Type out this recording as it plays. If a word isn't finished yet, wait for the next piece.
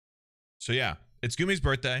So yeah, it's Gumi's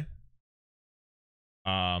birthday.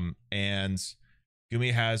 And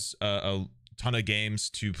Gumi has a ton of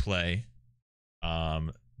games to play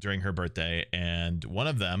during her birthday, and one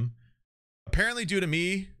of them, apparently due to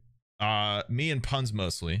me and Punz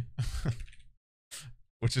mostly,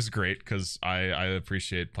 which is great because I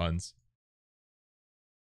appreciate Punz.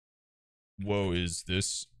 Whoa, is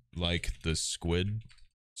this like the squid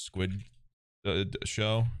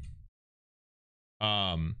show?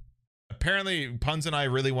 Apparently Punz and I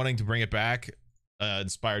really wanting to bring it back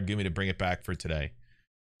inspired Gumi to bring it back for today.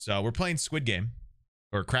 So we're playing Squid Game,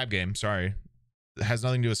 or Crab Game, sorry. It has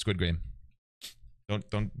nothing to do with Squid Game.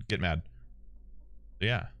 Don't get mad. But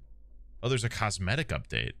yeah. Oh, there's a cosmetic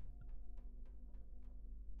update.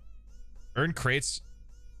 Earn crates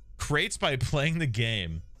by playing the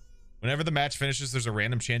game. Whenever the match finishes, there's a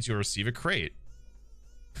random chance you'll receive a crate.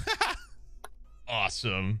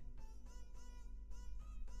 Awesome.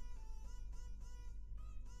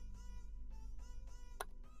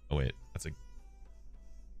 Oh wait, that's a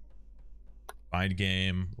find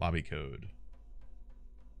game lobby code.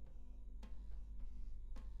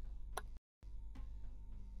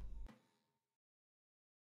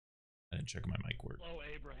 I didn't check my mic work. Hello,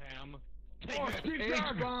 Abraham.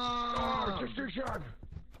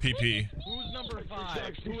 PP. Who's number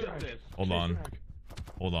 5? Who is this? Hold on.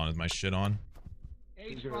 Hold on. Is my shit on?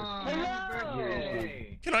 Can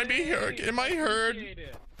I be heard? Am I heard?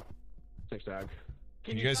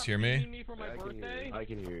 Can you guys hear me? I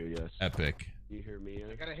can hear you, yes. Epic. You hear me?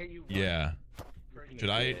 I gotta hit you. Yeah. Should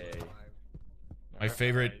I? My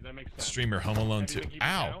favorite streamer, Home Alone 2.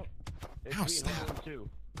 Ow! Ow, snap.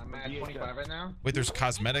 I'm at 25 right now. Wait, there's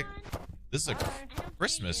cosmetic. This is a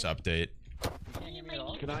Christmas update.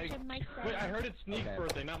 Can I? Wait, I heard it's Sneeg's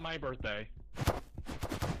birthday, not my birthday.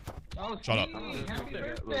 Oh, Shut up. Happy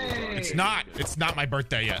birthday. It's not. It's not my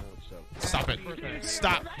birthday yet. Stop it.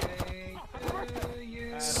 Stop.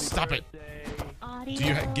 Stop it. Do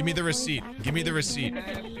you give me the receipt? Give me the receipt.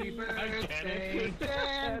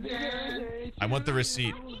 I want the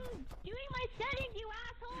receipt. Doing my settings, you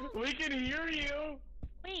asshole. We can hear you.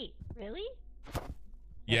 Wait, really?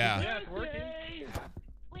 Yeah. Yeah, it's working.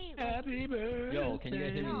 Wait, Happy birthday. Yo, can you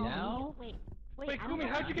guys hear me now? Wait, Gumi,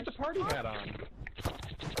 how'd you get the party hat on?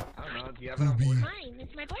 I don't know. Do you have it on board? Mine.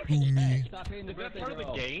 It's my birthday. Hey, stop hitting the Is that birthday part of the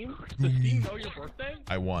bell. game? Does Steam know your birthday?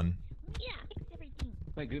 I won. Yeah, fix everything.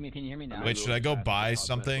 Wait, Gumi, can you hear me now? Wait, should I go buy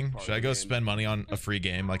something? Should I go spend money on a free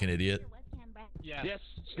game like an idiot? Yes. Yes,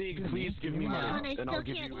 Sneeg, please give me money, and I'll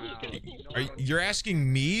give you. You're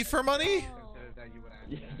asking me for money?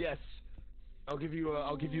 Yes, I'll give you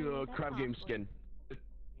a crab game skin.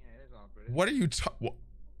 What are you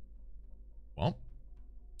Well,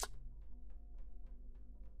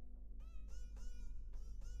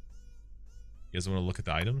 you guys want to look at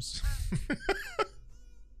the items?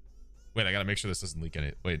 Wait, I gotta make sure this doesn't leak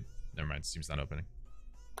any. Wait, never mind. Steam's not opening.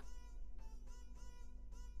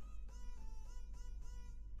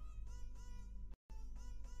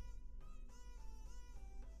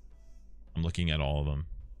 I'm looking at all of them.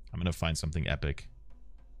 I'm gonna find something epic.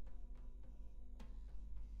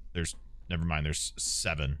 There's, never mind. There's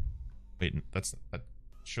 7. Wait,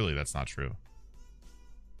 surely that's not true.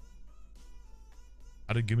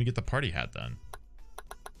 How did Gumi get the party hat then?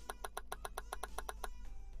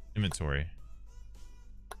 Inventory.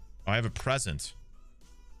 Oh, I have a present.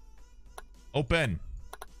 Open.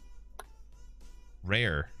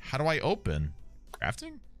 Rare. How do I open?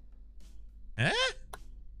 Crafting? Eh?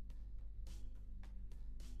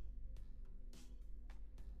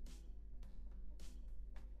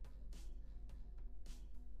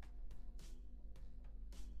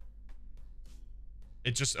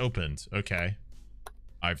 It just opened. Okay.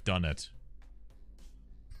 I've done it.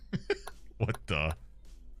 What the?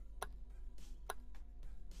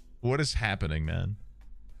 What is happening, man?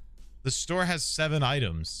 The store has 7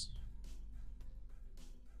 items.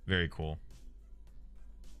 Very cool.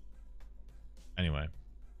 Anyway.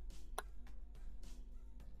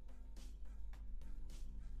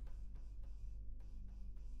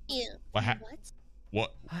 What happened?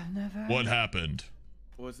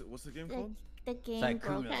 What's the game called? The game like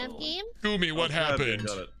broke. Crab Game? Gumi, what happened?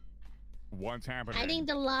 Got it. What's happening? I think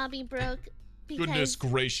the lobby broke because... Goodness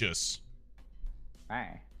gracious.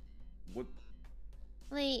 Hey. What?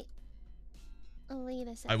 Wait. Oh, wait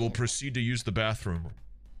a second. I will proceed to use the bathroom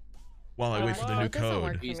while I wait for the new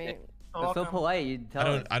code. That's so polite. You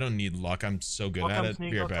tell us. I don't need luck. I'm so good at it.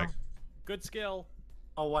 Be right back. Good skill.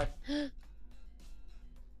 Oh, what? What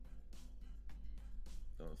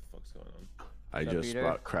the fuck's going on? I just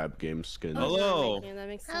bought crab game skin. Hello. Yeah, that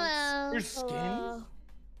makes sense. Hello. There's skins?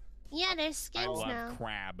 Yeah, there's skins I love now.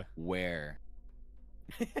 crab. Where?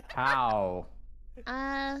 How?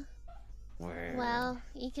 Where? Well,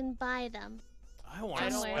 you can buy them. I want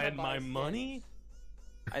to Somewhere. spend my money.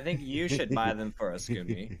 I think you should buy them for us,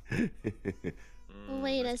 Gumi.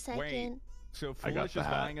 Wait a second. So I got Foolish is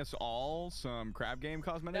that. buying us all some crab game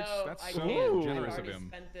cosmetics? No, That's I so can't. generous I've of already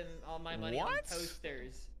him. spent all my money What? on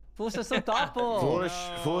toasters. Foolish is so thoughtful.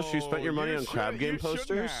 Foolish, you spent your money on crab game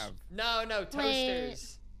posters? No,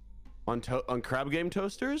 toasters. On crab game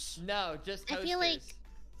toasters? No, just toasters. I feel like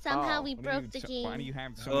somehow we broke the game. Why do you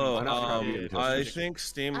have so Oh, many I think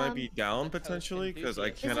Steam might be down potentially because I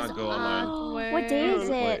cannot go online. What day is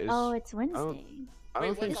it? Oh, it's Wednesday. I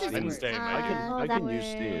don't think This is Steam. Wednesday, I can use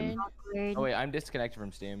Steam. Oh wait, I'm disconnected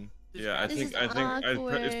from Steam. Yeah, I think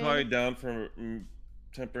it's probably down for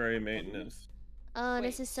temporary maintenance. Oh,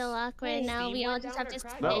 this is so awkward. Now we all just have to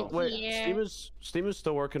sit No, wait. here. Steam is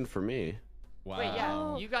still working for me. Wow. Wait,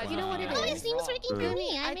 yeah, you guys. You know what it Oh, is? Steam's working for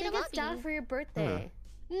me. I I made think a it's down lobby. for your birthday.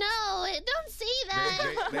 No, don't say that.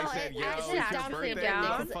 They said, yeah, Actually, it's it's your down for your birthday. birthday Who the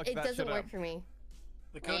 'cause fuck's it that doesn't shit work up? for me.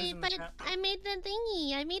 Wait, but I made the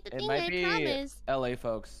thingy. I made the It thingy. might I be promise. LA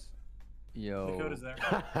folks. Yo. The code is there.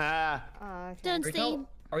 Okay. Don't say.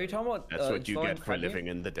 Are you talking about? That's what you get for living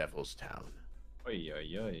in the devil's town. Oy,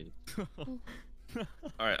 oy, oy.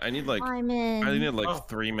 All right, I need like I'm in. I need like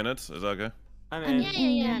 3 minutes. Is that okay? I'm Yeah,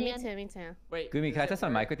 in. yeah, Me yeah. too. Me too. Wait. Gumi, can I test my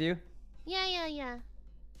mic with you? Yeah.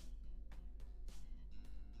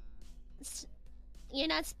 You're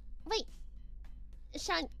not. Wait,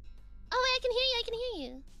 Sean. Oh wait, I can hear you. I can hear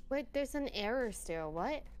you. Wait, there's an error still.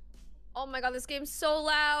 What? Oh my god, this game's so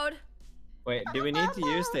loud. Wait, do we need to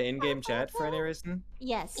use the in-game chat for any reason?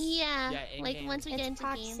 Yes. Yeah, Yeah, like in-game. once we get It's into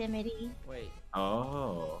game. proximity. Wait.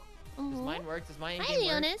 Oh. Does Mhm. mine work? Does mine Hi, in-game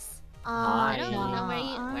work? Leonis. Hi. I don't know where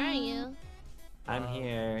you. Where are you? I'm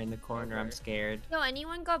here in the corner. I'm scared. Yo,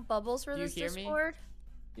 anyone got bubbles for Do you this hear me? Discord?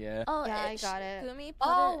 Yeah. Oh, Yeah, I got it. Gumi, put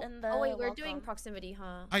oh, it in the oh wait, we're doing welcome. proximity,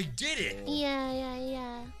 huh? I did it.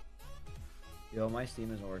 Yeah. Yo, my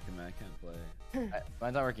Steam isn't working, man. I can't play.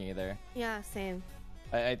 Mine's not working either. Yeah, same.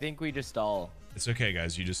 I think we just stall. It's okay,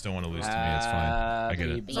 guys. You just don't want to lose to me. It's fine. I get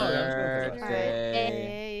it. Happy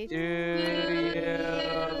birthday to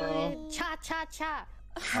you. Cha cha cha.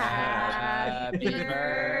 Happy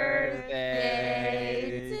birthday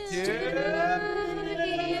to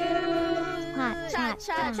Cha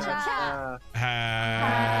cha cha cha.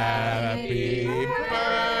 Happy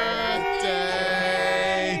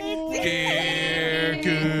birthday, dear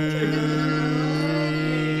Gumi.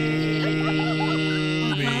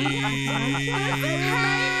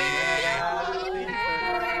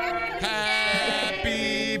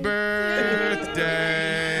 Happy birthday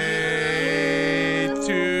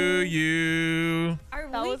to you.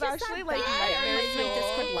 That was actually like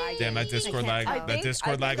Damn, that Discord lag. That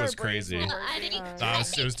Discord lag was crazy. I didn't. Nah,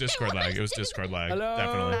 it was Discord lag. It was Discord lag. Hello?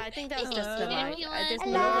 Definitely. I think that was just the lag. I just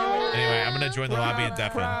Anyway, I'm gonna join the lobby and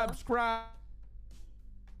deafen. Balls.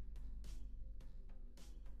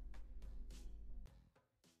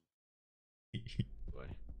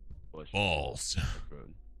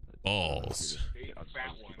 Balls.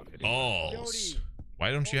 Balls.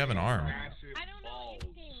 Why don't you have an arm?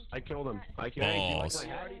 I killed him. I killed Balls.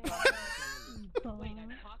 him.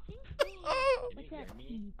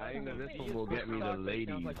 I think that this one will get me the ladies.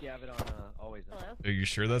 Sounds like you have it on always. Are you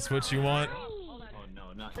sure that's what you want? Oh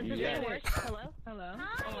no, not Yeah. Hello.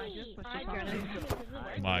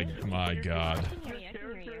 My God.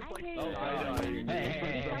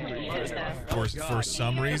 For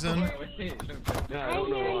some reason, Yeah, I don't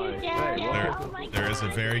know why. Hey, what? there is a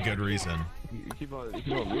very good reason. You keep on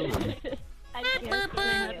moving.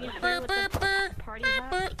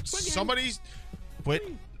 Somebody's quit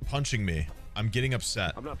punching me. I'm getting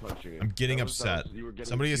upset. I'm not punching you. I'm getting That was- upset. you were getting-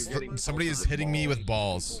 Somebody you is were getting somebody is pelted with hitting me with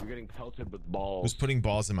balls. You're getting pelted with balls. Who's putting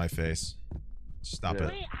balls in my face? Stop Yeah. it.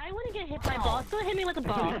 Wait, I want to get hit by balls. Go hit me with a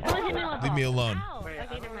ball. Go hit me with a ball. Leave me alone. Ow.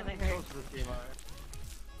 Okay, never mind. That hurt.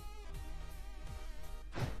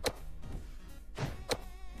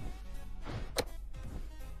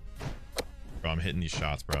 Bro, I'm hitting these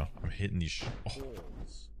shots, bro. I'm hitting these. Oh.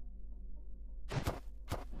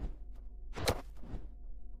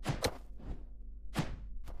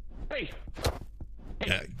 Hey.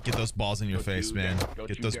 Yeah, get those balls in your face, man.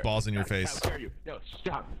 Get those balls in your face. How dare you? No,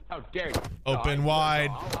 stop. How dare you? Open wide.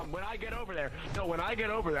 When I get over there,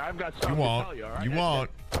 I've got something You won't. to tell you, all right? You won't.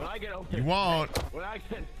 When I get over there, You won't. When I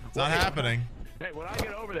get, It's not happening. Hey, when I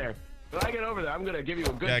get over there, I'm gonna give you a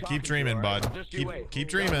good. Yeah, talking keep dreaming, to, all right? bud. Just you wait. Keep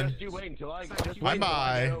dreaming. Just you wait until I. Just Bye wait until I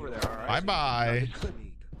bye. get over there, all right? Bye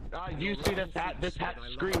bye.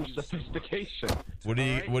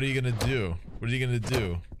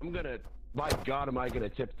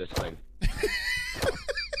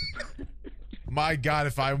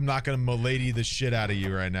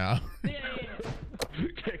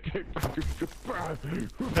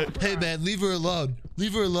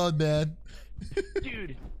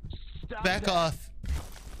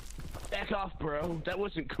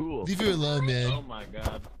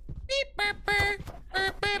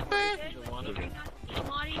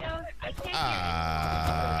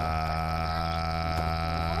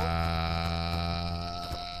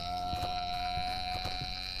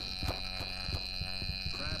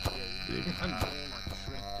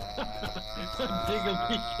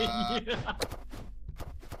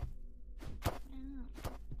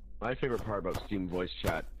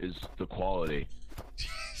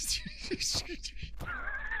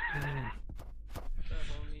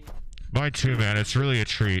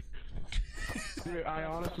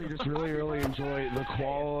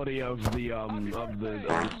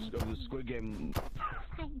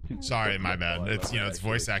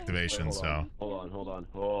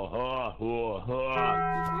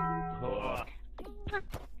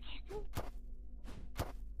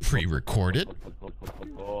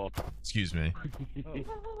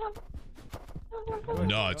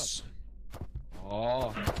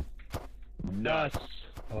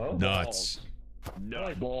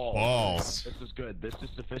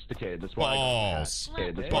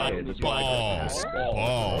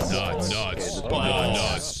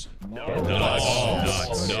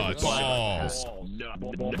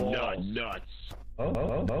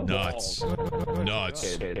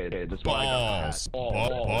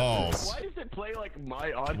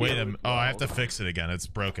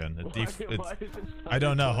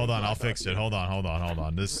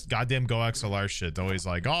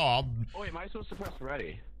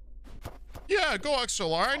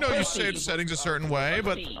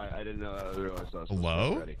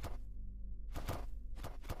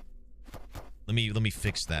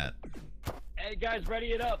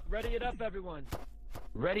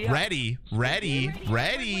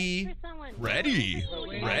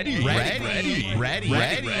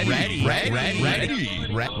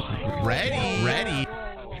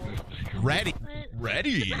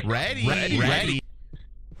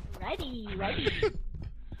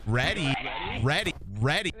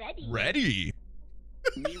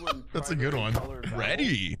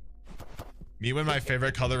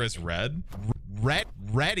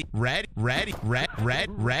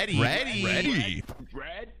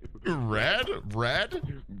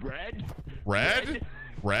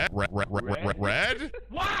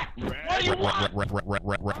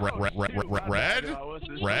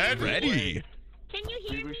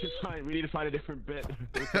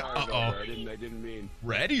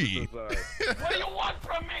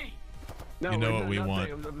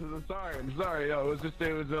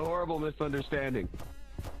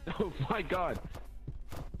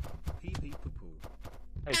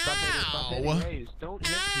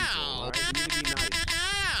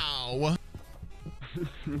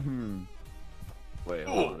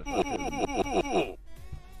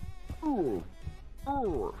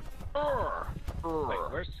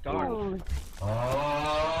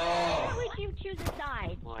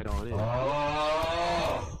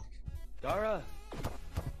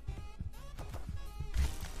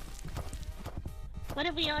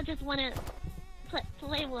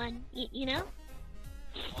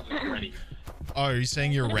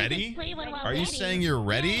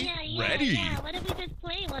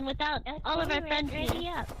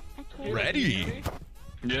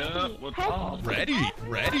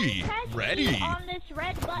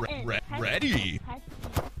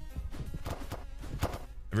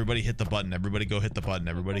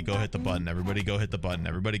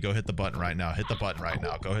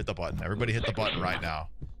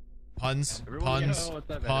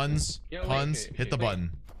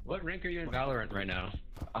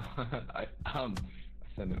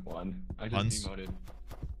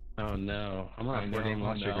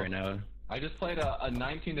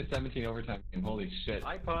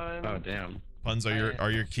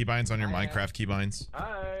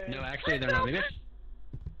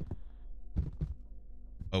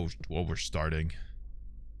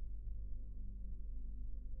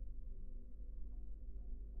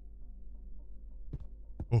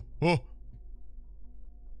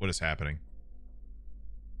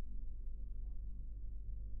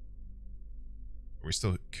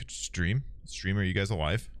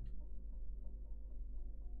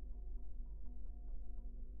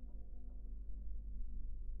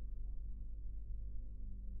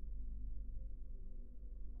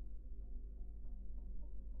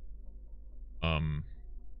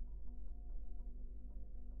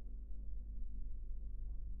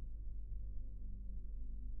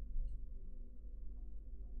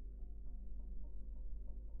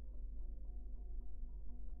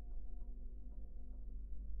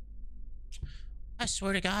 I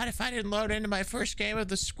swear to God, if I didn't load into my first game of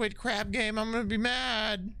the Squid Crab game, I'm gonna be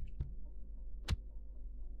mad.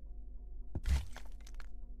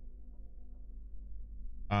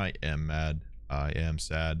 I am mad. I am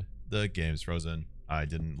sad. The game's frozen. I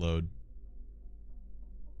didn't load.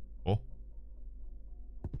 Oh.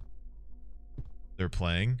 They're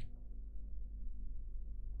playing.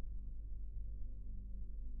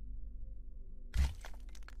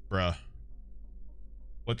 Bruh.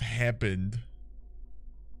 What happened?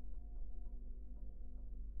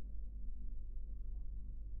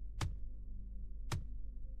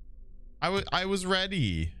 I was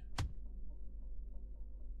ready.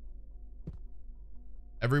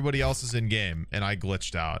 Everybody else is in game and I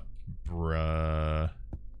glitched out. Bruh.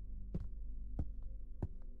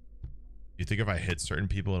 You think if I hit certain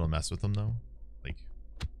people it'll mess with them though? Like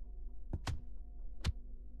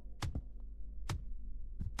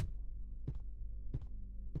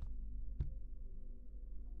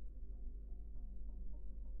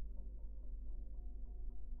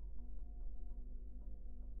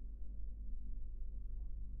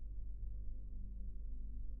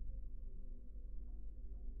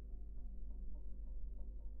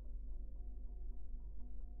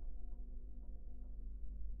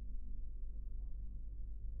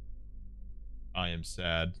I am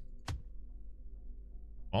sad.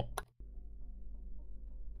 Oh.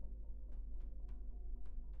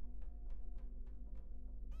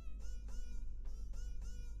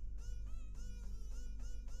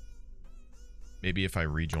 Maybe if I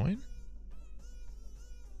rejoin?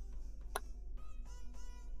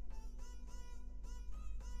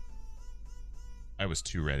 I was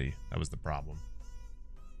too ready. That was the problem.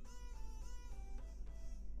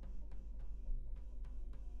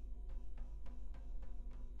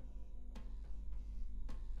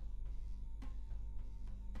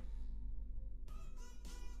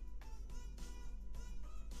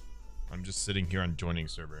 I'm just sitting here on joining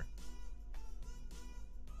server.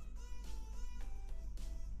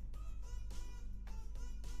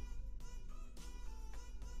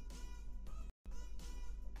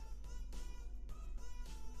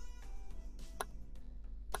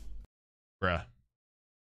 Bruh.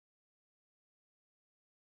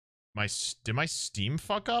 Did my Steam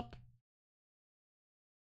fuck up?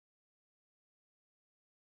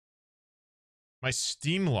 My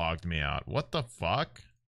Steam logged me out. What the fuck?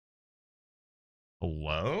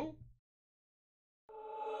 Hello?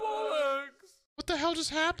 What the hell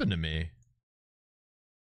just happened to me?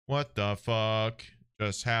 What the fuck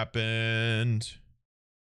just happened?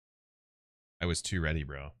 I was too ready,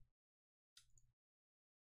 bro.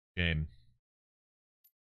 Game.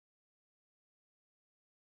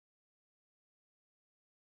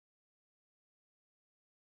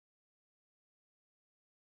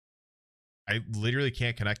 I literally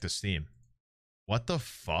can't connect to Steam. What the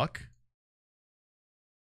fuck?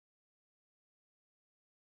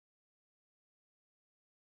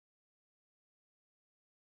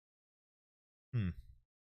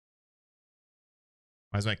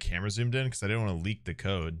 Why is my camera zoomed in? Because I didn't want to leak the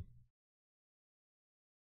code.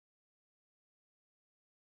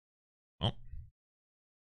 Oh.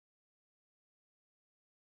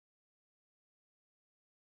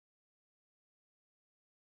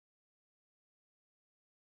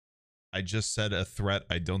 I just said a threat.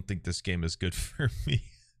 I don't think this game is good for me.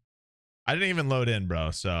 I didn't even load in,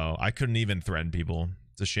 bro, so I couldn't even threaten people.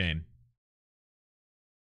 It's a shame.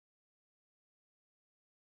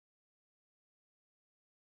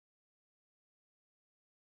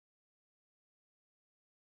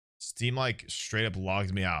 Steam like straight up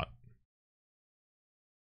logged me out.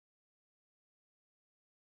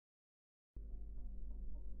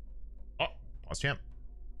 Oh, pause champ.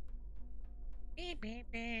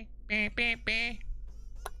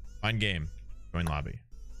 Find game. Join lobby.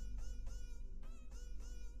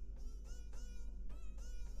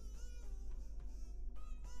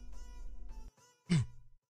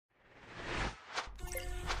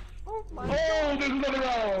 Oh, there's another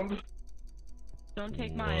round. Don't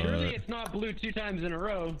take mine. Surely it's not blue 2 times in a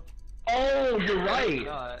row. Oh, you're right.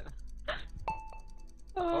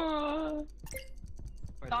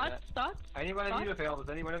 Thoughts? I need one of you to fail this.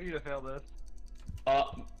 I need one of you to fail this.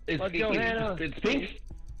 Let's go, Hannah. It's pink.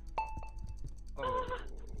 Oh.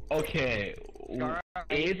 Okay. Scar,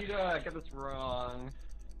 I need you to get this wrong.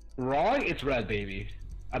 Wrong? It's red, baby.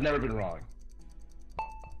 I've never been wrong.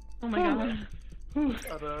 Oh my god.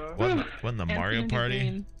 What in the Mario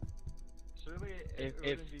Party? Surely If-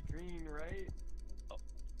 it would be green, right?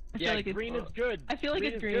 I feel Yeah, like it's green is good. I feel like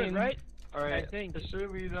Green it's is good, green. right? Alright, I think.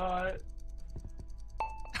 surely not.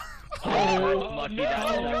 Oh, lucky that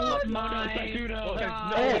was no, lucky. my Well, there's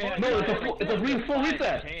God. it's a green full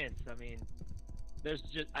reset. Chance. I mean,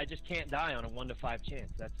 I just can't die on a 1 to 5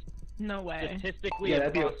 chance. That's No way. statistically Yeah,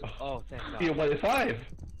 that'd be a- impossible. Oh, thank God. Be a 1 to 5.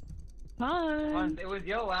 Fun. It was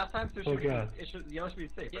yellow last time, so Oh, God. yellow should be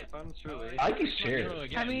safe. Yeah. But fun, surely. I can share.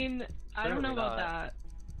 I mean, I don't know about that.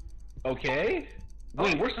 Okay.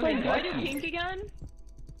 Wait, we're so Okay, do I do lucky. pink again?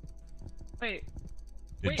 Wait.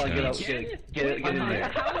 Good Wait, job. Get out, again? get in there.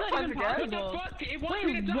 How is that even possible? It wants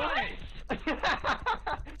me to die!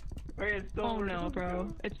 Wait, it's still Oh no,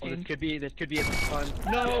 bro. It's Oh, pink. this could be a fun.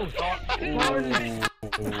 No.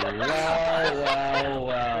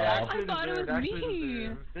 Wow. I thought it was me.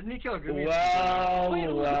 Didn't he kill Gumi?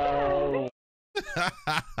 Wow.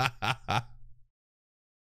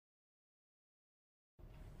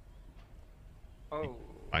 Oh.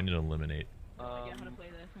 I need to eliminate. I get how to play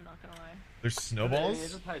this, I'm not gonna lie. There's snowballs?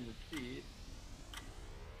 Just hide in the seat.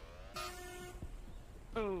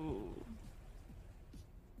 Oh.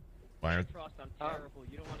 Why are Frost, I'm terrible.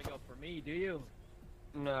 You don't want to go for me, do you?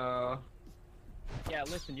 No. Yeah,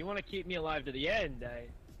 listen, you want to keep me alive to the end,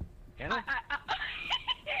 Can I?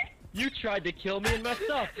 You tried to kill me and messed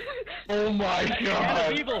up. Oh my Anna's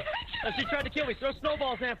God. evil. She tried to kill me. Throw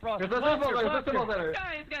snowballs, Aunt Frost. There's a snowball there, there's a snowball there.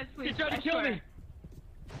 Guys, please. She tried to I kill swear. me.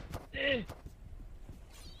 Eh.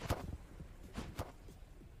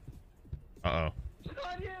 Uh-oh. It's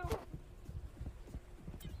on you.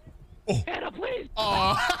 Oh. Anna, please.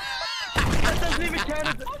 Oh. That doesn't even count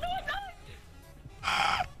as. Oh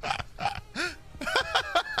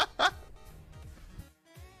no,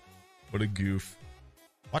 What a goof.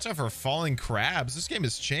 Watch out for falling crabs. This game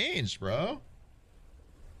has changed, bro.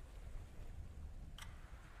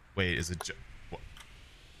 Wait, is it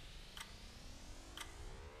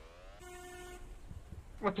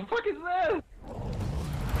What the fuck is this?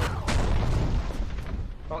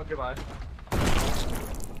 Oh, goodbye.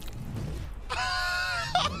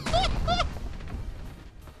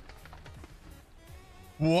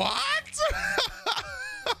 What?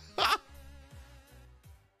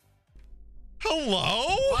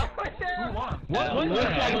 Hello? What? Looks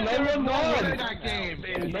like no one won. That game.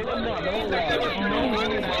 No one won.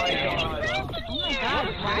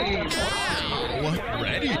 What?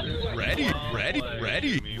 Ready.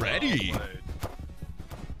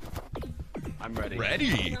 I'm ready.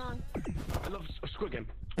 Ready. I love Squid Game.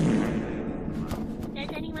 Does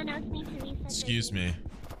anyone else need to reset? Excuse me.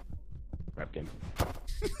 Crab game.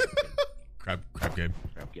 Crab game.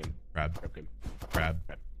 Crab game. Crab. Crab game. Crab.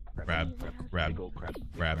 Crab. Crab. Big old crab.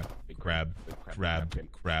 Crab. Big Crab. Big crab. Crab. game.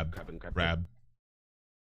 Crab. Crab and crab. Crab.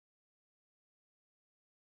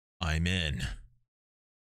 I'm in.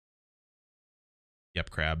 Yep,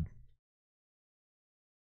 crab.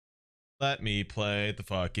 Let me play the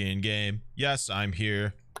fucking game. Yes, I'm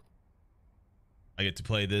here. I get to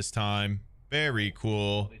play this time. Very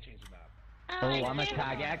cool. Oh, I'm a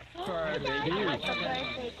tag expert.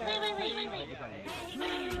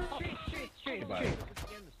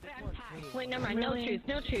 Wait, never mind. No truth.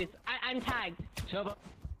 No truth. I'm tagged.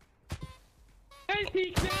 Hey,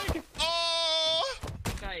 sneegsnag. Oh!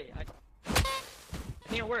 Okay, I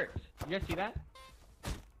think it works. You guys see that?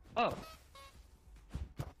 Oh.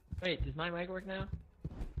 Wait, does my mic work now?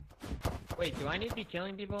 Wait, do I need to be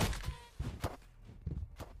killing people?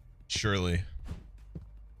 Surely.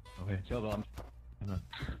 Okay, chill though.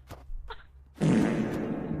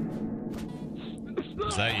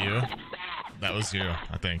 Is that you? That was you,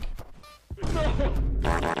 I think.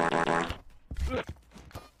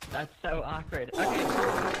 That's so awkward.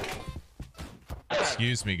 Okay.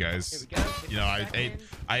 Excuse me, guys. You know, I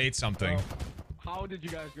ate something. How did you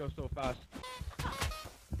guys go so fast?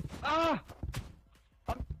 Ah!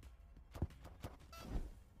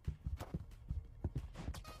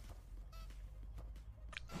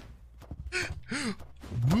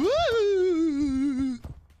 Woo!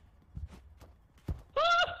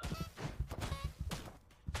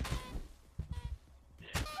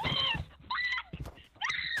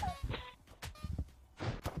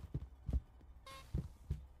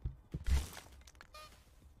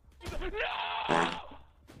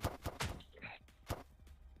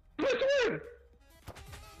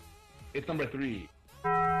 It's number 3.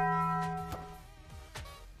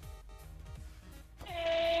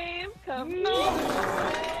 Aim, come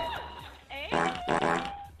on.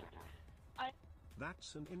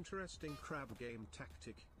 That's an interesting crab game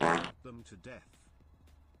tactic. Beat them to death.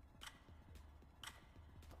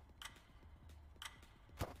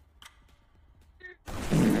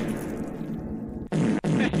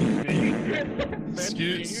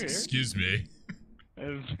 Excuse me.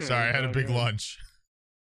 Sorry, I had a big lunch.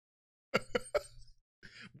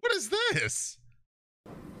 What is this?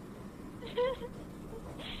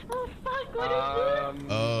 Oh fuck, what is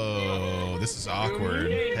this? Oh, this is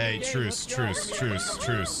awkward. Hey, truce. Oh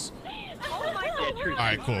my god. All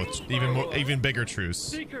right, cool. Even bigger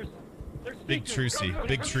truce. Big trucey.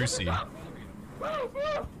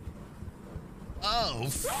 Oh,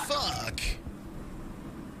 fuck.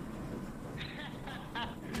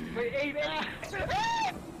 Wait, Abe,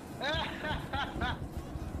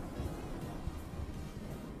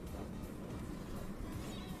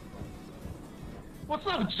 What's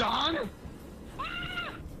up, John? How?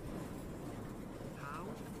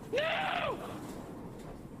 No!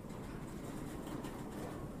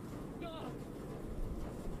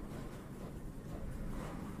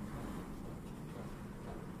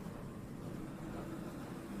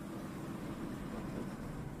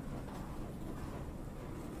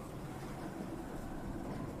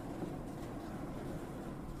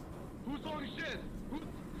 Who's on shit?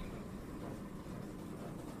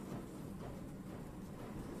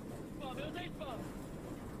 Bob, it was Ace Bob.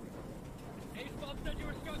 Ace Bob said you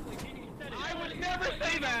were struggling. He said it. I would never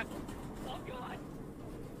say that! Oh God.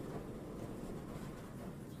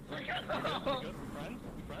 Friends?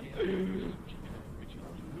 Who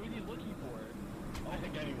is he looking for? I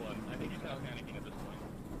think anyone. I think he's now panicking at this point.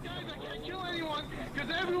 Guys, I can't kill anyone because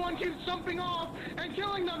everyone keeps jumping off and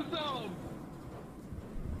killing themselves!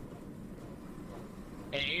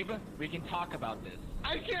 Abe, we can talk about this.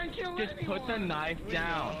 I can't kill Just anyone! put the knife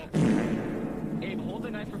down. Abe, hold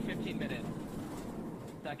the knife for 15 minutes.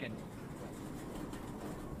 Second.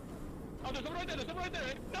 Oh, there's someone right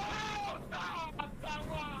there! No! Stop!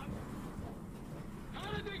 Stop!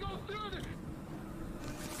 How did they go through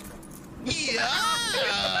this?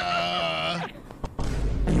 Yeah.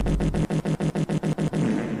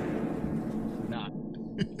 Nah.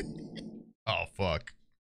 Oh, fuck.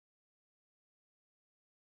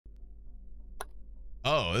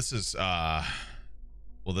 Oh, this is well,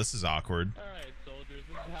 this is awkward. Alright, soldiers, this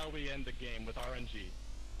is how we end the game with RNG.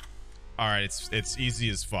 All right, it's easy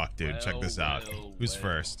as fuck, dude. Check this out. Who's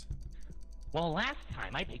first? Well, last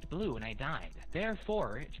time I picked blue and I died.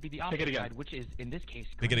 Therefore, it should be the opposite side, which is, in this case,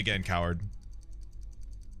 Pick it again, coward.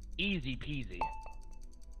 easy peasy.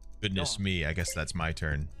 Goodness me, I guess that's my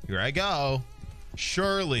turn. Here I go.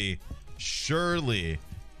 Surely,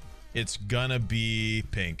 it's gonna be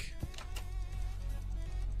pink.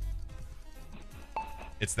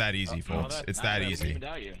 It's that easy, folks. It's that easy.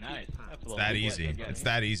 Nice. It's that easy. It's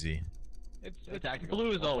that easy. It's tactical.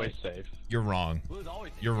 Blue is always safe. You're wrong. Blue's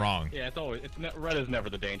always You're wrong. Yeah, it's always. Red is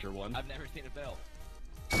never the danger one. I've never seen it fail.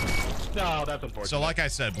 No, that's unfortunate. So like I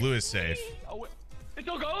said, blue is safe. Oh, wait. It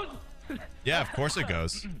still goes? Yeah, of course it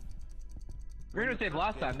goes. We're gonna save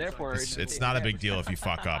last time, therefore It's not a big deal if you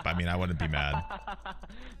fuck up. I mean, I wouldn't be mad.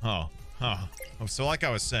 Oh. So like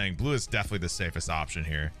I was saying, blue is definitely the safest option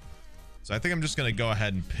here. So I think I'm just gonna go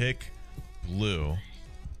ahead and pick blue.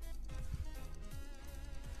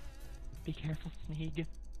 Be careful, Sneeg.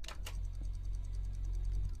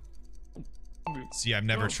 See, I've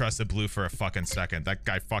never trusted blue for a fucking second. That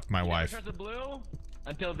guy fucked my wife. Trusted blue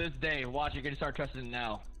until this day. Watch, you're gonna start trusting it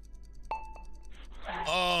now.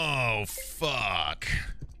 Oh fuck.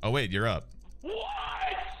 Oh wait, you're up. What?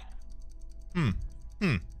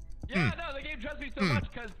 Yeah, no, the game trusts me so much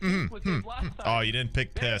because was his last time. Oh, you didn't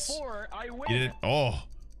pick piss. Therefore, I win. You didn't. Oh.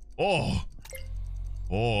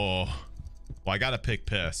 Well, I gotta pick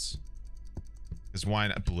piss. Is why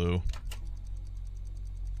not blue?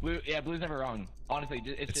 Blue, yeah, blue's never wrong. Honestly,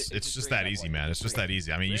 it's just that easy, man. It's just that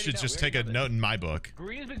easy. I mean, you should just take a note in my book.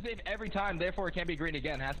 Green has been safe every time, therefore it can't be green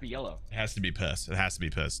again. It has to be yellow. It has to be piss. It has to be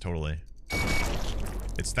piss. Totally.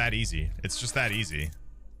 It's that easy. It's just that easy.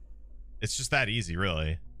 It's just that easy,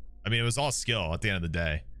 really. I mean, it was all skill at the end of the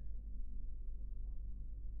day.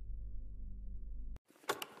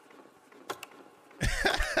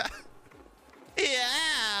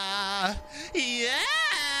 Yeah.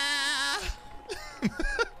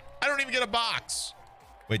 I don't even get a box.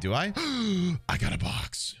 Wait, do I? I got a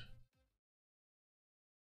box.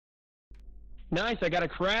 Nice, I got a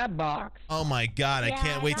crab box. Oh my god, I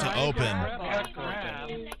can't wait to open.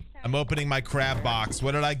 I'm opening my crab box.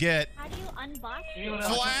 What did I get? How do you unbox it?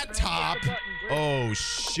 Flat top. Oh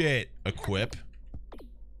shit. Equip.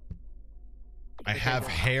 I have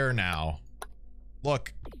hair now.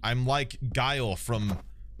 Look, I'm like Guile from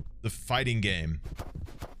the fighting game.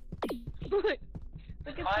 Look at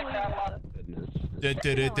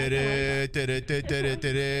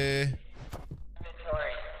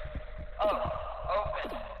Inventory. Oh,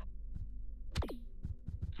 open.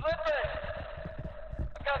 Slippers.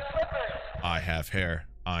 I have hair.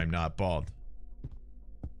 I'm not bald.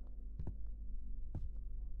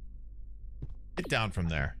 Get down from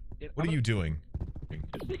there. What are you doing?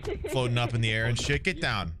 Floating up in the air and shit. Get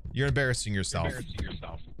down. You're embarrassing yourself.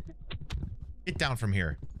 Get down from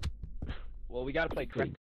here. Well, we gotta play crap.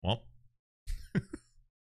 Well.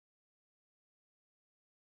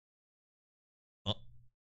 Oh.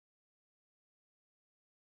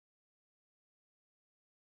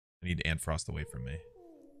 I need Ant Frost away from me.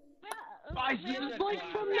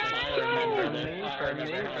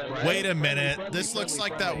 Wait a minute. This looks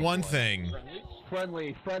like that one thing.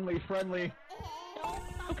 Friendly.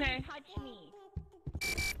 Okay. Touch me.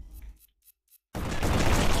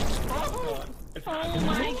 Oh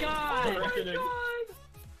my god.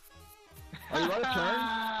 Are you about to turn?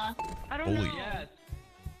 I don't Holy. know. Yes.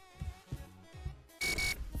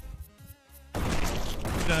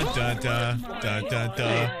 Dun dun dun dun dun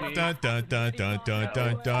dun dun dun dun dun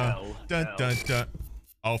dun dun dun dun dun.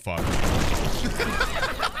 Oh fuck.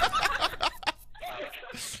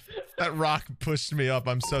 That rock pushed me up.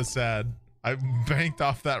 I'm so sad. I banked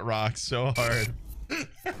off that rock so hard.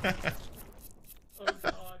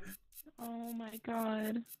 Oh my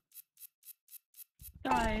god.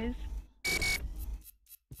 Guys.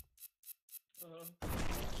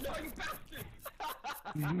 No, you bastard!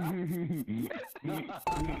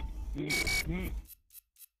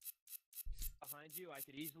 Behind you, I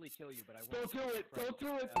could easily kill you, but I won't. Don't do it! Don't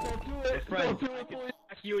do it! Don't do it! Friend, Don't do I it, could boys!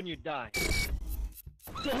 attack you and you die.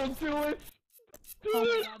 Don't do it! Do Oh my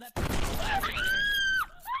it! god, that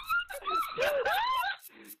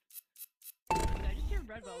Did I just hear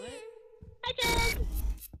red velvet? I did.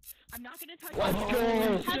 I'm not gonna touch Let's you. go!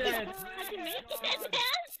 How'd you make it,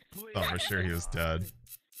 man? Thought for sure he was dead.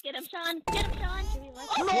 Get him, Sean. Get him, Sean.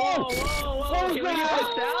 Whoa! What was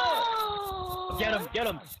that? Oh! Get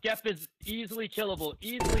him! Skep is easily killable.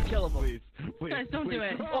 Easily killable. Please, Guys, don't do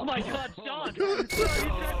it. Oh my god, Sean! He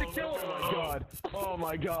tried to kill him! Oh my god! Oh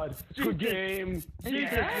my god! Good game!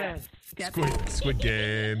 Jesus, man. Squid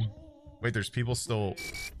game. Wait, there's people still.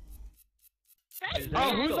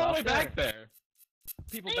 Oh, who's all the way back there?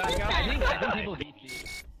 People back out. I think people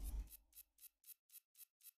VT.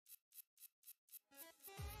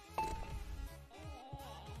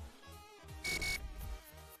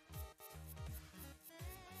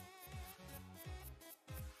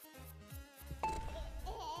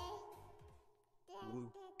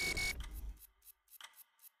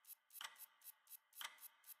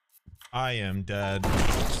 I am dead.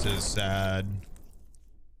 This is sad.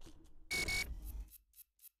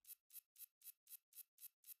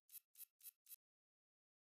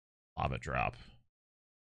 Lava drop.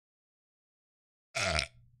 No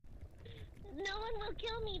one will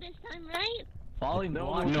kill me this time, right? Falling No,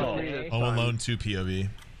 block. no. Home Alone 2 POV.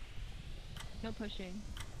 No pushing.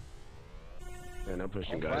 Yeah, no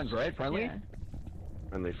pushing, guys. Friends, right? Friendly? Yeah.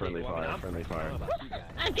 Friendly fire. Friendly fire.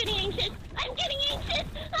 I'm getting anxious. I'm getting anxious.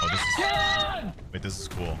 Oh, this is. Wait, this is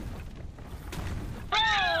cool.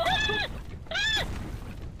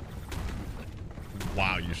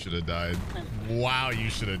 Wow, you should have died. Wow, you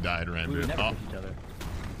should have died, We Ranboo. would never Oh, push each other.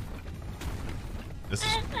 this is.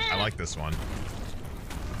 I like this one.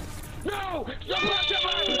 No! We did it!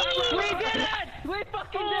 We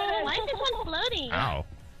fucking did it! Why is this one floating? How?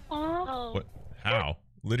 Oh. What? How?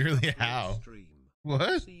 Literally how?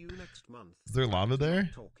 What? See you next month. Is there lava there?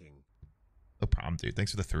 Talking. No problem, dude.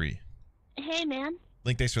 Thanks for the 3. Hey, man.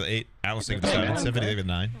 Link, thanks for the 8. Alice, thank you for the 7. 70, thank you for the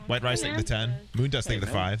 9. White Rice, thank you for the 10. Moondust, thank you for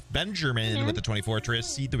the 5. Benjamin with the 24. Triss,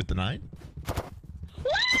 Seed with the 9.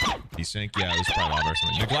 Desync, yeah, this is probably lava or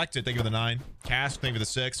something. Neglected, thank you for the 9. Cass, thank you for the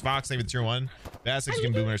 6. Fox, thank you for the tier 1. Bass, thank you for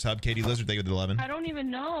the Boomers Hub. Katie Lizard, thank you for the 11. I don't even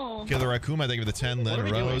know. Killer Rakuma, thank you for the 10.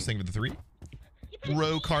 Lynn Rose, thank you for the 3.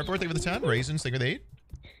 Row Cardboard, thank you for the 10. Raisins, thank you for the 8.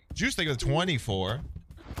 Juice, thank you for the 24.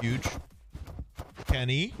 Huge.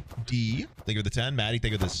 Kenny D, thank you for the 10. Maddie,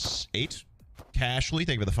 thank you for the 8. Cashley,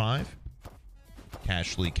 thank you for the 5.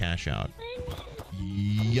 Cashley, cash out.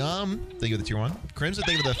 Yum, thank you for the tier 1. Crimson,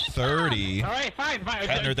 thank you for the 30. Alright, fine.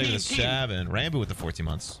 Petner, thank you for the 7. Rambo with the 14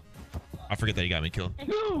 months. I forget that he got me killed.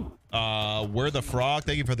 We're the Frog,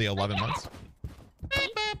 thank you for the 11 months. Oh,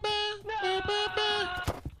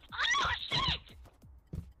 shit!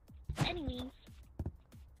 Anyways.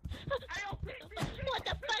 What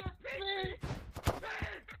the fuck?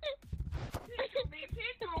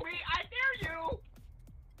 I dare you!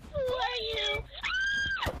 Who are you?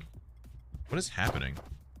 What is happening?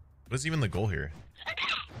 What is even the goal here?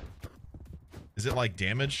 Is it like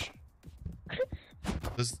damage?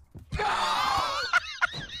 Does...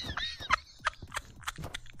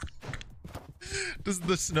 Does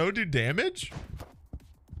the snow do damage?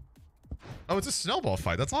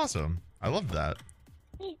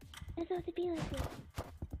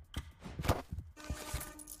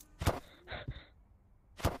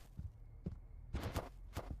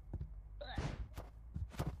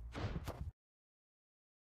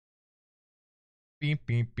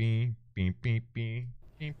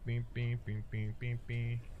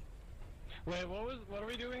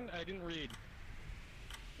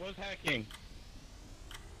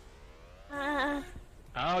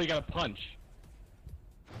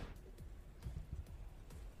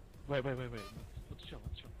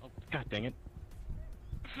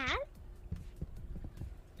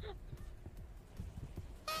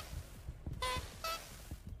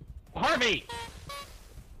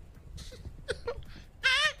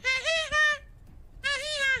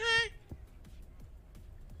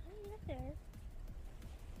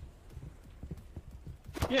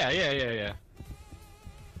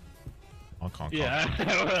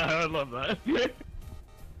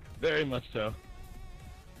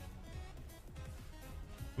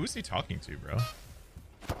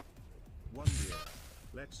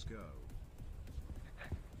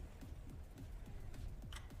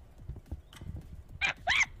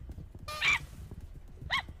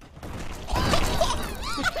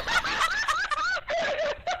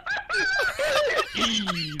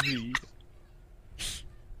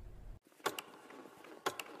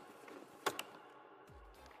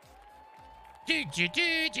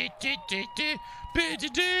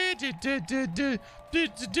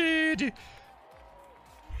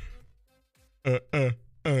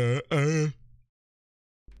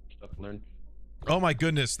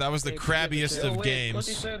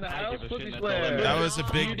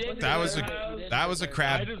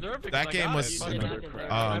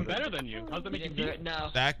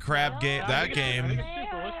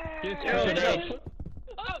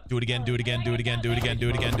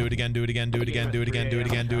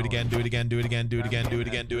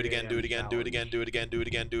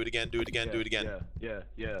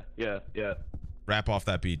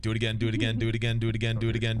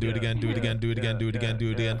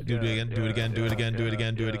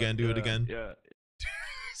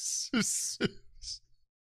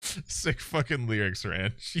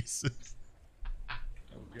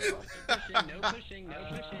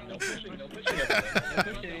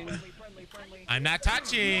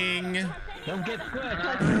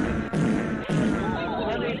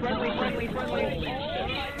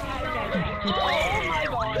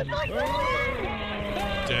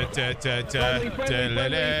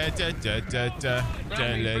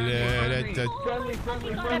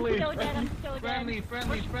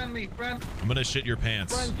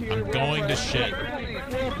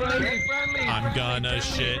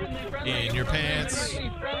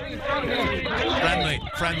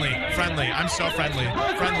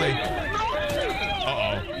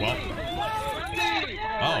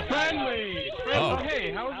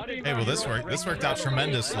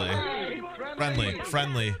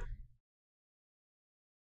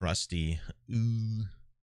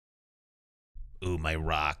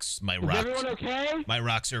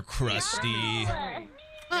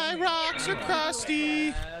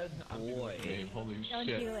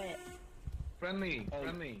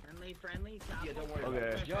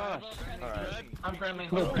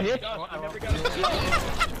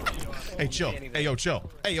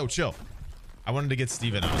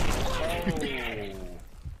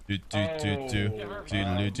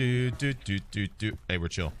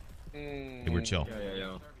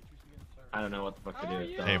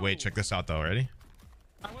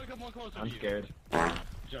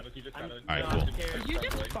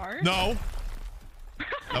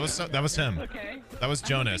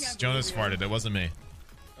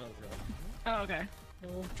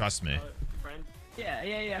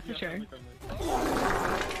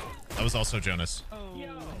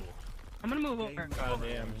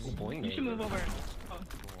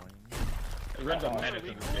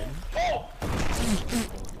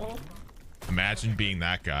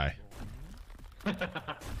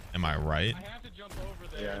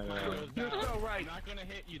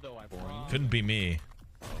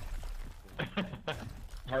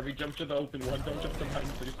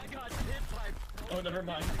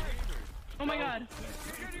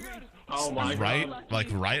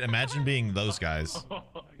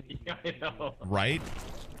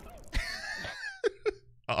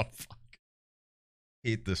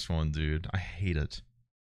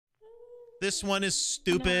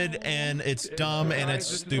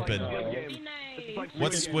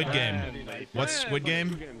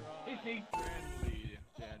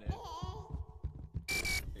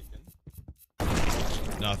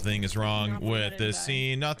 Nothing is wrong with this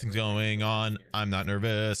scene. Nothing's going on. I'm not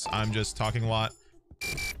nervous. I'm just talking a lot.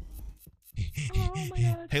 Oh my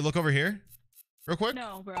God. Hey, look over here. Real quick.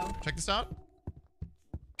 No, bro. Check this out.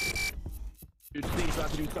 Dude, Sneeg's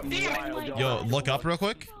about to do something wild, Yo, look up real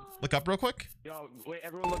quick. Look up real quick. Yo, wait,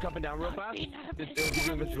 everyone look up and down real fast. It'll give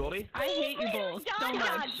you invisibility. I hate you both so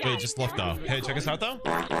much. Wait, just look though. Hey, check us out though.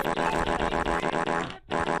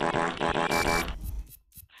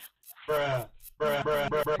 Bruh.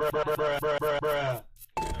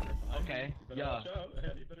 Okay, yeah.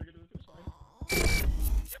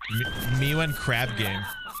 Me and crab game.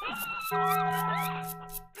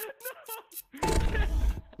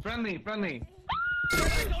 Friendly. I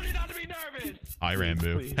told you not to be nervous. Hi,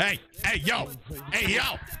 Ranboo. Hey, yo. Hey,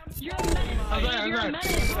 yo. You're a menace. You're a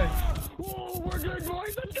menace. Whoa, we're good,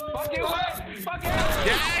 boys. Let's go. Fuck you, fuck it!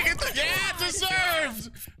 Yeah,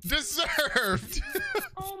 deserved.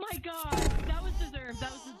 Oh my God, that was deserved.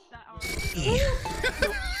 That was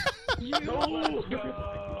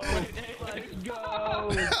Let's go.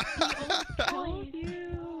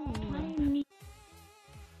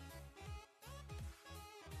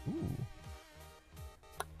 Ooh.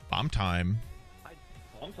 Bomb time.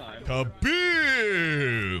 Long time.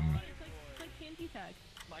 Kaboom! It's like TNT tag.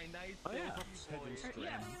 My nice. Oh yeah.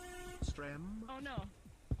 Strem. Oh no.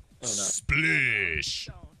 Splish.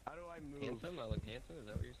 How do I move? Handsome? I look handsome? Is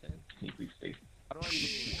that what you're saying? Sneaky safe. How do I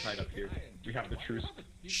move? Right up here. We have the truth.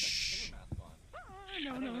 Shh.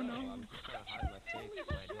 No. I'm just trying to hide my face.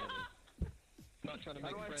 My identity. I'm not trying to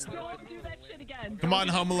make friends. Don't do that shit again. Come on,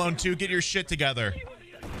 Home Alone 2, get your shit together.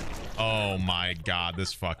 Oh my God,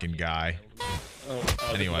 this fucking guy.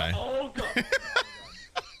 Anyway. Oh God.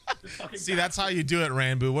 See, that's how you do it,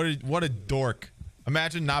 Ranboo. What a dork.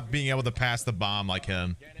 Imagine not being able to pass the bomb like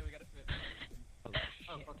him.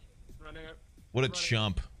 What a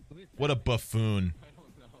chump. What a buffoon.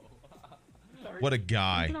 What a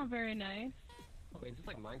guy. It's not very nice. Wait, is this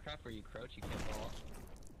like Minecraft where you crouch, you can't fall off?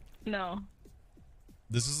 No.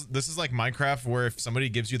 This is like Minecraft where if somebody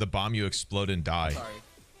gives you the bomb, you explode and die. Sorry.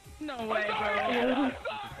 No way,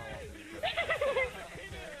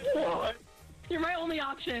 bro. You're my only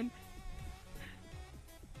option.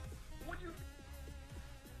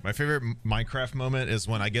 My favorite Minecraft moment is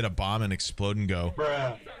when I get a bomb and explode and go.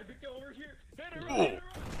 Bruh. Oh.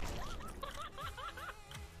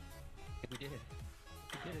 We did it.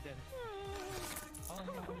 We did it, Dennis.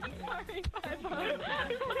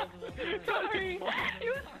 Sorry.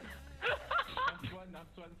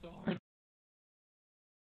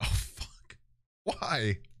 Oh fuck.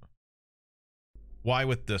 Why? Why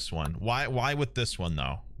with this one? Why with this one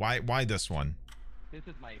though? Why this one? This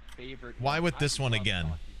is my favorite. Why with this one again?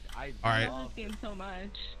 I All right. love this game so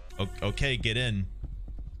much. Okay, get in.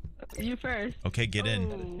 You first. Okay, get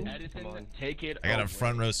in. Edison, take it. I got a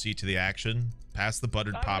front row seat to the action. Pass the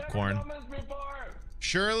buttered popcorn.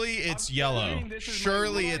 Surely it's yellow.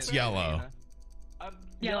 Surely it's yellow.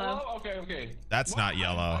 Yellow. Okay. That's not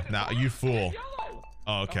yellow. Now you fool.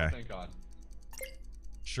 Oh, okay. Thank God.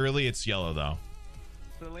 Surely it's yellow though.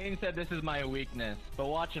 Celine said this is my weakness, but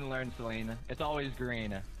watch and learn, Celine. It's always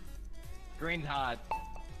green. Green's hot.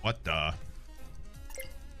 What the?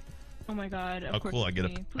 Oh my God. Oh cool, I get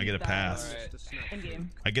a pass. Right. In-game.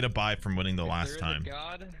 I get a buy from winning the last time.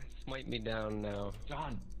 God, smite me down now.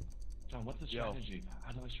 John, what's the strategy?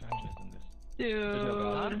 How do I strategize on this?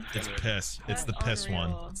 Dude. It's piss. It's the piss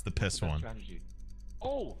one. It's the piss one. Strategy.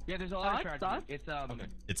 Oh, yeah, there's a lot of strategy. It's Okay.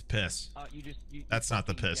 It's piss. You That's not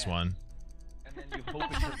the piss one. And then you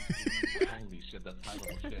hope it Holy shit, that's high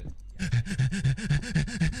level shit.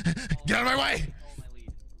 Get out of my way!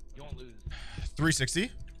 You won't lose.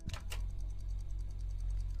 360.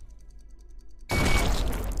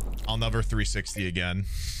 I'll never 360 again.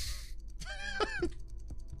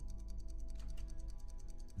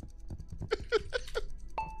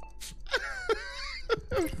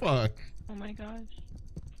 Fuck. Oh my gosh.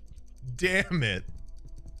 Damn it.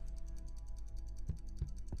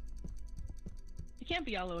 It can't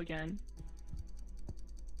be yellow again.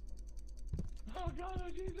 Oh God, oh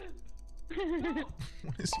Jesus.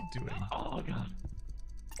 What is he doing? Oh God.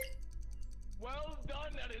 Well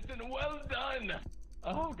done, Edison. Well done.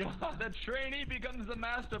 Oh God, the trainee becomes the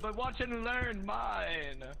master, but watch and learn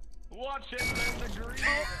mine. Watch and learn the green.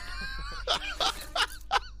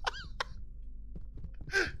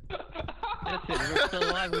 That's it. We're still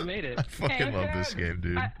alive. We made it. I fucking love this game,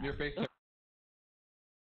 dude. Your face.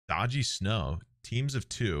 Dodgy snow. Teams of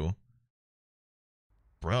 2.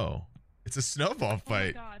 Bro, it's a snowball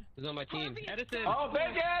fight. Oh my God. Who's on my team? Edison. Oh,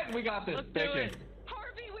 big Ed! We got this. Let's do Big it. Ed.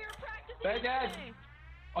 Harvey, we were practicing Big Ed. today.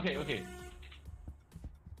 Okay.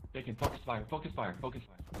 Bacon, focus fire, focus fire, focus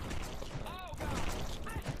fire. Oh god!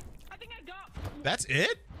 I think I got. That's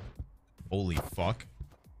it? Holy fuck.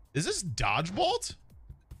 Is this Dodgebolt?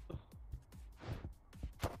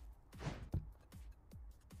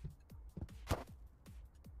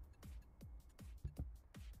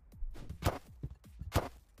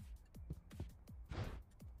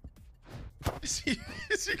 Is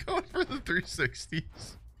he going for the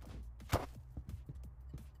 360s?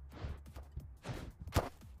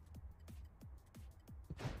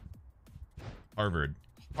 Harvard.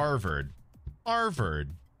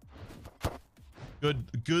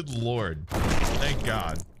 Good lord. Thank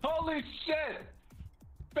God. Holy shit!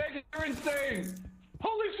 Bacon, you're insane!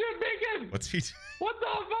 Holy shit, Bacon! What's he? What the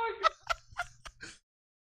fuck?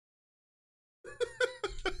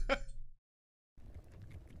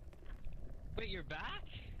 Wait, you're back?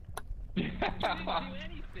 Yeah. You didn't do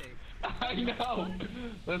anything. I know.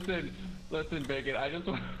 Listen, Bacon. I just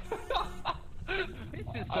want. I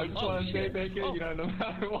just want to say, Bacon. You know, no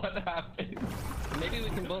matter what happens. Maybe we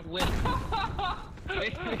can both win.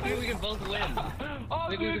 Maybe we can both win. Oh,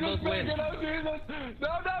 Maybe we can both win. Bacon, oh, Jesus.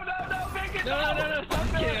 No, Bacon. No.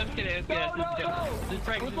 I'm kidding. No. Just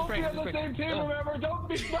prank. We're supposed to be on the same team, remember? Don't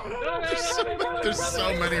be. There's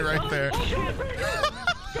so many right there.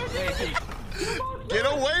 Get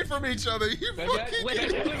away from each other. You fucking Wait.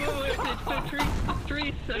 It's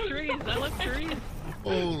trees. I love trees.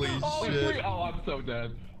 Holy shit. Oh, I'm so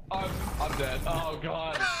dead. I'm dead. Oh,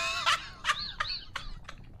 God.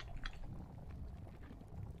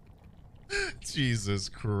 Jesus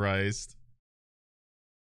Christ.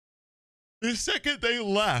 The second they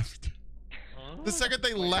left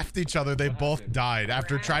each other, they both died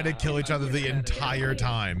after trying to kill each other the entire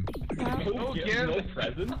time. No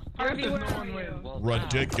presents?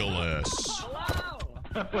 Ridiculous.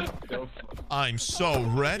 I'm so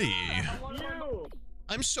ready.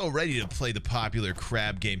 I'm so ready to play the popular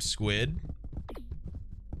crab game, Squid.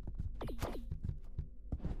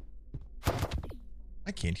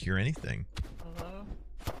 I can't hear anything.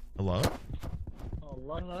 Hello? Oh,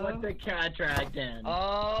 look what the cat dragged in.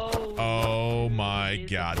 Oh my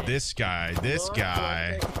God. This guy.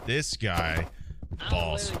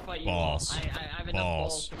 Balls. What?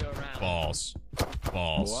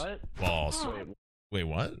 Wait,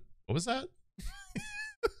 what? What was that?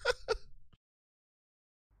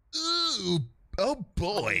 Ooh. Oh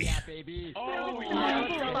boy. Yeah, baby. Oh, yeah.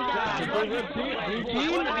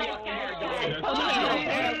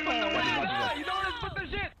 You know what? Put the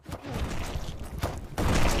shit.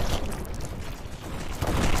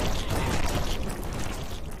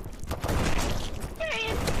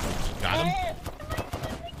 Got him.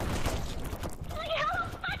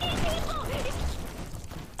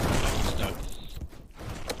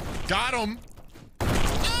 Got him.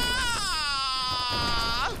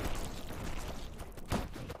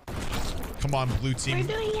 Come on, blue team. We're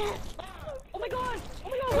doing it. Oh my god! I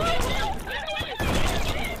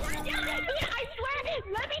swear,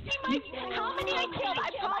 let me see how many I killed. I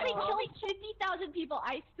probably killed 50,000 people.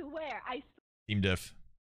 I swear. Team diff.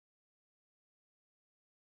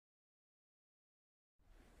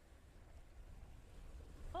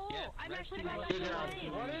 Oh, I'm actually What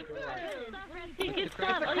good It's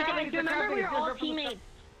stuff. Okay, remember we're all teammates.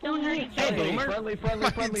 Don't hurt each other. Hey, friendly.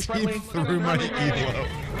 Team threw my elo.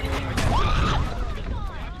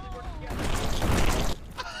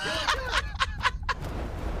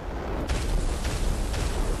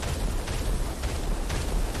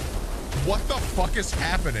 What the fuck is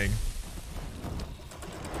happening?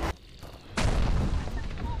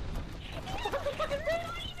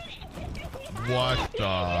 What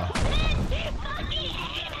the?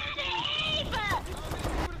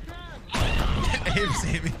 Abe's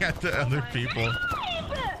aiming at the other people.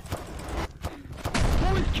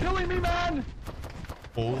 Oh, he's killing me, man!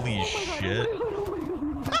 Holy shit.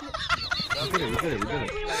 We did it.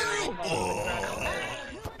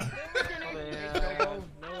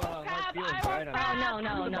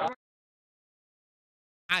 No.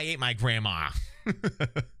 I ate my grandma.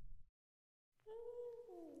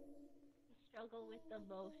 Struggle with the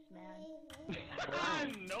most, man.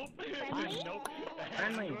 Nope.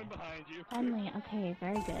 Friendly? Going behind you. Friendly. Okay,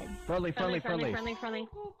 very good. Friendly.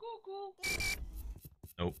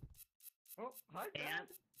 Nope. Oh, hi, And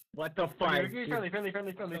what the fuck? Friendly.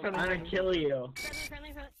 I'm gonna kill you.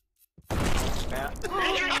 Friendly.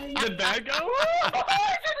 Did that go?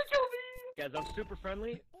 Guys, I'm super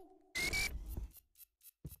friendly.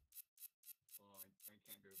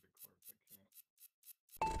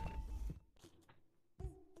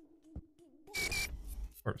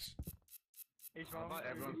 Of course.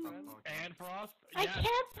 And Frost. I Yes.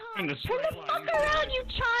 can't In the talk. Turn the straight fuck line. around, you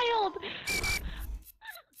child!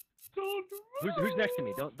 Who's next to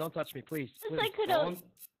me? Don't touch me, please. It's Please. Saikudo.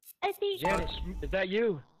 I think. Janet, is that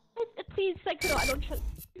you? Please, Saikudo, I don't trust.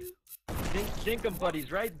 Dinkum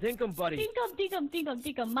buddies, right? Dinkum buddies.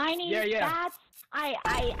 Dinkum. Mining, Yeah. bats.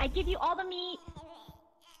 I give you all the meat.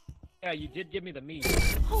 Yeah, you did give me the meat.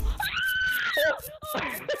 Oh.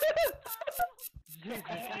 Jesus,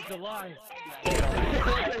 this is a lie.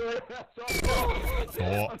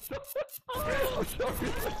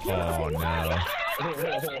 Oh no.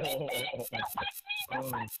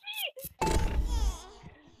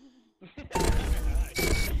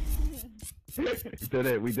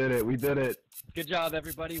 We did it. Good job,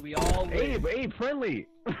 everybody. We all win. Abe, friendly.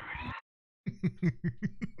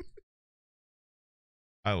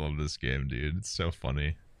 I love this game, dude. It's so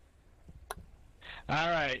funny.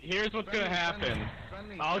 Alright, here's what's gonna happen.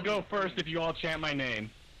 I'll go first if you all chant my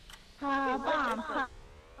name. Bomb.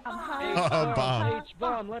 H-bomb, let's go.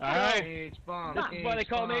 Alright. H-bomb. This is why they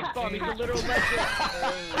call him H-bomb. He's a literal legend.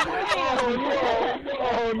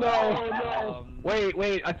 Oh no.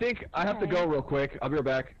 Wait, I think I have to go real quick. I'll be right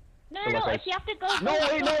back. No, if you have to go. No,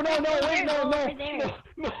 wait, no.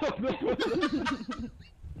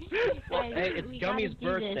 Hey, it's Gummy's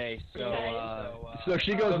birthday, So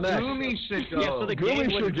she goes next. Gumi should go. Yeah, so the Gumi game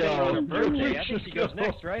should wouldn't go. say on her birthday. I Gumi think she should goes go.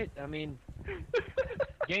 next, right? I mean,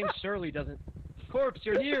 game surely doesn't. Corpse,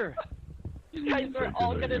 you're here. You guys are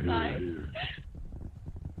all gonna die.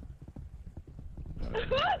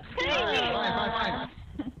 Fine.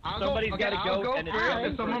 Somebody's got to go, and it's first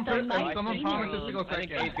if someone promises to go I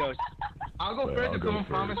think second. Abe goes. I'll go first if someone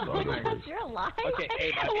promises to go second. You're alive. Okay,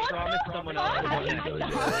 Abe, I promise someone else will go next.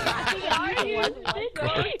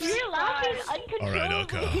 You're laughing uncontrollably. All right,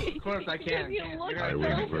 okay. Of course I can.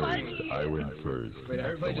 I went first.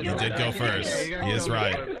 You did go first. He is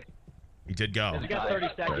right. He did go. We got 30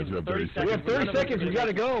 seconds. 30 seconds. We have 30 seconds. We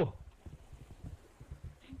gotta go.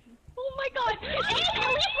 Oh my god!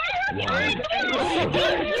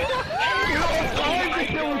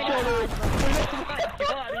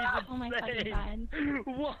 Oh my god.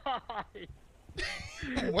 Why?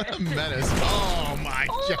 What a menace. Oh my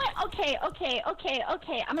god. Okay.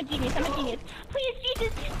 I'm a genius. Please,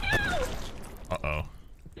 Jesus, no! Uh-oh.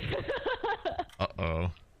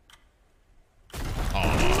 Uh-oh.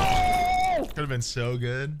 Oh. Could have been so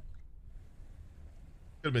good.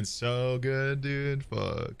 Could have been so good, dude.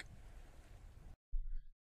 Fuck.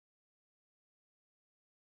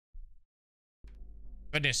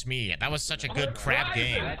 Goodness me, that was such a good crap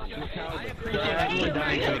game.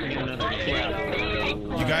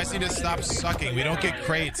 You guys need to stop sucking. We don't get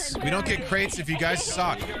crates. We don't get crates if you guys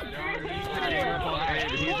suck.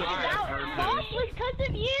 Boss was because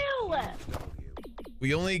of you!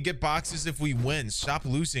 We only get boxes if we win. Stop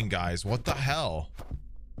losing, guys. What the hell?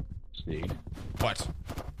 Sneeg. What?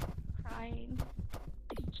 Crying.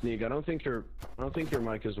 Sneeg, I don't think your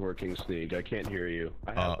mic is working, Sneeg. I can't hear you.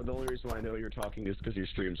 The only reason why I know you're talking is because your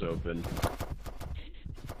stream's open.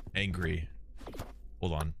 Angry.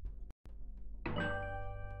 Hold on.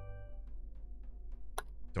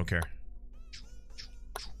 Don't care.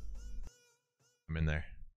 I'm in there.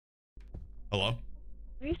 Hello?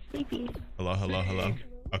 Very sleepy. Hello.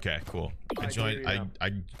 Okay, cool. I joined.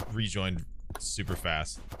 I rejoined super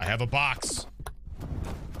fast. I have a box.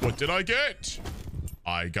 What did I get?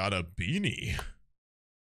 I got a beanie.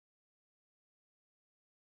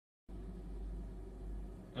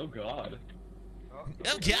 Oh god. Oh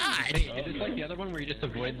god. Wait, is this like the other one where you just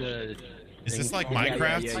avoid the... Is this like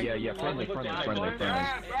Minecraft? Yeah. Friendly.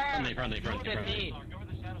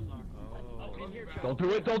 Don't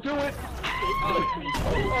do it.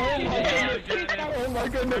 Oh my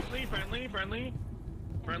goodness.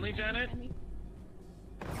 Friendly, Janet.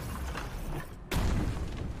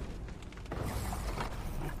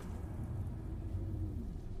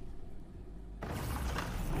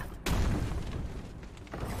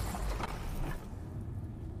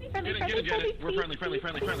 Get it, Janet. We're friendly. See,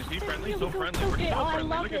 friendly, so friendly. We're so friendly.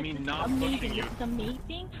 Look at me not pushing you. This is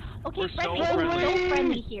amazing. Okay, We're friendly. so friendly. So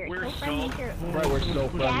friendly here. We're so friendly here. Right, we're so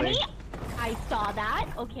friendly. Danny, I saw that.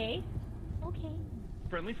 Okay.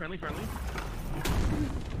 Friendly. Friendly, so friendly.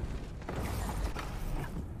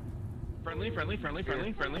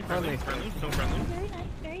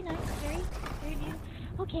 Very nice. Very new.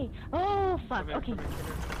 Okay. Oh fuck. Okay.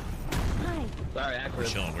 Hi. Sorry, We're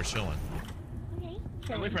chilling. Okay.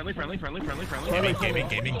 Friendly. Gaming.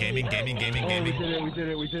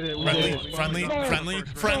 We did it.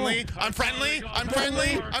 Friendly. I'm friendly.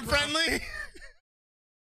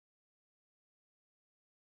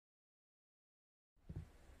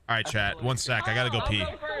 All right, chat. 1 sec. I gotta go pee.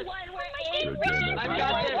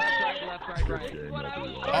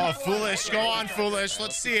 Oh, Foolish. Go on, Foolish.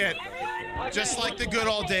 Let's see it. Just like the good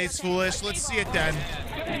old days, Foolish. Let's see it then.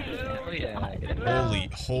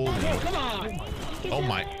 Holy. Oh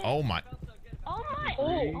my. Oh my.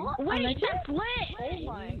 Oh, wait, that's lit.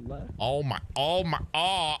 Oh my.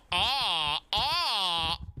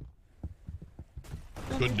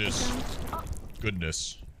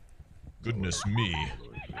 Goodness me.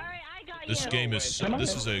 This game is,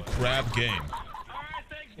 this is a crab game.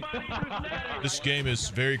 This game is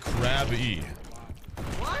very crabby.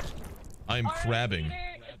 I'm crabbing.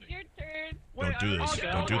 Don't do this.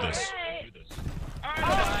 Don't do this.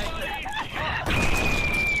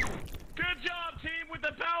 Good job, team. With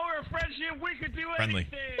the power of friendship, we could do Friendly.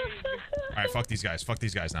 anything. All right, fuck these guys. Fuck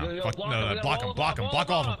these guys now. Yo, Fuck, block no, them, no, block them. Block them. Block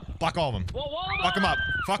all of them. Block all of them. Fuck them up.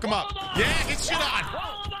 Fuck them up. Yeah, get shit on.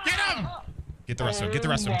 Get him. Get the rest of them. Get the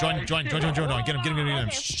rest of them. Join. Get him. Get him.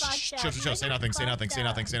 Shh. Chill. Say nothing. I'm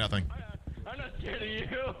not scared of you.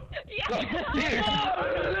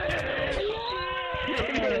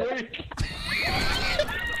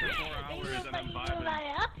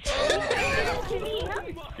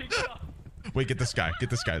 Wait, get this guy. Get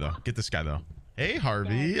this guy though. Hey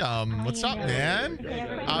Harvey, what's up, man?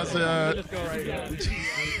 How's all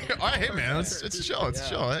right, hey man, it's chill. It's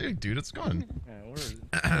chill. Hey dude, it's going. Yeah, we're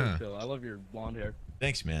chill. I love your blonde hair.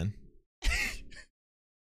 Thanks, man.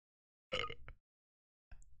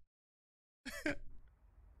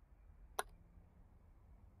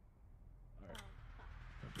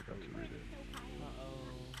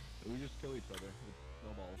 We just kill each other with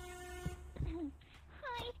snowballs.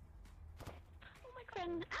 Hi. Oh my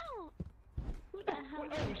friend. Ow. Who the hell?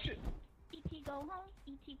 Oh shit. E.T. go home.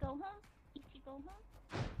 E.T. go home. E.T. go home.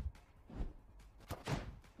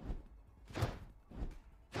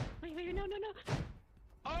 Wait, no.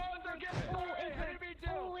 Oh, they're getting Oh, it hurt.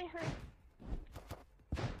 Oh, it hurt.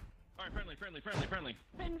 Alright, friendly. Friend. Friendly.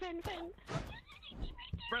 John,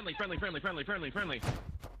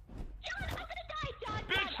 I'm gonna die, John.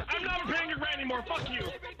 Bitch, I'm not paying your rent anymore. Fuck you.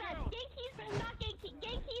 Genki's not Genki.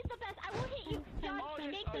 Genki's the best. I will hit you. John,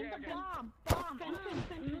 Genki's the bomb. I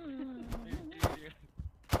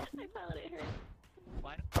felt it hurt.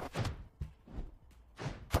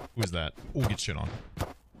 Who is that? Oh, get shit on.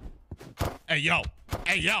 Hey yo.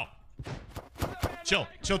 Chill.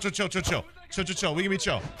 We can be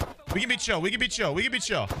chill.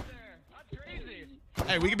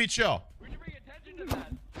 Hey, we can be chill.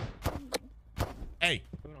 Hey.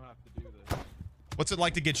 What's it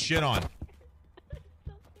like to get shit on?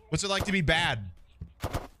 What's it like to be bad?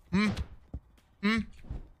 Hey.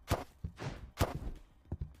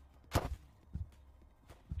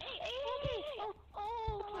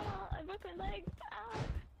 Oh, I broke my leg.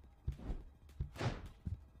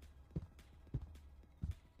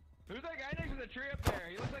 Who's that guy next to the tree up there?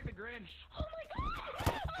 He looks like the Grinch. Oh my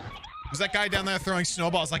god. Who's that guy down there throwing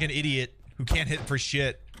snowballs like an idiot who can't hit for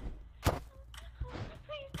shit?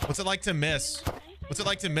 What's it like to miss? Okay,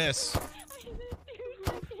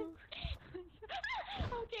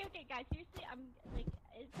 guys. Seriously, I'm like,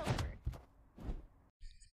 it's over.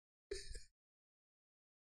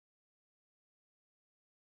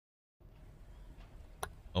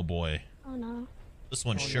 Oh boy. Oh no. This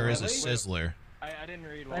one sure is a sizzler. I didn't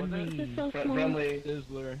read. What was it? This is so small. Friendly.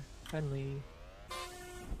 Sizzler. Friendly.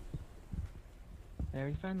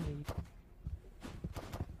 Very friendly.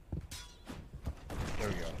 There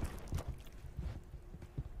we go.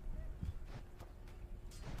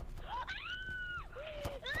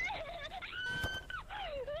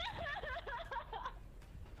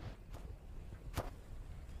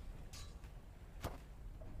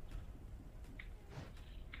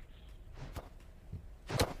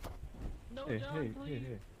 Hey.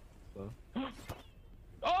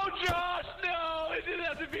 Oh, Josh, no! It didn't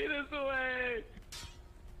have to be this way!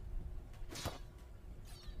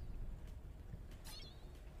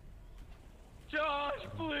 Josh,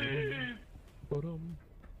 please!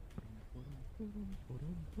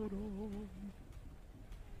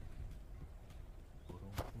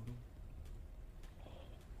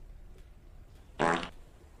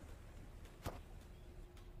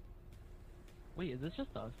 Wait, is this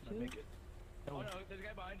just us two? Oh no, there's a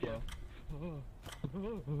guy behind you.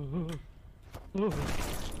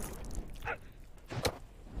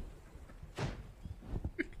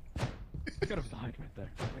 I could have died right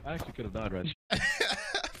there. I actually could have died right there.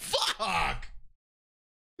 Fuck!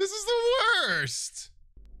 This is the worst!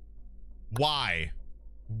 Why?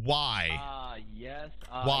 Yes.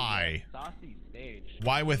 Why? Yes. Saucy stage.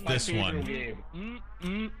 Why with this one?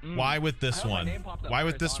 Why with this one? Why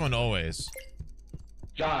with this one always?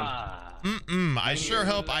 John. I sure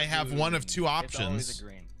hope I have one of two It's always options. a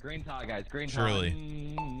green. Green's hot, guys. Green's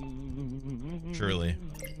Surely. hot. Surely.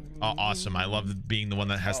 Oh, awesome. I love being the one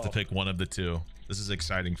that has to pick one of the two. This is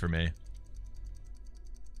exciting for me.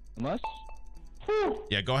 Unless.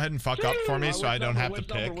 Yeah, go ahead and fuck up for me so I don't have to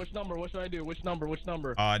pick. Which number? What should I do? Which number? Which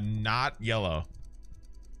number? Not yellow.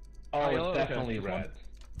 Oh, yellow? it's Okay. definitely red.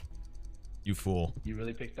 You fool. You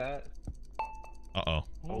really picked that? Uh-oh.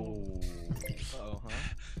 Oh. Uh-oh, huh?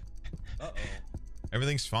 Uh-oh.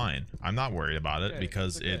 Everything's fine. I'm not worried about it Okay,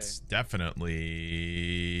 because it's okay. it's definitely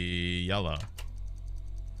yellow.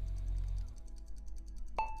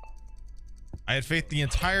 I had faith the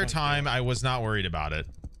entire time. I was not worried about it.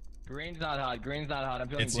 Green's not hot. Green's not hot. I'm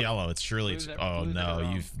feeling It's blue. yellow. It's surely. Blue's Oh blue's no,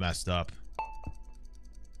 wrong. you've messed up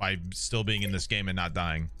by still being in this game and not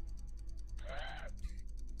dying.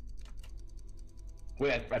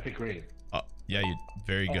 Wait, I picked green. Oh yeah, you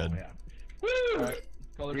very good. Oh, yeah. All right.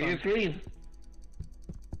 Color Green time. is green.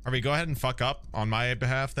 Harvey, go ahead and fuck up on my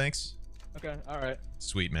behalf. Thanks. Okay. All right.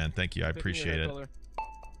 Sweet man, thank you. I Pick me your appreciate hair it. color.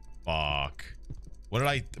 Fuck. What did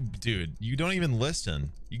I, dude? You don't even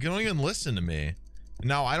listen. You don't even listen to me.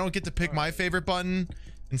 Now I don't get to pick my favorite button.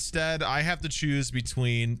 Instead, I have to choose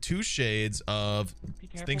between two shades of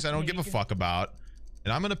things I don't give a fuck about,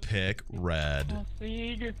 and I'm gonna pick red.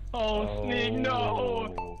 Sneeg. Oh, Sneeg,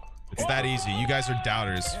 no. It's that easy. You guys are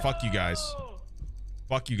doubters. Fuck you guys.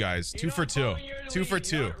 Fuck you guys. 2 for 2. 2 for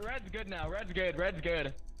 2. Red's good now. Red's good. Red's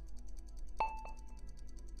good.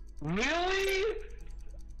 Really?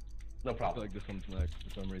 No I feel problem. like this one's next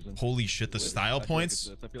for some reason. Holy shit, the Wait, I style feel like points? it's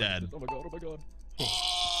this. I feel like Dead. it's this. Oh my god, oh my god.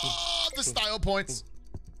 Oh, the style points.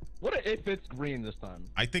 What if it's green this time?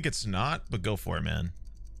 I think it's not, but go for it, man.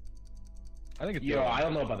 I think it's Yo, yellow. I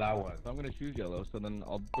don't know about that one. I'm gonna choose yellow, so then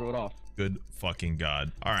I'll throw it off. Good fucking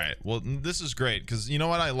god. All right. Well, this is great because you know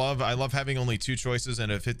what I love? I love having only 2 choices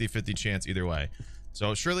and a 50-50 chance either way.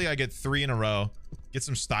 So surely I get 3 in a row, get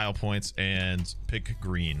some style points, and pick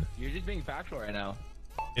green. You're just being factual right now.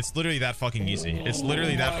 It's literally that fucking easy. It's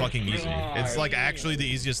literally that fucking easy. It's like actually the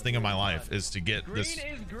easiest thing in my life is to get Green this.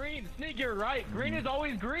 is green. Sneeg, you're right. Green is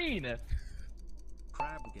always green.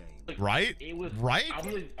 Crab game. Right? It was Right? I'm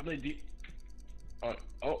really deep.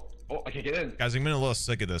 Oh, I can't get in. Guys, I'm getting a little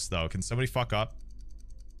sick of this though. Can somebody fuck up?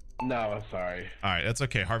 No, I'm sorry. All right, that's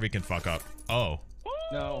okay. Harvey can fuck up. Oh.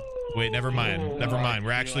 No. Wait, never mind. Oh Never my mind.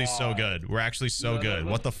 We're actually so God. good. We're actually so No, good.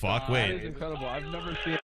 no, What the fuck? no. That is Wait. incredible. I've never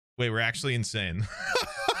seen. Wait, we're actually insane.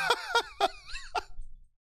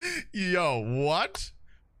 Yo, what?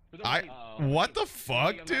 What the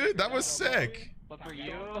fuck, dude? That was sick. But for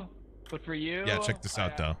you, but for you. Yeah, check this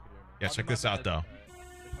out though. Yeah, check this out though.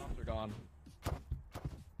 The cops are gone.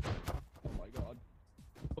 Oh my god.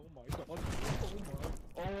 Oh my god.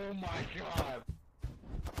 Oh my god.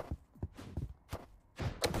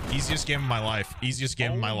 Easiest game of my life. Easiest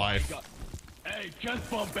game of my life. God. Hey, chest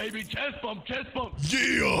bump, baby, chest bump, chest bump.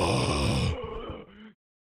 Yeah.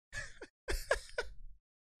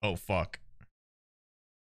 Oh fuck.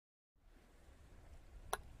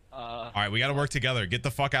 All right, we got to work together. Get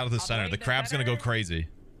the fuck out of the center. The crab's gonna go crazy.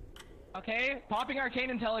 Okay, popping arcane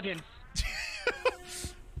intelligence.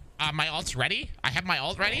 My ult's ready. I have my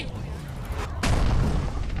ult ready.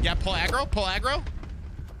 Yeah, pull aggro. Pull aggro.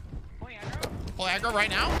 Pull aggro right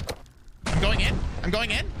now. I'm going in. I'm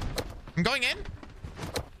going in. I'm going in.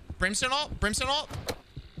 Brimstone ult. Brimstone ult.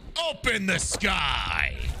 Open the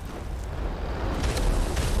sky.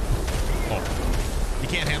 Oh, you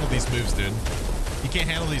can't handle these moves, dude. You can't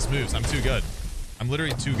handle these moves. I'm too good. I'm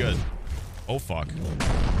literally too good. Oh fuck.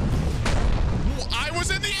 I was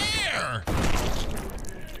in the air.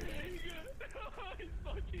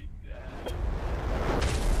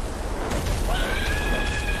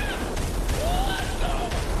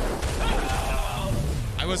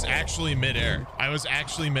 I was actually midair. I was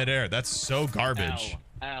actually midair. That's so garbage.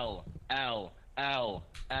 L.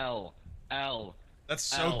 That's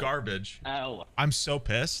so garbage. L. I'm so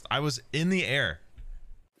pissed. I was in the air.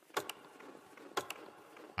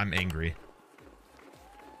 I'm angry.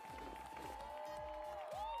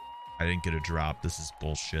 I didn't get a drop. This is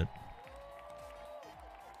bullshit.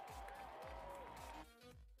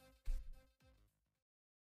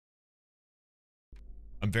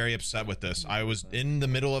 I'm very upset with this. I was in the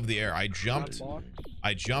middle of the air. I jumped.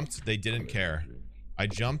 They didn't care. I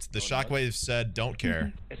jumped. The shockwave said, don't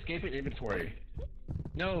care. Escape in inventory.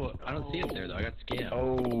 No, I don't see it there though. I got scanned.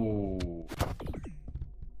 Oh.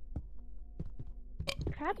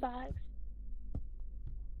 Crab box.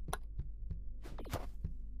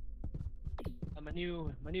 My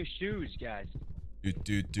new shoes, guys. Do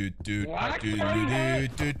do do do What? do do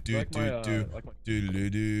do do do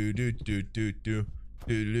do do do do do do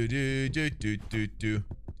Do do do do do do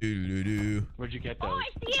do do. Where'd you get Oh, those? I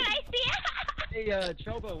see it. I see it. Hey,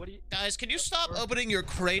 Chobo, what do you? Guys, can you stop opening your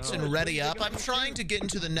crates and ready up? I'm trying to get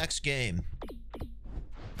into the next game.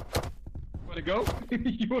 Wanna go?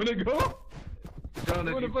 You wanna go?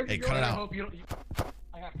 Hey, cut it out.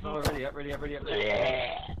 Oh, ready up, ready up, ready up.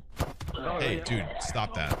 Hey, dude,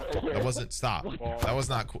 stop that. That wasn't stop. That was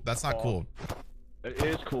not cool. That's not cool. It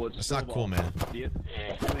is cool. It's That's not cool, man. See it?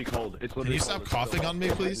 It's really cold. It's literally Can you stop coughing on me,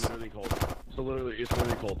 please? It's literally cold. It's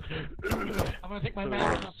literally cold. I'm gonna take my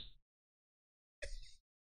mask off.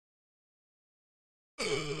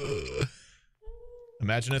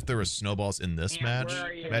 Imagine if there were snowballs in this match.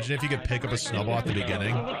 Imagine if you could pick up a snowball at the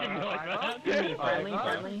beginning.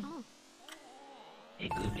 Friendly. Hey,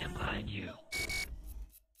 Gumi, I'm behind you.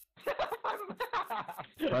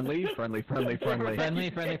 Friendly.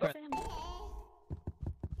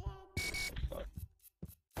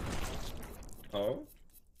 Oh?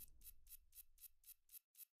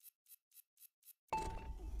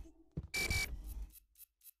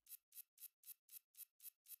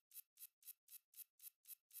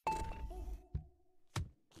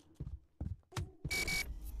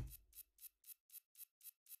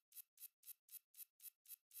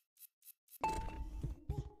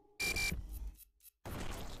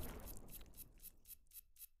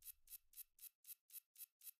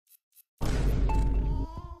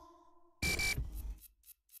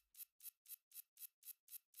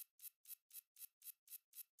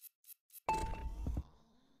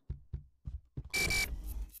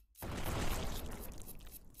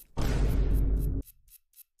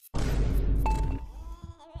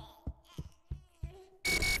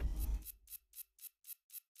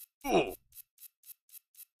 Oh.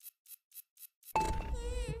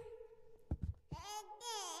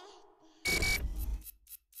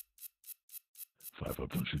 5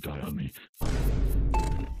 up, don't you die on me.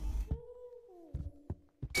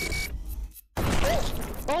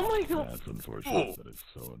 Oh my god! That's unfortunate. That is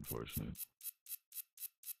so unfortunate.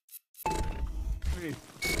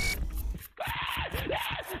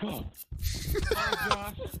 Oh.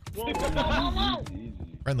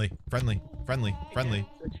 Friendly.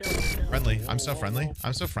 I'm so friendly.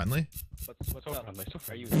 What's up?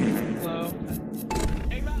 Are you? Hello.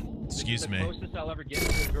 Hey, man. Excuse me. The closest I'll ever get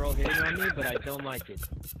to a girl hitting on me, but I don't like it.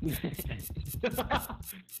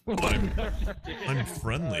 I'm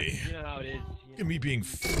friendly. You know how it is. Look at me being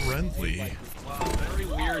friendly. Wow, very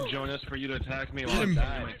weird, Jonas, for you to attack me while I'm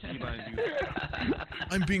dying my key behind you.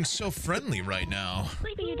 I'm being so friendly right now.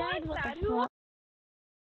 Sleepy, you died. What the fuck?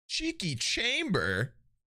 Cheeky chamber.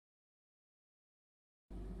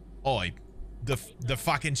 Oi, the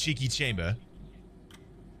fucking cheeky chamber.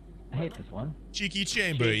 I hate this one. Cheeky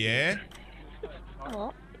chamber, yeah.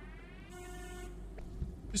 Oh.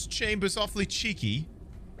 This chamber's awfully cheeky.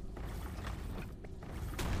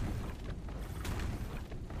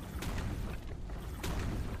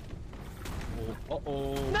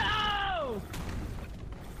 Uh-oh. No!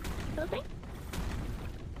 Something?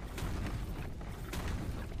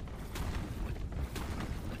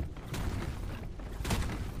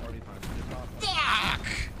 Fuck!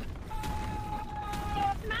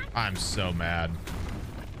 I'm so mad.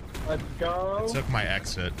 Let's go. I took my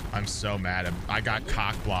exit. I'm so mad. I got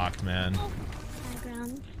cock blocked, man.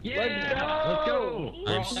 Yeah!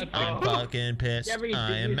 Let's go! I'm fucking pissed. Jeffrey, I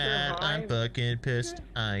did am you mad. I'm survive? fucking pissed.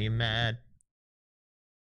 I am mad.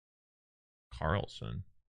 Carlson.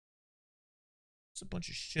 It's a bunch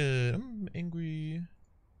of shit. I'm angry.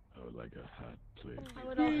 I would like a hat, please. I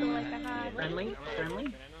would also like a hat. Friendly?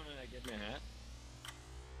 Friendly? Get me a hat.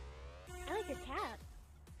 I like your cat.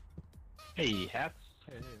 Hey, hats.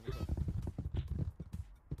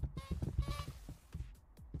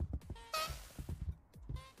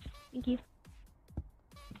 Thank you.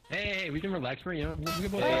 Hey, we can relax for you. We can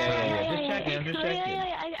both Just checking.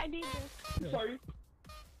 I need this. I'm sorry.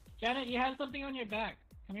 Janet, you have something on your back.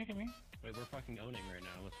 Come here. Wait, we're fucking owning right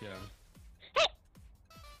now. Let's go.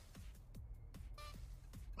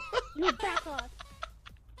 You back off.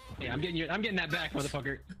 Hey, I'm getting that back,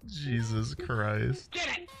 motherfucker. Jesus Christ.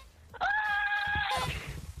 Get it!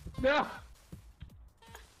 No!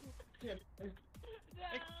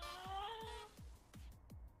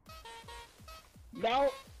 No!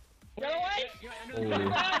 Get away!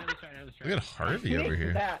 Look at Harvey over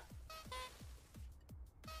here. That.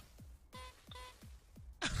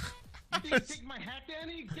 Take my hat,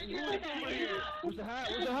 Danny! Get your hat over here! Where's the hat?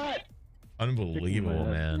 Where's the hat? Unbelievable,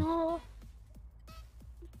 man. No.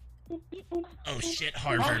 Oh shit,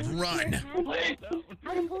 Harvard, run! I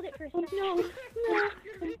can hold it for a second. No.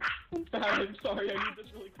 I'm sorry, I need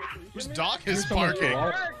this really quickly. Whose dog is barking?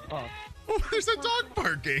 Oh. There's a dog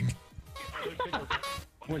barking.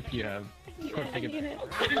 What do you have? I get it.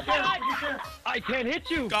 I can't hit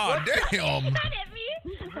you. God damn. Not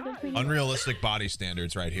at me. Unrealistic body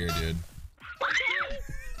standards right here, dude.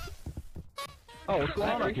 Oh, what's going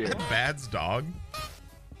on up here? Bad's dog.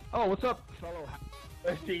 Oh, what's up, fellow?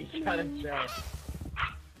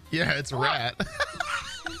 Yeah, it's a rat.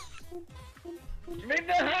 You made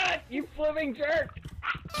the hat, you flipping jerk!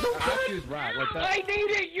 I choose rat like that. I need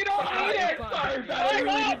it! You don't need it! Sorry, I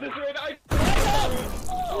really need this right.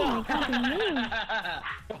 Oh, fucking me.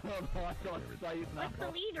 What's the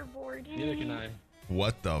leaderboard? Neither can I.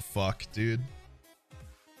 What the fuck, dude?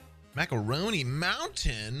 Macaroni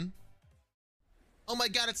Mountain? Oh my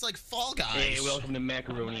god, it's like Fall Guys. Hey, welcome to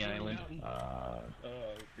Macaroni Island.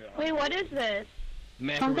 Wait, what is this?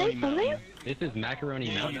 Macaroni Something? Mountain. This is Macaroni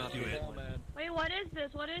Mountain. Wait, what is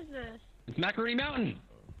this? What is this? It's Macaroni Mountain.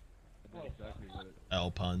 L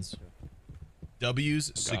puns.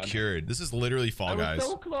 W's secured. This is literally Fall Guys.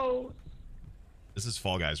 So close. This is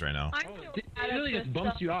Fall Guys right now. It really just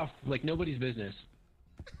bumps you off like nobody's business.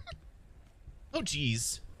 Oh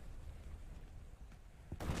jeez.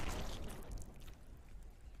 I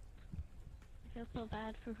feel so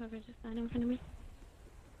bad for whoever just died in front of me.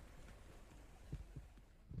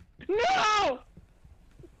 No!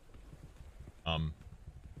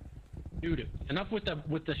 Dude, enough with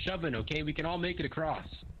the shoving, okay? We can all make it across.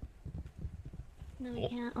 No, we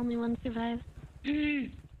can't. Only one survives.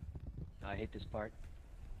 I hate this part.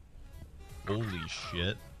 Holy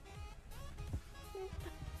shit.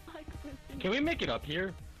 Can we make it up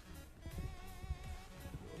here?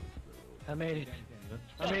 I made it.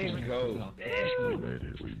 I made it. Go. We made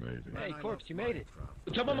it. We made it. Hey, Corpse, you made it.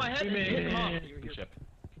 Jump on my head. We made it. Come on.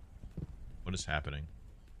 What is happening?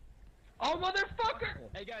 Oh, motherfucker!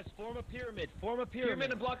 Hey guys, form a pyramid. Form a Pyramid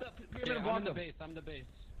pyramid. and block up. Pyramid and block I'm the up. base. I'm the base.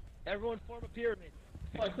 Everyone form a pyramid.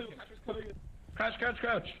 Crouch, crouch,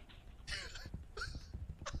 crouch.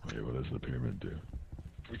 Wait, what does the pyramid do?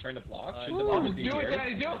 Return to block. Do it,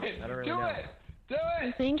 Daddy, do it! I don't really Do know. it! Do it!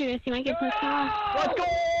 It's dangerous. You might get pushed off. Let's go!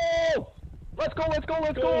 Let's go! Let's go!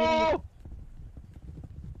 Let's go!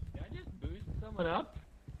 Can I just boost someone up?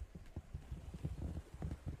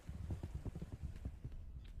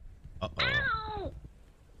 Uh-oh. Ow!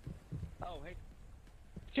 Oh, hey.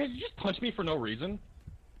 Did you just punch me for no reason?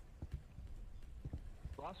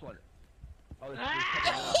 Last one.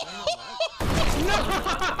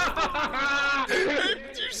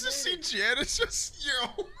 Did you just see Janice just,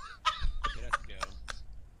 yo?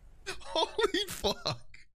 Holy fuck.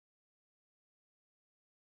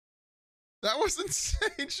 That was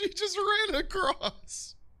insane. She just ran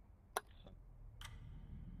across.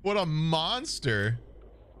 What a monster.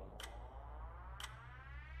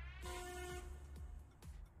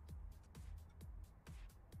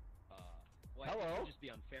 Hello? Just be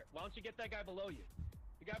unfair. Why don't you get that guy below you?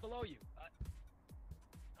 The guy below you.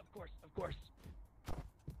 Of course, of course. Oh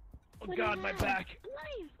What god, is my that? back.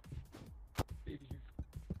 Alive.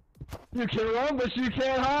 You can run, but you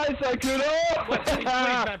can't hide, Sakudo! Wait, please,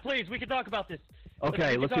 man, please, we can talk about this.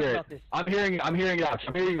 Okay, let's hear it. I'm hearing it out. I'm hearing it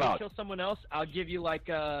If out. you kill someone else, I'll give you like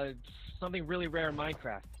something really rare in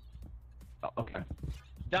Minecraft. Oh, okay.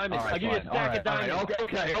 Diamonds. All right, I'll give you a fine. stack of All right, diamonds.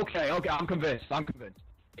 okay. I'm convinced.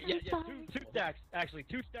 Yeah, two stacks. Actually,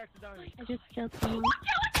 2 stacks of diamonds. I just killed someone.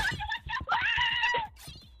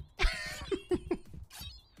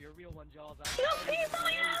 You're a real one, Jaws.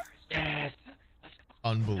 Yes.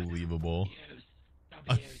 Unbelievable.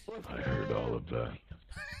 I heard all of that.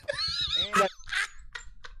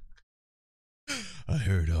 I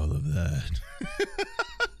heard all of that.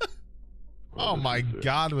 Oh my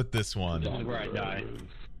god, with this one. This is where I die.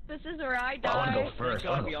 This is where I I want to die. go first.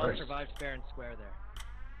 God, we all survived fair and square there.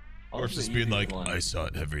 Or just being like, I saw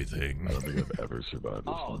everything. I don't think I've ever survived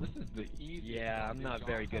this Oh, one. this is the easiest. Yeah, I'm not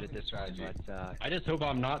very good at this one, but I just hope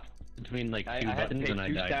I'm not between like I two had to buttons pay and I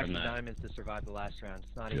 2 die stacks from of that. diamonds to survive the last round.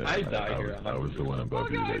 It's not Yeah, even. I died here. I was the one above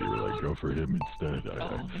you that you were like, go for him instead.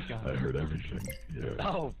 Oh my God. I heard everything. Yeah.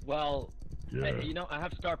 Oh well. Yeah. You know, I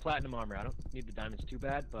have star platinum armor. I don't need the diamonds too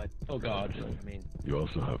bad, but Oh god. I mean, You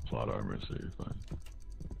also have plot armor, so you're fine.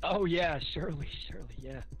 oh yeah, surely,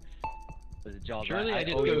 yeah. Was it Jaws? Surely I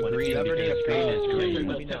didn't owe you go one. green If you ever need a because green green is is green. green.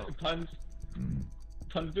 Let me know.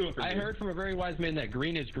 Tons do it for I heard from a very wise man that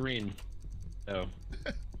green is green. So.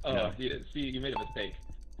 Oh, No. see, you made a mistake.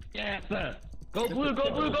 Yes. Go blue, go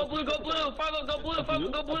blue, go blue, go blue! 5 go blue,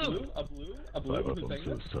 5 go blue! A blue? Five up, I'm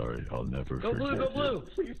so sorry. I'll never Go forget blue, go you. blue!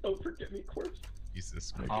 Please don't forget me, Corpse.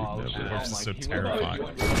 Jesus I Christ. could never. Corpse is so Go terrifying.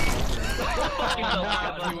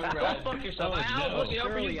 fuck yourself! Ow, look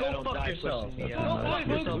out for you! Go fuck yourself! That's Go a nice fuck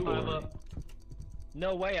yourself! little I'm boy. up.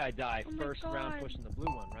 No way I die. Oh my First round God. pushing the blue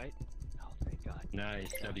one, right? Oh, thank God. Nice,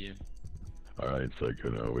 W. Alright,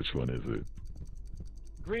 Psycho, which one is it?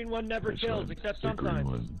 Green one never Which kills, one? except The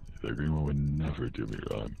sometimes. The green one would never do me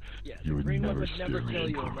wrong. Yes, You the would green one never would never steer me kill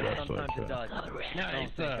you, into but death sometimes like it that. does. Nice.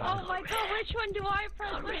 Oh my god, which one do I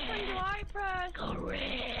press? Which one do I press?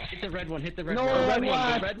 Hit the red one. Hit the red No, one. the red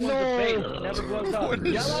one. The red one's a bait. It never blows up. What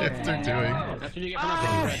is Yellow. Shifter doing? That's what you get for not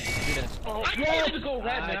hitting red. Do this. Oh, I told you to go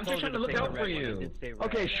red, man. I'm just trying to look out for you.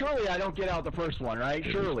 Okay, surely I don't get out the first one, right?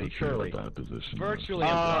 Surely. That position. Virtually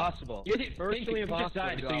impossible. You just Virtually impossible. just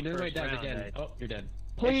died, to so go you never first died round, again. eh? Oh, you're dead.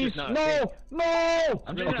 Please, It's just not no, no!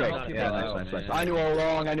 I'm just Okay, not yeah, nice. I knew all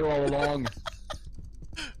along,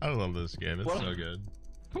 I love this game. It's so good.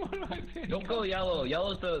 Don't go yellow.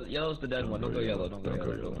 Yellow's the dead one. Don't go yellow. Don't go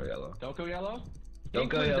yellow. Don't go yellow. Don't go yellow? Don't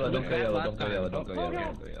go yellow. Don't go yellow. Don't go yellow. Don't go yellow.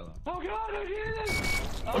 Don't go yellow. Oh god, I did it!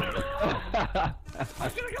 I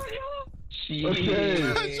should've gone yellow! Okay.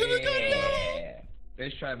 I should've gone yellow!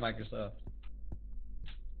 Let's try Microsoft.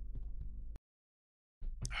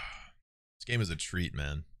 This game is a treat,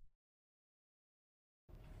 man.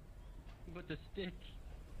 With the stick.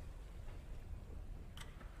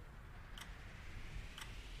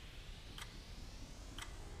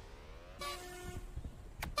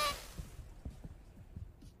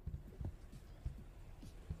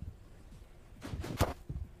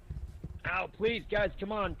 Ow, please, guys,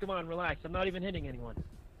 come on, relax. I'm not even hitting anyone.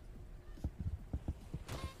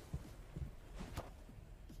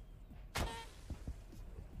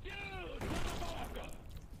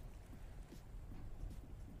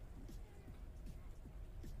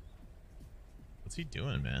 What's he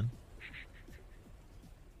doing, man?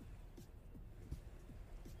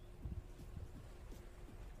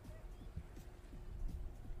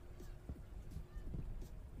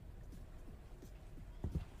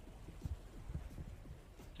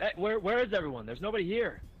 Hey, where is everyone? There's nobody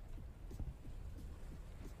here.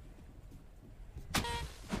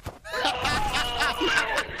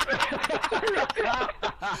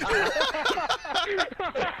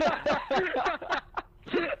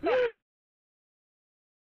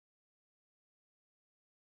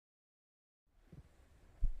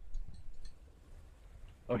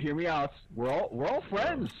 Oh, hear me out. We're all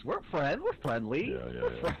friends. We're friends. We're friendly.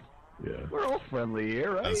 Yeah. We're all friendly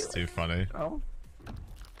here, right? That's too funny. Oh.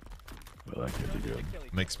 Well, that could be good.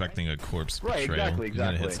 I'm expecting a corpse Right, betrayal. exactly. He's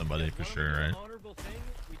gonna hit somebody for sure, right? Honorable thing,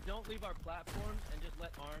 we don't leave our platform and just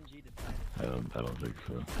let RNG decide. I don't think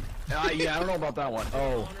so. Yeah, I don't know about that one.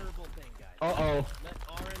 Oh. Honorable thing, guys. Uh-oh. Let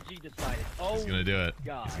RNG decide it. Oh, He's gonna do it.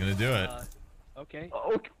 God. He's gonna do it. Okay.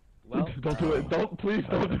 Oh. Well, don't do it. Please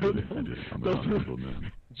don't do it. Don't do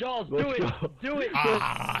it. Jaws, do it. Do it.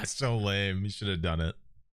 Ah, so lame. He should have done it.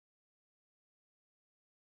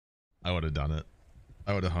 I would have done it.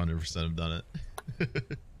 I would have 100% have done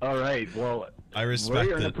it. All right. Well, I respect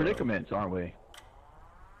we're in a it. predicament, aren't we?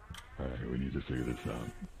 All right, we need to figure this out.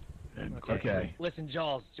 And Okay. Listen,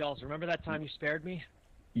 Jaws, remember that time you spared me?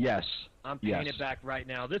 Yes. I'm paying Yes. it back right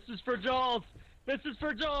now. This is for Jaws. This is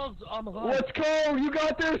for Jaws. I'm alive. Let's go. You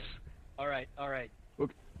got this. All right.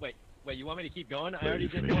 Okay. Wait, you want me to keep going? I already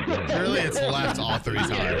did one. Really, it's left all 3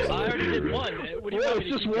 times. I already did one. What do you want me to It's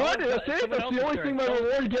just keep one. going? That's it. Someone That's else's the only turn. thing my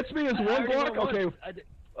reward gets me is I one already block. won Okay. once. I did-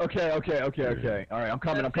 Okay. All right, I'm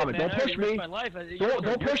coming. That's it, man. Don't I push already risked me. my life.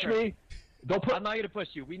 Don't push me. Don't put. I'm not gonna push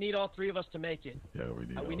you. We need all 3 of us to make it. Yeah,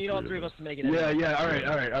 we need. all 3 of us to make it. Yeah. All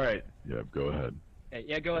right. Yeah, go ahead. Okay,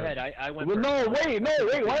 yeah, go ahead. I went. Well, first. no, wait.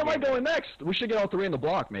 Why am I going next? We should get all 3 in the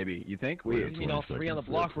block, maybe. You think? We need all 3 on the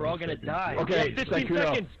block. We're all gonna die. Okay, Yeah, 15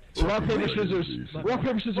 seconds. Rock, paper, scissors. Rock,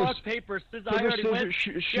 paper, scissors. Rock, paper, scissors. I already went.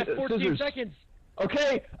 Yeah, 14 scissors. seconds.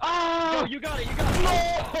 Okay. Ah! Go, you got it.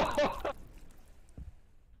 No!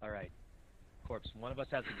 All right. Corpse, one of us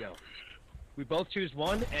has to go. We both choose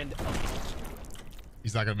one, and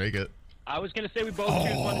He's not gonna make it. I was gonna say we both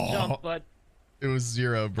choose one and jump, but It was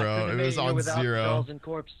 0, bro. It was on 0. Jaws and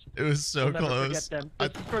Corpse. It was so We'll never close. forget them.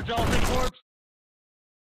 This is for Jaws and Corpse.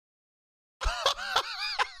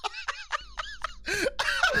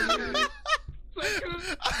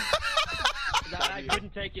 I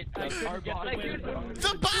couldn't take it. I couldn't get the win.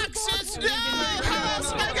 The boxes! No! How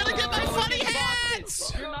else am I gonna get my funny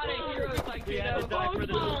hats? You're not a hero, like we had to die for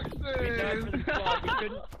this. We died for this squad. We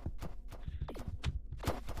couldn't.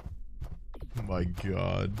 Oh my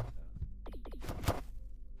god.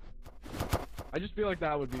 I just feel like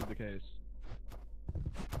that would be the case.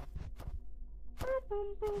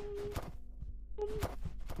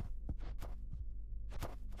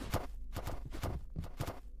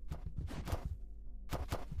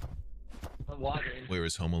 Where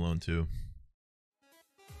is Home Alone 2?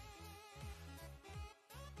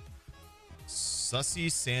 Sussy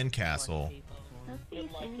Sandcastle.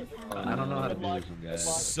 I don't know how to do this one, guys.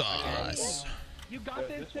 Sus. You got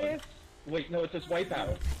this, sis? Wait, no, it says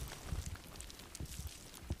wipeout.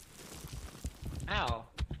 Ow.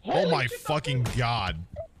 Oh my fucking god.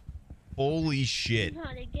 Holy shit.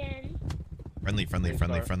 Not again. Friendly, friendly,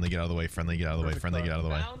 friendly, friendly, get out of the way, friendly, get out of the way, friendly, get out of the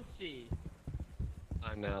way. Bouncy.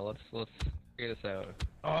 Time now. Let's figure this out.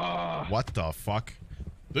 What the fuck?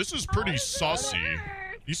 This is pretty sussy.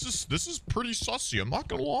 This is pretty sussy, I'm not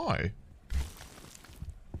gonna lie.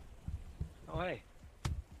 Oh, hey.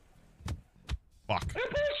 Fuck.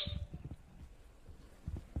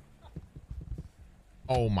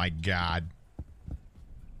 Oh my god.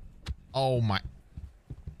 Oh my.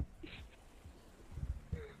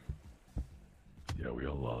 Yeah, we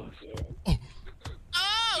all lost.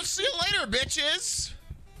 Oh, see you later, bitches.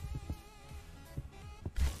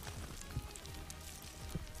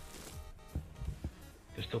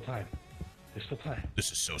 There's still time. There's still time.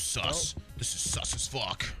 This is so sus. This is sus as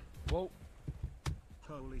fuck. Whoa.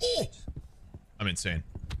 Holy shit. I'm insane.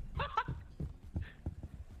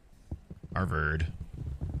 Harvard.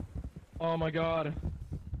 Oh my god.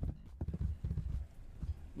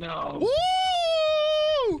 No.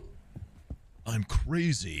 Woo! I'm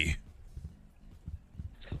crazy.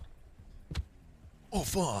 Oh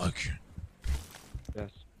fuck.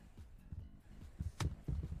 Yes.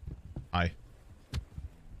 Hi.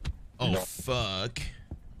 Oh fuck.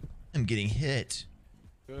 I'm getting hit.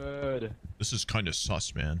 Good. This is kind of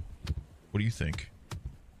sus, man. What do you think?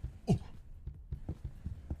 Oh.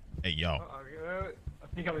 Hey, yo.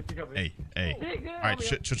 Hey, hey. All right,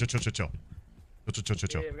 chill. Chill.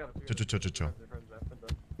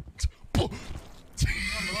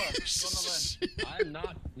 I'm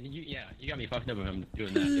not. Yeah, you got me fucked up if I'm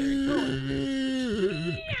doing that.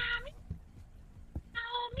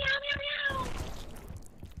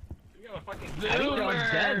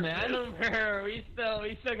 Zoomer, dead, man. Zoomer. We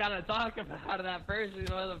still gotta talk about that first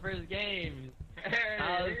one of the first games.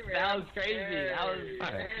 That was crazy. That was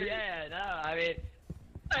yeah. No, I mean,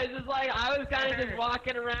 it's just like I was kind of just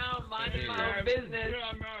walking around minding my own business.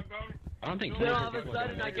 I don't think. Then all of a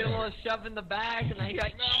sudden I get a little shove in the back, and I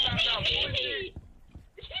got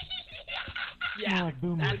yeah,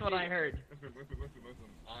 that's what I heard.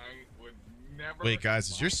 Wait, guys,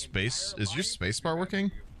 is your space bar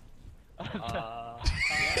working?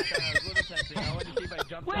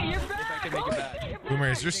 Wait, you're back!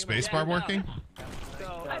 Boomer, is your space bar working?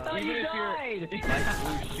 I thought you died!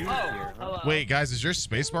 Wait, guys, is your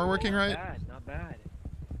space bar working right? Not bad.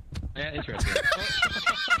 Yeah, interesting.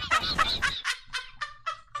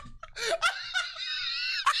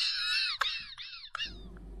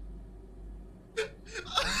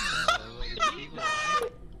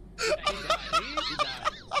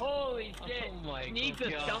 Holy shit! Sneeg's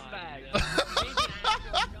a scumbag.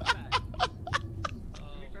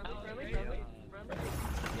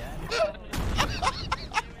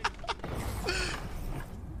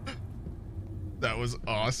 That was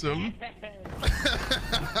awesome.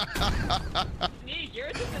 Sneeg,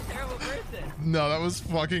 you're just a terrible person. No, that was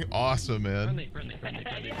fucking awesome, man. Friendly.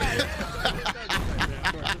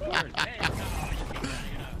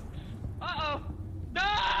 Uh-oh. No!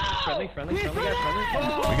 Friendly. We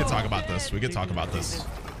can talk about this. We can talk about this.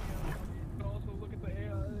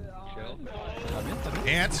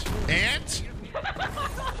 Ant?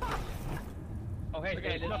 Oh, hey,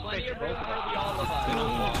 Okay, there's there's plenty of both room of for us. the all of us. Been a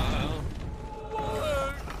while.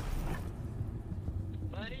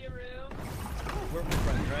 Plenty of room. We're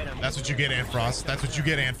friends, right? That's what you get, Ant Frost. That's what you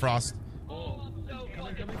get, Ant Frost. Oh,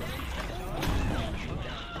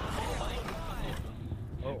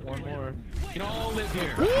 one more. You can all live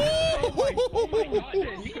here. Oh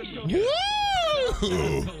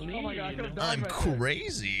my god, I'm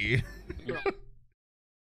crazy.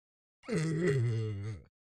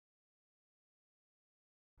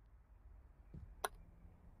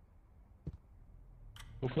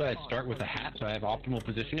 Hopefully I start with a hat so I have optimal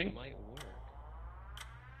positioning.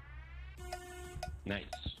 Nice.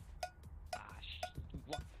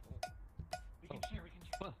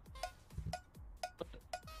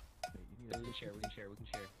 We can share. We can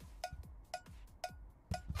share.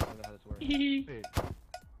 I don't know how this works. Wait,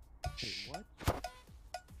 what?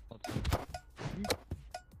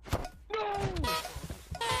 No!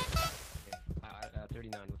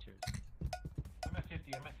 39, what's yours? I'm at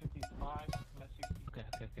 50, I'm at 55, I'm at 60. Okay.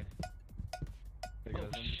 There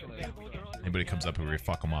goes. Anybody comes up here, we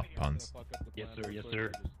fuck them up, Punz. Yes, sir.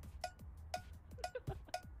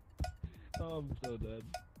 Oh, I'm so dead.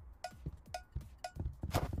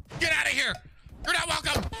 Get out of here! You're not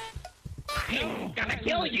welcome! I'm gonna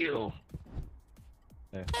kill you!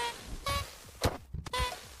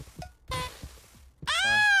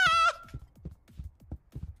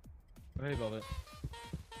 Hey, Velvet.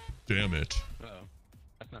 Damn it. Uh oh.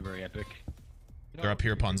 That's not very epic. They're up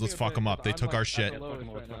here, Punz. Let's fuck them up. They took our shit.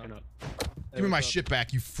 Give me my shit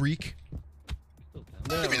back, you freak.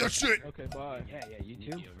 No. Give me that shit. Okay, bye. Yeah, you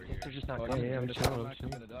too. They're just not Oh, coming. yeah, I'm just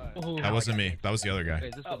chilling. That wasn't me. That was the other guy.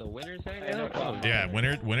 Is this for the winners hanging out? Yeah,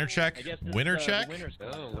 winner check. Winner check.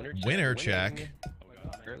 Winner check.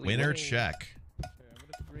 Winner check.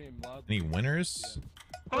 Any winners?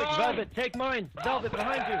 Quick, Velvet, take mine. Velvet,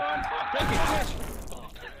 behind you. Take it,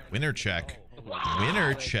 quick. Winner check.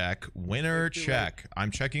 Winner check. Winner check.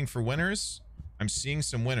 I'm checking for winners. I'm seeing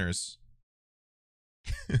some winners.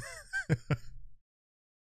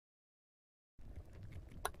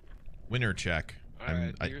 Winner check.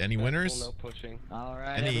 Any winners? No pushing. All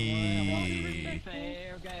right, Any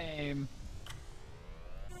fair game.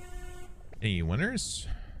 Any winners?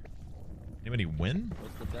 Anybody win?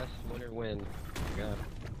 What's the best winner win? Yeah.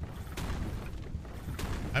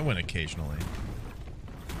 I win occasionally.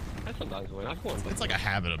 I sometimes win. I've won. It's like a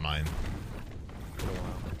habit of mine.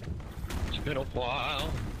 It's been a while.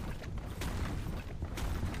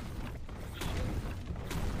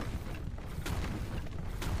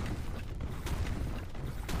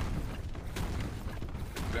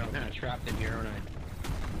 I'm kind of trapped in here, aren't I?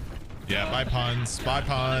 Yeah, bye Punz. Bye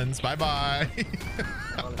Punz. Bye bye.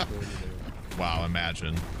 Wow,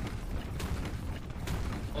 imagine.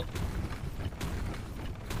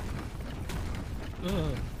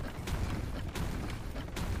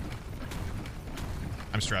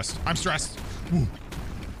 I'm stressed. I'm stressed. Woo.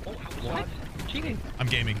 What? Cheating. I'm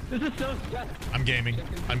gaming. This is so stressful. I'm gaming.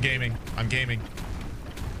 I'm gaming. I'm gaming.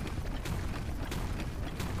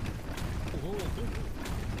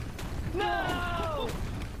 No!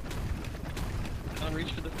 Don't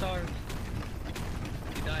reach for the stars.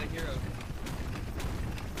 You died a hero.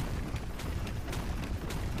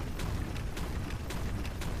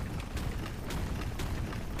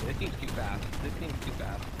 This seems too fast. This seems too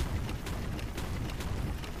fast.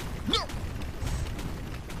 No!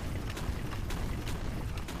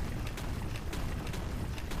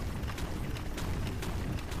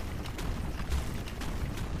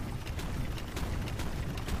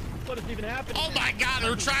 What is even happening? Oh my god,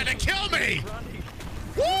 they're trying to kill me!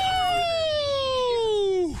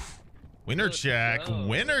 Woo! Winner check.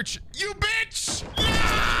 Winner check. You bitch!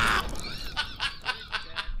 Yeah!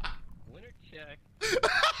 Winner check.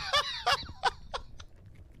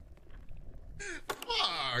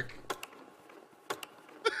 Fuck.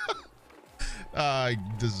 I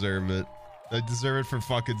deserve it. I deserve it for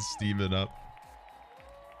fucking steaming up.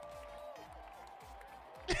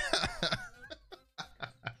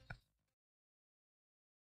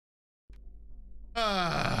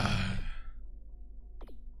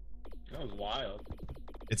 That was wild.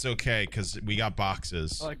 It's okay because we got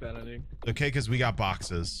boxes. I like that ending. It's okay because we got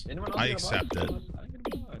boxes. Anyone else I get a accept box?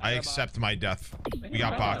 it. I accept my death. We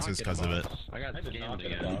got boxes because of it. I got I did not scammed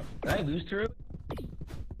get a again. box. Did I lose to it?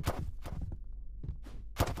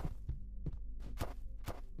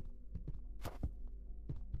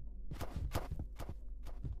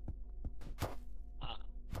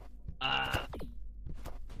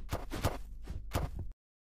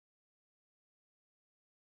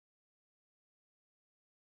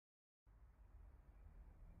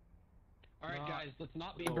 Alright guys, let's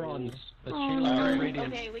not be Bronze. Let's Oh, change no. our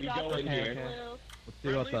radiant. Okay, we We got go in Team here. Blue. Let's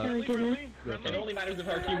see what's up. Can we do this? It only matters if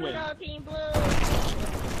our team wins. Let's go, Team Blue.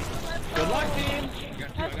 Good luck, team!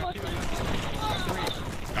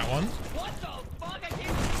 Got one? What the fuck? I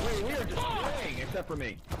can't. Wait, we are destroying, except for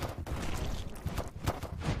me.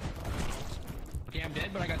 Okay, I'm dead,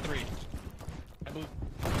 but I got 3. I moved.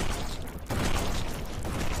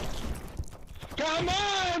 Come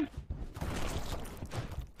on!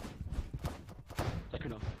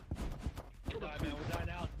 Second off. We'll die, man. We'll die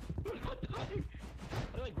now. We're not dying.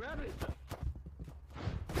 How do I grab it?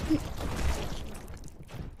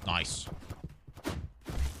 Nice.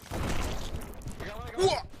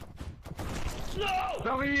 What? No!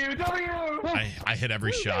 W! I hit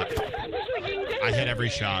every shot. I hit every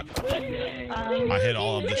shot. I hit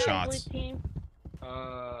all of the shots. Let's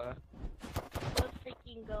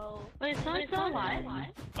freaking go. Wait, it's not still alive?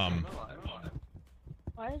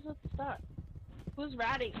 Why is it stuck? Who's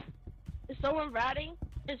ratting? Is someone ratting?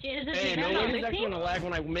 Is it Hey, you no on one the is actually team? gonna lag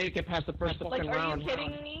when I make it past the first Like, fucking are round. you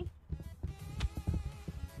kidding me?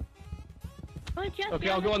 Oh, it's just Okay,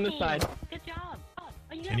 the I'll go other on this team. side. Good job. Oh,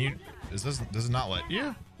 you Can you? Does it not let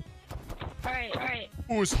you? Alright.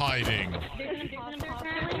 Who's hiding? There's an imposter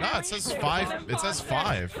currently. No, it says 5. It says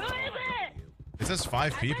 5. Who is it? It says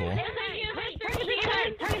 5 people.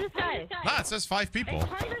 Target this guy. Nah, it says 5 people.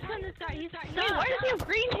 Target this guy. He's why does he have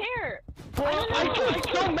green hair? I killed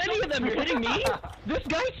so many of them. You're hitting me? This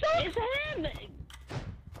guy sucks. It's him.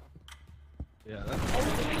 Yeah, that's...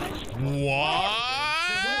 What?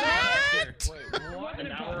 And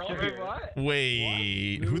now we're all here.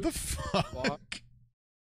 Wait, who the fuck?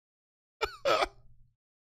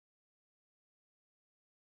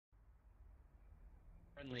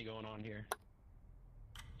 Friendly going on here.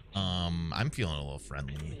 I'm feeling a little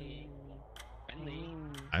friendly.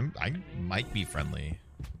 I might be friendly.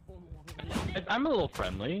 I'm a little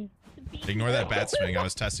friendly. Ignore that bat swing. I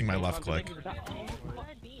was testing my left click.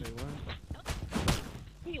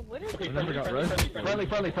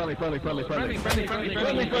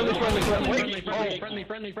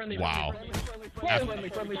 Wow.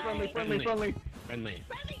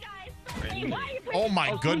 Oh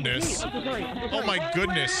my goodness. Oh my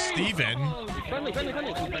goodness, Steven.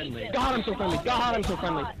 God, I'm so friendly. God, I'm so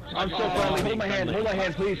friendly. I'm so friendly. Hold my hand. Hold my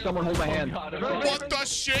hand, please. Someone hold my hand. What the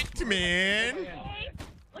shit, man?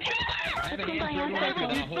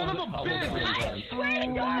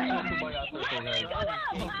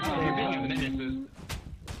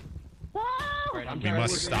 We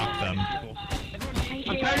must stop them.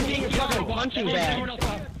 I'm tired of being a fucking punching bag.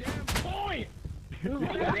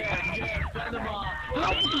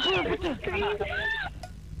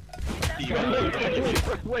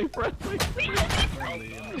 Wait, friendly.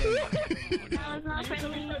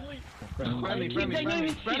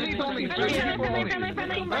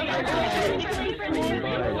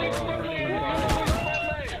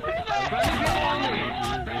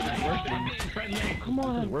 Come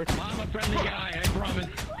on. I'm a friendly guy, I promise.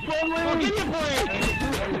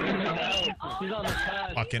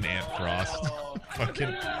 Fucking Ant Frost.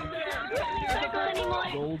 Fucking.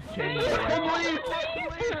 Gold chain.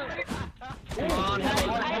 Come on.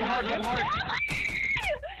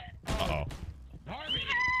 Uh-oh.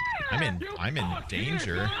 I'm in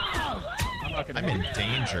danger. I'm in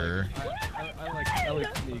danger. I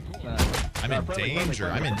like Sneeg. I'm in danger.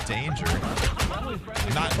 I'm in danger.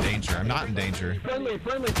 I'm not in danger. I'm not in danger. Friendly.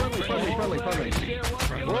 We're all friends here.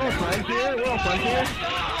 We're all friends here.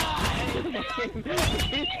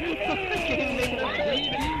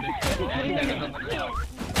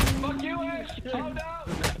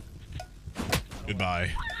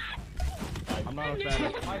 Goodbye. I'm not a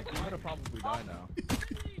fan. I'm gonna probably die now.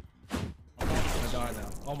 I'm gonna die now.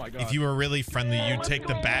 Oh my god. If you were really friendly, you'd take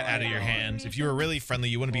the bat out of your hands. If you were really friendly,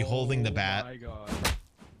 you wouldn't be holding the bat. Oh my god.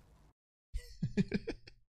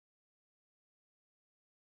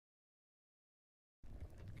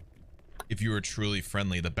 If you were truly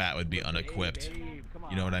friendly, the bat would be unequipped.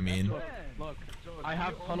 You know what I mean? Look, I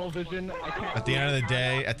have tunnel vision. I can't. At the end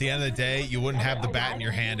of the day, you wouldn't have the bat in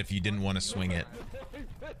your hand if you didn't want to swing it.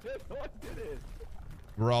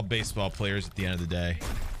 We're all baseball players at the end of the day.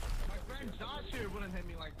 My friend Josh here wouldn't hit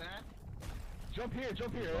me like that. Jump here, Abe.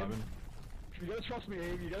 You gotta trust me,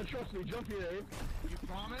 Abe. You gotta trust me. Jump here, Abe. You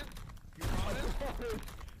promise? You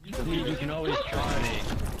promise? You can always try me.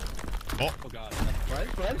 Oh. Oh god.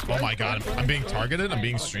 Oh my god. I'm being targeted. I'm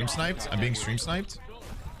being stream sniped. I'm being stream sniped.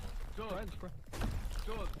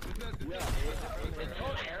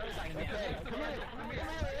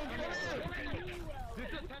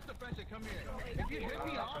 Come here. If you hit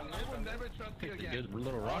me off, I will never trust you again. Good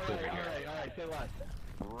little rock over here. Alright, say less.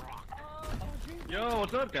 Yo,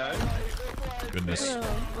 what's up, guys? Goodness.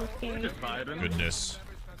 Just vibing. Goodness.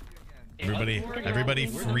 Everybody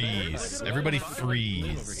freeze. Everybody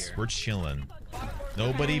freeze. We're chilling.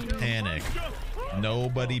 Nobody panic.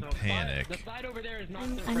 Nobody panic.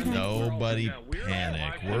 Nobody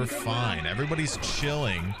panic. We're fine. Everybody's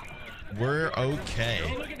chilling. We're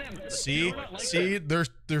okay. See,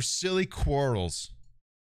 they're silly quarrels.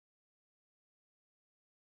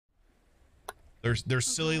 There's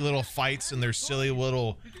silly little fights and there's silly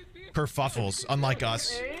little kerfuffles, unlike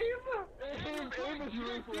us.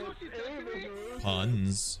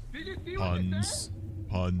 Punz.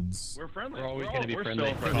 We're friendly. We're always gonna be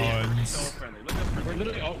friendly. Punz.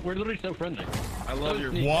 We're literally so friendly. I love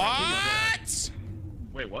your. What?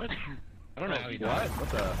 Wait, what? I don't know how you do What? it. What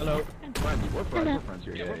the? Hello. Friends. We're friends. We're friends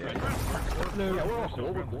here. Yeah, we're all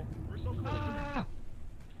cool. We're cool.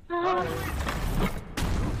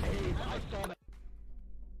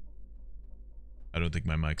 I don't think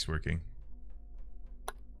my mic's working.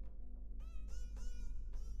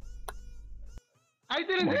 I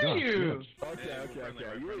didn't hear you. Okay.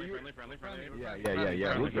 Friendly.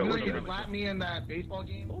 Yeah. You know you slapped me in that baseball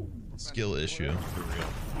game? Skill issue. For real.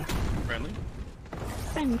 Friendly.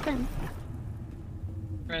 Friend.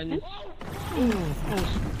 Friends.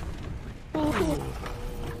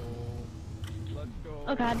 Let's go.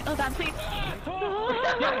 Oh god, please.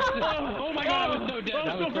 Oh my god, I was so dead.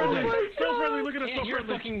 I was so dead. So friendly, look at us, so You're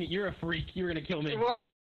friendly. fucking, you're a freak. You're gonna kill me.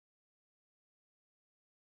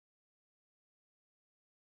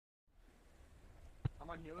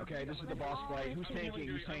 Okay, this is the boss fight. Who's tanking?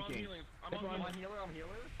 Who's tanking? I'm healer.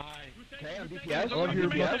 Hi. Okay, I'm DPS. Oh, you're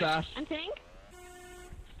DPS. I'm tank.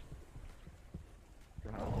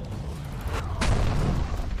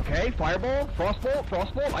 Okay, fireball,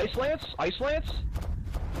 frostbolt, ice lance.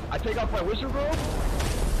 I take off my wizard robe.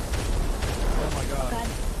 Oh my god.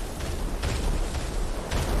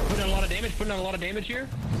 Putting on a lot of damage here.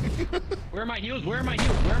 Where are my heals? Oh,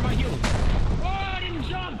 I didn't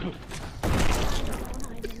jump!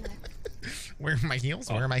 Where are my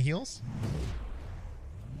heels? Where are my heels?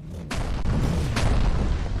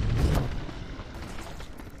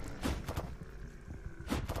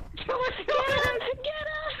 Get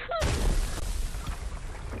him!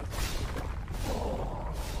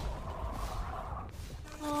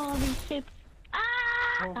 Oh, these shits. Ah!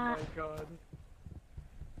 Oh my god.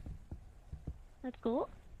 That's cool.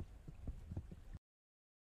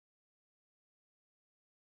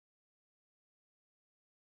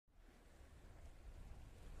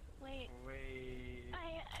 Wait.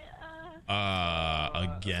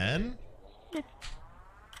 Again?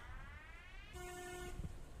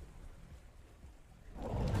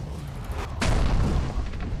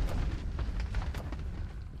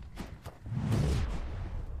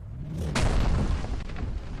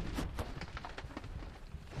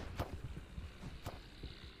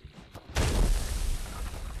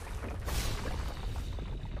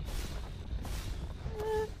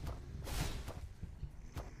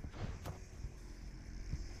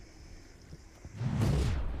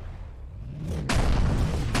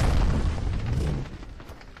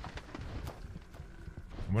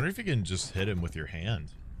 I wonder if you can just hit him with your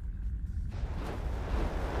hand.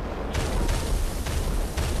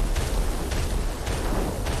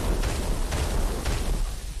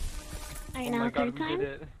 Alright, now third time.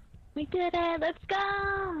 We did it. Let's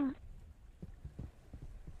go.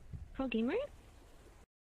 Pro gamer?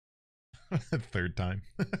 Third time.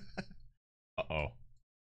 Uh-oh.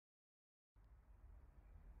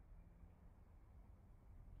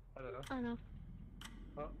 Oh no.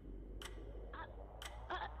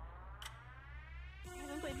 I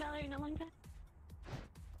haven't played Valorant in a long time.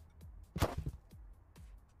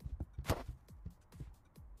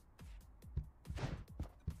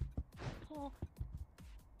 Oh.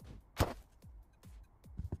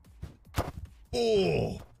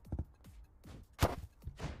 Oh!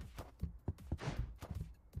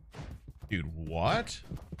 Dude, what?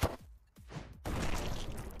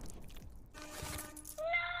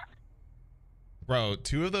 Bro,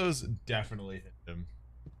 two of those definitely hit him.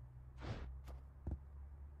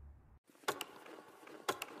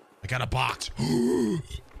 I got a box.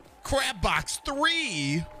 Crab box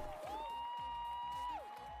 3.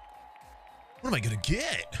 What am I gonna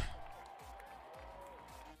get?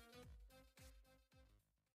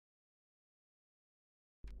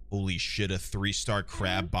 Holy shit, a 3-star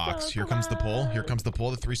crab box. Here comes the pull. Here comes the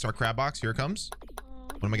pull. The 3-star crab box. Here it comes.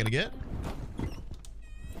 What am I gonna get?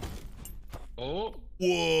 Oh.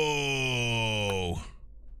 Whoa.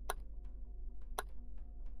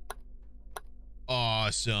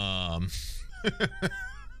 Awesome.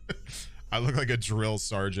 I look like a drill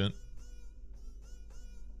sergeant.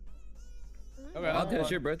 Okay,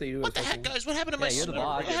 it's your birthday. What the heck, guys? What happened to my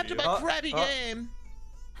What happened to my crabby game?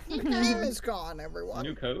 New game is gone, everyone.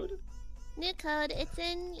 New code? New code. It's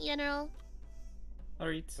in general.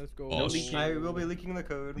 Alright, let's go. Oh, I will be leaking the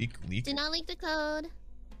code. Leak? Do not leak the code.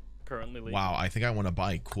 Currently leaking. Wow, I think I want to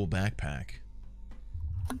buy a cool backpack.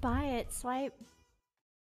 Buy it. Swipe.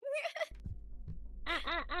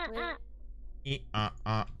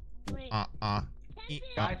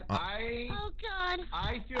 Guys, Oh god.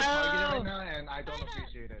 I feel targeted right now, and I don't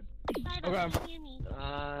appreciate it.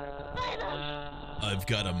 I've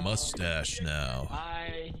got a mustache now.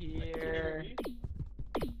 I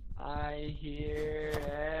hear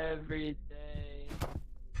everything.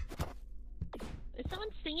 Is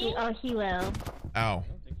someone singing? Oh, he will. Ow.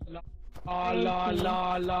 La la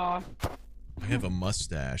la la. I have a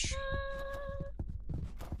mustache.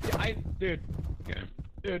 Yeah, dude.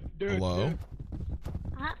 Hello?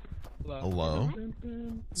 Hello? Hello?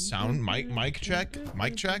 Sound mic check?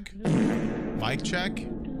 Mic check? Mic check?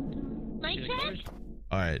 Mic check?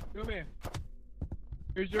 Alright. Come here.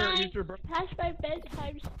 Here's your birthday. Past my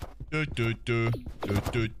bedtime.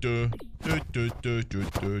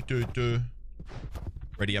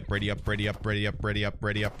 Ready up, ready up, ready up, ready up, ready up,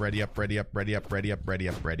 ready up, ready up, ready up, ready up, ready up, ready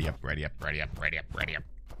up, ready up, ready up, ready up, ready up, ready up.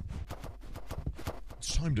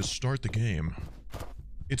 It's time to start the game.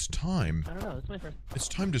 It's time. I don't know. It's my first. It's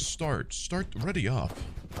time to start. Ready up.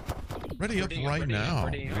 Ready up right now.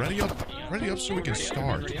 Ready up so we can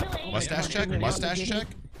start. Mustache check. Mustache check.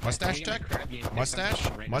 Mustache check. Mustache.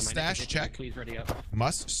 Mustache check. Please ready up.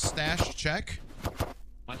 Mustache check.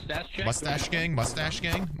 Mustache check. Mustache gang. Mustache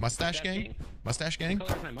gang. Mustache gang. Mustache gang. What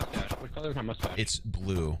color is my mustache? What color is my mustache? It's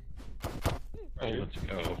blue. Oh, let's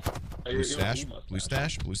go. Blue stash. Blue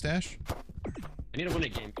stash. Blue stash. I need to win a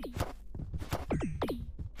game.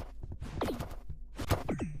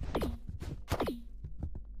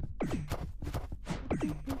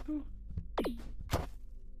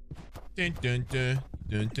 Dun dun dun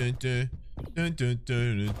dun dun dun dun dun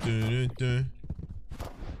dun dun dun.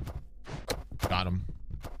 Got him.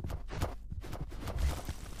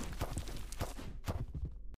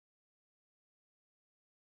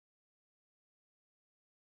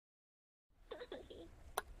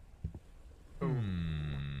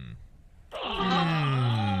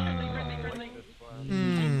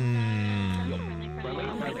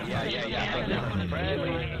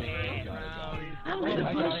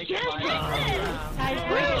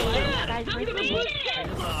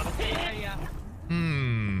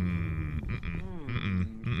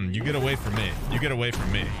 You get away from me. You get away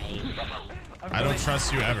from me. I don't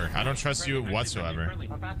trust you ever. I don't trust you whatsoever.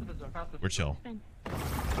 We're chill.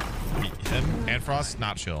 Him and Frost,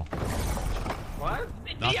 not chill. What?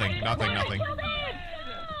 Nothing, nothing, nothing.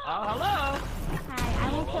 Hello. Hi,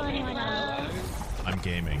 I won't kill anyone else. I'm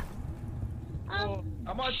gaming.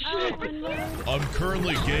 I'm on I'm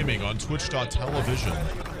currently gaming on twitch.television.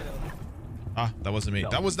 Ah, that wasn't me.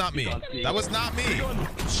 That was not me. That was not me.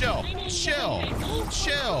 Chill. Chill.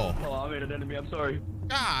 Chill. Oh, I made an enemy. I'm sorry.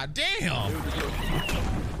 God damn.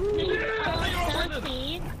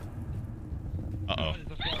 Uh-oh.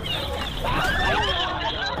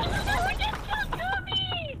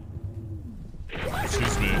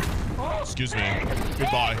 Excuse me. Excuse me.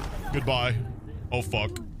 Goodbye. Goodbye. Oh,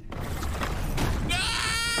 fuck.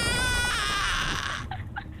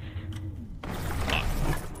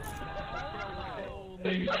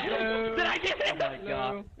 Did I get it? Oh my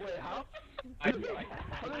god. Wait, how?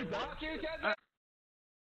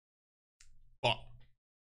 Fuck.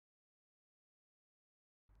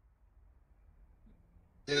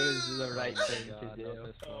 It was the right thing to do.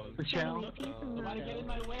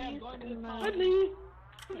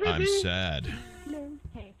 I'm sad.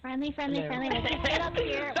 Hey, friendly. Let's get up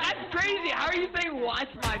here. That's crazy. How are you saying watch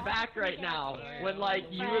my back right now when like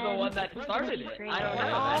you were the one that started it? I don't know.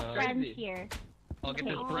 We're all That's friends crazy. here. I'll get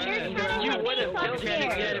this You're bread. friendly. You would have killed me to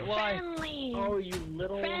get it. Why? Friendly. Oh, you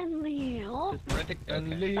little. Friendly. Oh.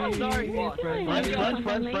 Friendly. I'm sorry.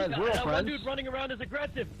 Friends. We're all friends. Dude running around is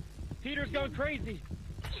aggressive. Peter's going crazy.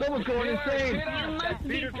 Someone's going insane. You must be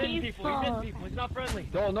Peter's hitting people. He's hitting peaceful. people. He's not friendly.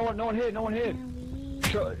 No one hit. No one hit.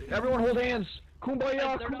 Everyone hold hands.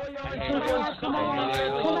 Kumbaya. It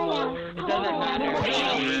doesn't matter.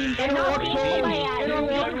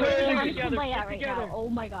 Kumbaya right now. Oh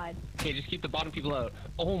my god. Okay, just keep the bottom people out.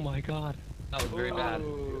 Oh my god. That was very bad.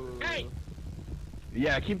 Hey!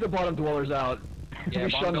 Yeah, keep the bottom dwellers out. Yeah,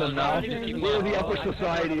 We shun them now. We're the upper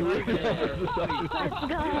society. We're the upper society. Let's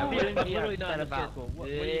go. I'm literally not in a circle. What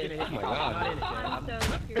are you gonna hit me? I'm not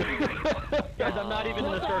in it. Guys, I'm not even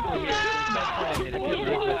in the circle yet.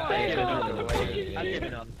 I'm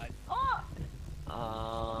giving up.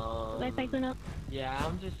 Let's take them up. Yeah,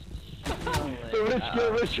 I'm just. So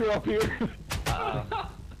let's cheer up here.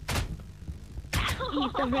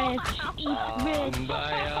 Eat the rich. Eat rich.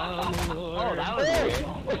 Oh, that was weird.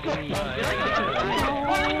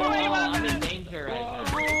 I'm in danger right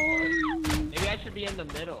now. Maybe I should be in the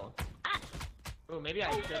middle. Oh, maybe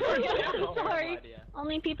I should. I'm sorry.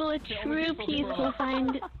 Only people with true peace will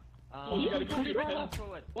find.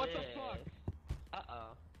 What the fuck?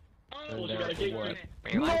 Uh-oh. Oh, you gotta get what?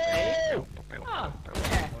 No!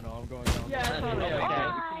 Oh no, I'm going down. Yeah, that's probably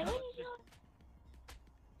okay.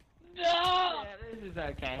 No! Yeah, this is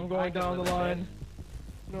okay. I'm going down the line.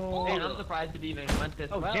 No. Man, I'm surprised it even went this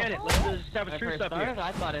well. Oh, Janet, let's just have a truce up here.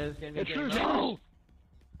 I thought it was gonna be Truce. No!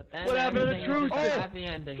 What happened to the truce? Happy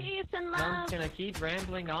ending. Peace and I'm love. just gonna keep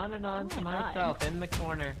rambling on and on to myself in the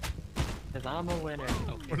corner. Cause I'm a winner.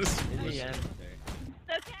 What is In the end.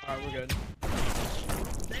 Alright, we're good.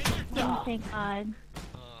 Oh, thank God.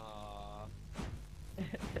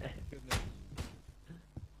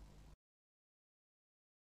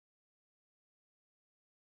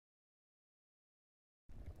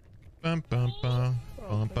 Bum, bum, bum,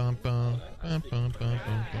 bum, bum, bum, bum, bum, bum, bum,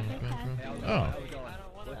 bum, bum. Oh.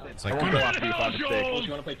 It's like I won't Kuno. go after you if I'm mistake.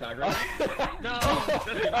 You wanna play tag right? No, I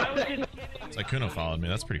was just kidding. It's like Kuno followed me.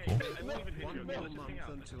 That's pretty cool.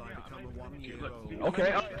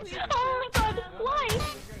 Okay. Oh my god,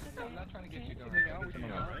 life! I'm not trying to get you going.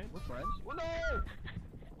 We're friends. Well, no!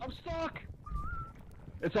 I'm stuck!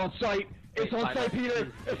 It's on site! It's on site,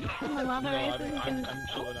 Peter! I love I'm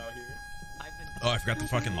chilling out here. Oh, I forgot the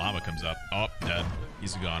fucking lava comes up. Oh, dead.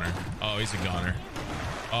 He's a goner. Oh, he's a goner.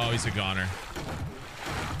 Oh, he's a goner.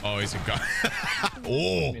 Oh, he's a goner.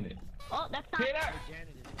 Oh! Oh, that's not.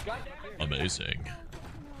 Amazing.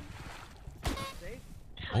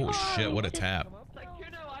 Oh shit, what a tap.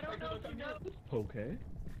 Okay.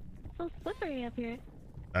 so slippery up here.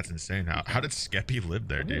 That's insane. How did Skeppy live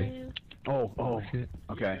there, dude? Oh shit.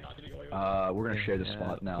 Okay. We're gonna share this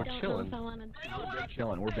spot now. We're chilling. We're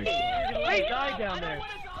chilling. We're big. Hey, die down there.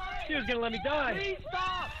 She was gonna let me die. Please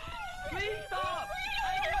stop! Please stop!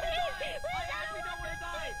 I actually don't want to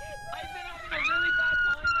die. I've been having a really bad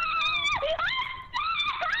time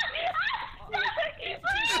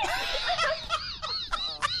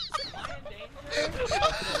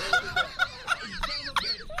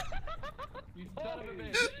You son of a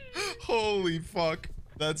bitch. Holy fuck.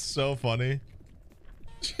 That's so funny.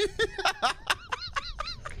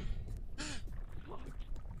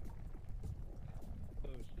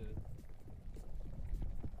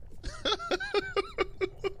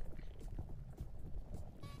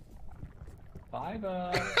 Five,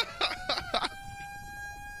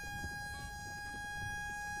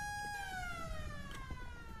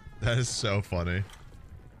 That is so funny.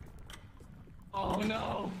 Oh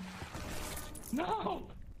no! No!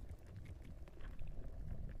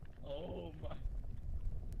 Oh my.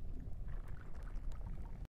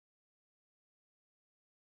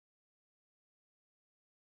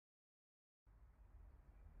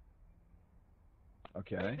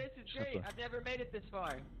 Okay. This is great. I've never made it this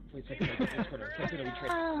far. Wait, second,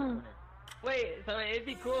 Oh. Wait, so it'd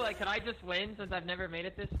be cool. Like, could I just win since I've never made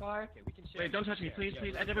it this far? Okay, we can share. Wait, don't touch me, please,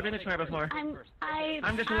 please. I've never been this far before.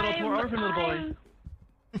 I'm just a little poor orphan little boy.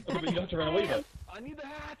 But you don't have to run away yet. I need the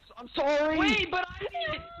hats. I'm sorry. Wait, but I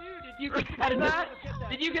need it too. Did you consider that?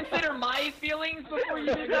 Did you consider my feelings before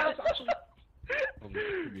you did that?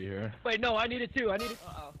 Wait, no, I need it too. I need it.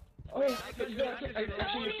 Uh-oh. Oh, actually, you start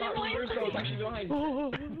years ago. It's actually behind.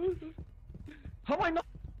 How am I not?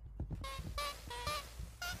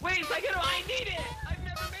 Wait, second, I need it. I've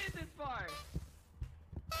never made it this far.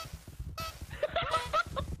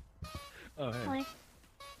 Oh, hey. Like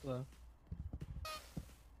Hello.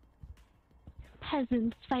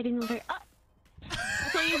 peasants fighting over.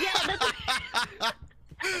 That's what you get. That's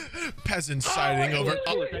Peasants siding over.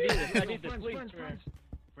 Oh, I need this, please.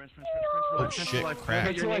 Friends, oh shit,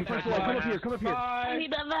 crap. Come up here. Come up here. I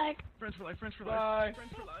need that back. Friends for life, friends for life.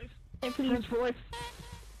 Friends for life. Hey, please. Friends for life.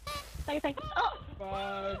 Second. Oh!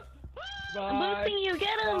 Bye. I'm boosting you.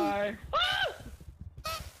 Get him. Bye.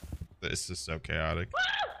 This is so chaotic.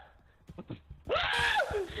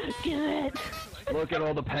 Get it. Look at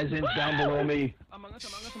all the peasants down below me. Among us,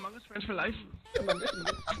 friends for life.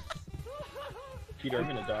 Peter, I'm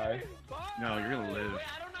gonna die. No, you're gonna live.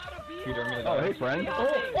 Peter, I'm gonna die. Oh, hey, friend.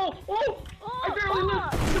 Oh! I barely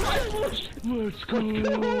lived! Let's go! I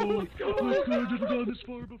didn't go this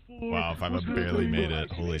far before. Wow, if I've barely made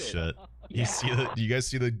it. Holy shit. You see the? Do you guys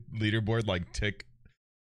see the leaderboard like tick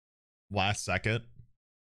last second?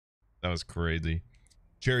 That was crazy.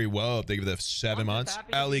 Jerry Woe, thank you for the 7 months.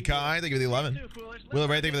 Ali Kai, thank you for the 11. Willow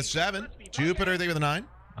Ray, thank you for the 7. Jupiter, thank you for the 9.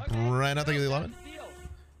 Brenna, thank you for the 11.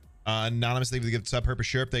 Anonymous, thank you for the gift sub. Purple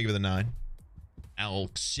Sherp, thank you for the 9.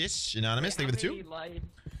 Alexis, Anonymous, thank you for the 2.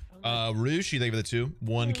 Rushi, thank you for the 2.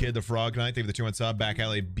 One Kid, the Frog Knight, thank you for the 2 1 sub. Back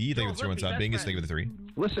Alley B, thank you for the 2 1 sub. Bingus, thank you for the 3.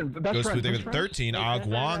 Listen, best Ghost friend. Food, thank you for the 13.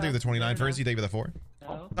 Agwan, thank you for the 29. Fernsey, thank you for the 4.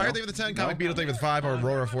 Fire, thank you for the 10. Comic Beetle, thank you for the 5.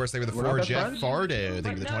 Aurora Force, thank you for the 4. Jeff Fardo,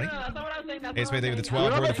 thank you for the 20. Ace May, thank you for the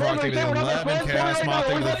 12. Roy the Frog, thank you for the 11. Chaos Moth,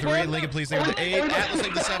 thank you for the 3. Lincoln Please, thank you for the 8. Atlas, thank you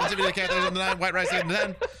for the 7. Timothy the Cat, thank you for the 9. White Rice, thank you for the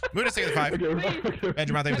 10. Moonus, thank you for the 5.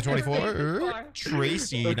 Benjamin, thank you for the 24.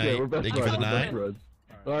 Tracy Knight, thank you for the 9.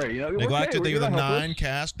 Alright, you know, Neglected, thank you for the 9.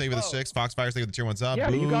 Cast, thank you for the 6. Foxfires, thank you for the tier 1 sub. Yeah,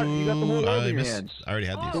 you got the whole world in your hands. I already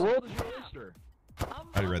had The these. world is your oyster. I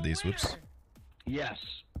already read these. Whoops. Yes.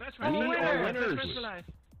 We are winners. We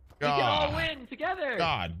can all win together.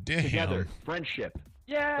 God damn. Together. Friendship.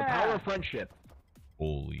 Yeah. The power of friendship.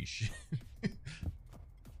 Holy shit.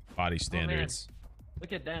 Body standards.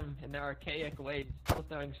 Look at them in their archaic ways, still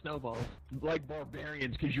throwing snowballs. Like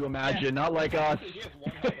barbarians, could you imagine? Not like us.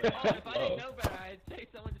 If I didn't know better, I'd say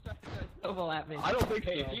someone just tried to throw a snowball at me. I don't think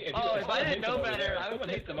so. If I didn't know better, I would someone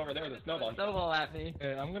hits them over there with a snowball. Snowball at me.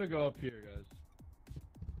 Hey, I'm gonna go up here, guys.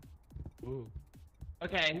 Ooh.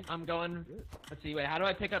 Okay, I'm going. Let's see. Wait, how do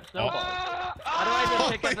I pick up snowballs? How do I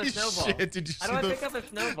just pick up a snowball? Shit, did you how see do I the, pick up a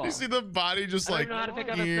snowball? You see the body just I like. don't know how to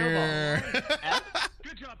pick up a yeah. snowball. F?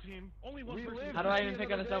 Good job, team. Only one person. How do I even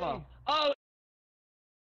pick up a snowball? Oh!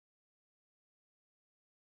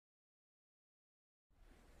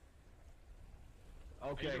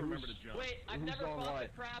 Okay, remember to jump. Wait, I've never fought the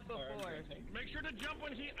crab before. Make sure to jump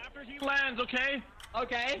when after he lands, okay?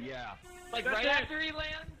 Okay. Yeah. Like That's right it. after he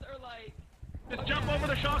lands, or like? Just jump over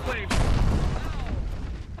the shockwaves.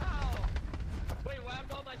 How? Wait, why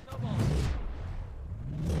have all my snowballs?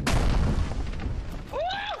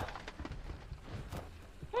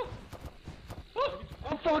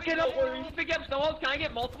 I'm fucking up. Pick up snowballs. Can I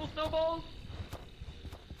get multiple snowballs?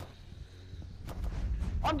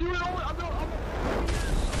 I'm doing all. I'm doing.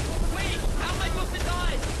 Wait, how am I supposed to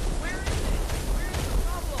die? Where is it? Where is the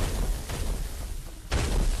problem?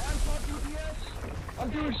 I'm fucking DPS. I'm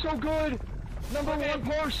doing so good. Number one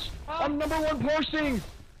horse. I'm number one horsing.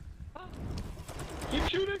 Keep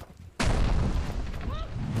shooting.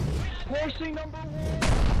 Horsing number one.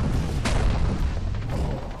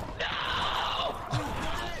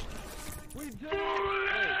 We did it.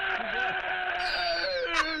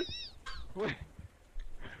 Wait.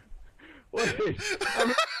 Wait.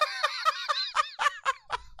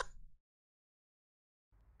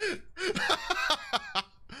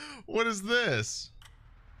 What is this?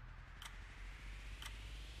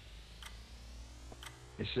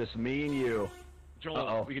 It's just me and you.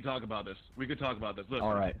 Joel, we could talk about this. We could talk about this. Look.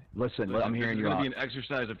 All right. Listen, I'm hearing you It's out. going to be an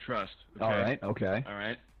exercise of trust. Okay? All right. Okay. All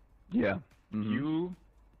right? Yeah. Mhm. You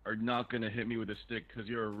are not going to hit me with a stick because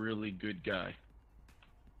you're a really good guy.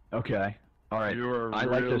 Okay. All right. You're a I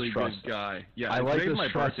like really this trust. good guy. Yeah, I like today's this my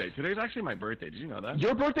trust. birthday. Today's actually my birthday. Did you know that?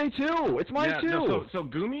 Your birthday too. It's mine too. No, so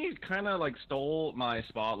Gumi kind of like stole my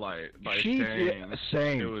spotlight by saying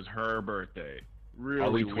same. it was her birthday. Really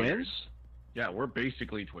Are we weird. twins? Yeah, we're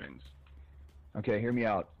basically twins. Okay, hear me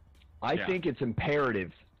out. I think it's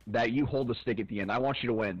imperative that you hold the stick at the end. I want you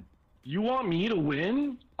to win. You want me to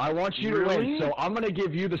win? I want you to win, so I'm gonna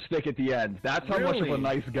give you the stick at the end. That's how much of a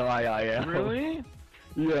nice guy I am. Really?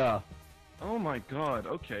 Yeah. Oh my god,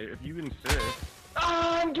 okay, if you insist.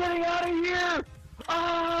 Ah, I'm getting out of here!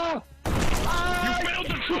 Ah! You failed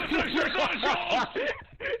the trust exercise!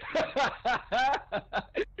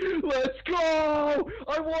 Let's go!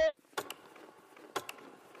 I won!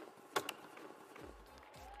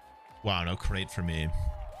 Wow, no crate for me.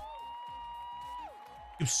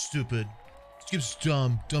 It's stupid. It's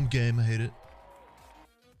dumb. Dumb game. I hate it.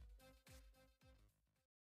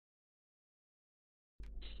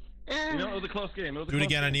 You know, it was a close game. Do it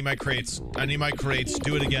again. I need my crates. I need my crates.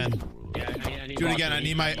 Do it again. Do it again. I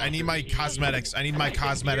need my cosmetics. I need my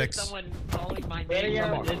cosmetics. Someone calling my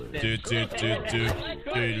name from a distance.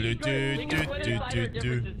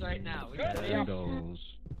 Right now.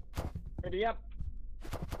 Ready up.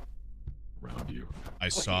 Round you. I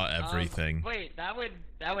saw everything. Wait, that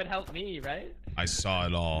would help me, right? I saw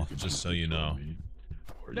it all, just so you know.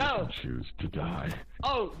 Or No. you can choose to die.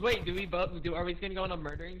 Oh, wait, are we gonna go on a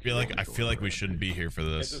murdering? I feel like we shouldn't be here for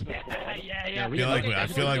this. Yeah. I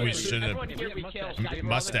feel like we shouldn't. Everyone here we kill.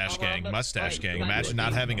 Mustache gang. Imagine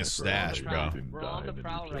not having a stash, bro. We're on the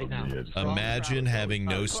prowl right now. Imagine having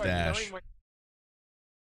no stash.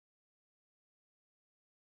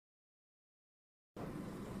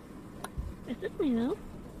 Is this me though?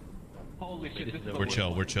 Holy shit, this is We're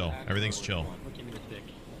chill. We're chill. Everything's chill. Give me the stick.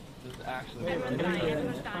 This is actually.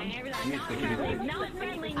 Everyone's dying. Now it's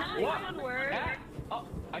finally not one word. Oh,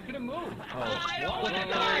 I couldn't move.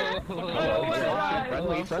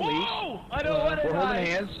 Friendly. Whoa! I don't want to die. We're holding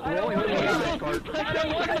hands. We're only holding hands. I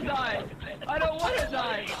don't want to die. I don't want to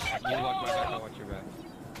die. Watch your back.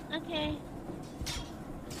 Okay.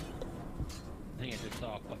 I think I just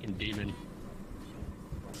saw a fucking demon.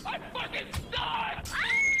 I'm fucking stuck!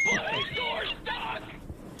 Please, door stuck!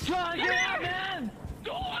 John, get out, man!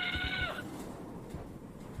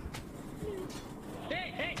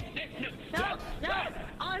 Hey! No!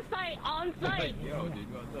 On site! Yo,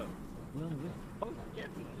 dude, what's up? Oh, shit.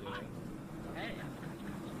 Hey.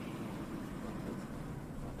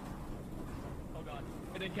 Oh god,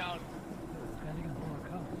 it didn't count.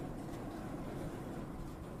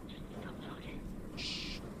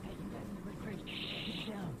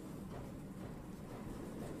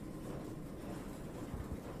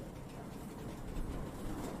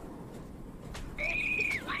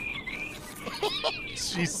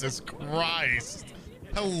 Jesus Christ.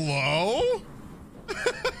 Hello?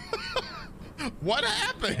 What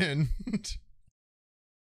happened?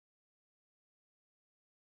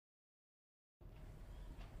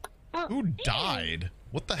 Who died?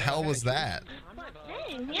 What the hell was that?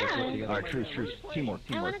 fine. Yeah. Alright, truce. Teamwork.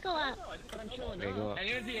 I want to go up. Okay, go up. And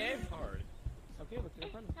here's the aim. Hard. Okay, what's in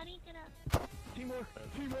front How do you get up? Teamwork.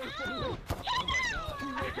 Oh,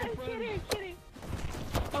 I'm kidding.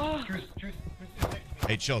 Oh. Truce.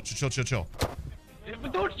 Hey, chill.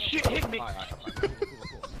 But don't shit hit me.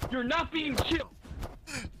 You're not being chill.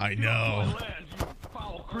 I know. You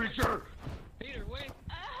foul creature. Peter, wait.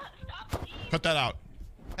 Cut that out.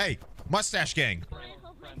 Hey, mustache gang. Friends.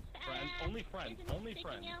 Only friends.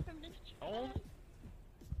 Oh.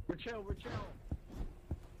 We're chill.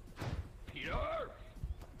 Peter!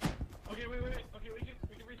 Okay, wait. Okay, we can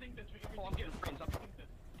rethink this. Oh, I'm getting friends.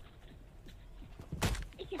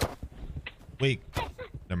 Wait.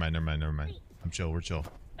 Never mind. I'm chill. We're chill.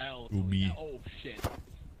 Ubi. Oh shit.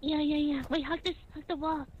 Yeah. Wait, hug the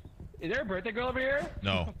wall. Is there a birthday girl over here?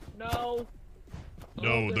 No. No.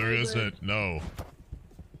 No, there isn't. No.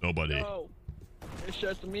 Nobody. No. It's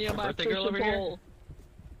just me and my Birthday girl over here? bowl.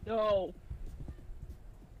 No.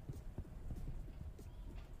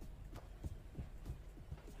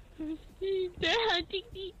 They're hunting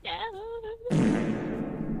me down.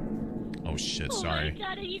 Oh shit, Oh sorry. my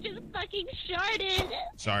god, and you just fucking sharded.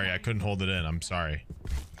 Sorry, I couldn't hold it in. I'm sorry.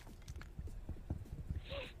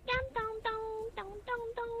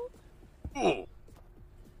 Oh.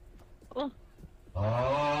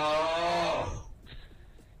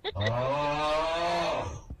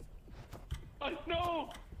 No!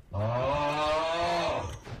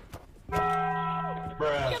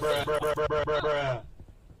 Bruh.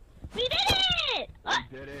 We did it!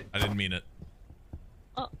 Did it. I didn't mean it.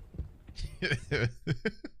 Oh. What's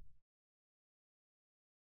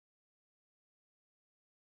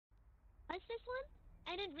this one?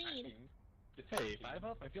 I didn't read. Hey, 5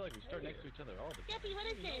 up? I feel like we start next to each other all the time. Jeppy, what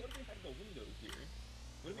is this? What do we have no windows here?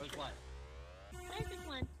 What do we What? What is this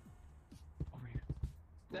one?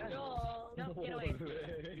 No, get away.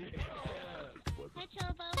 Hi,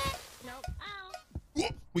 Chobo. Nope. Ow.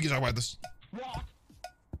 We can talk about this.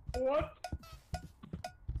 What?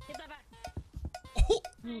 Get that back. Oh.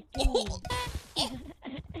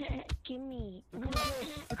 Gimme.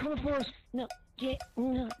 They're coming for us. No,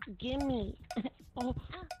 gimme. Oh,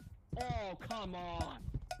 come on.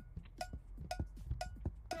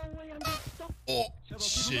 No way, I'm just stuck. Oh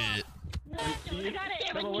shit. No, I got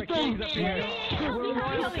it. We're kings up here. We're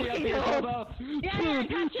royalty up here, Bobo. Yeah, I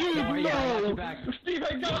got you. No. Steve,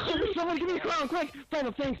 I got you. Someone give me a crown, quick. 5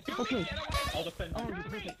 up, thanks. Okay. I'll defend. Oh, you're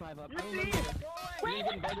perfect, 5 up. I remember that. You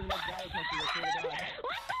even invited that guy to come to your swear to God.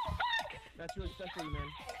 What the fuck? That's really special, man.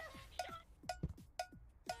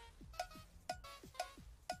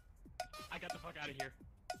 I got the fuck out of here.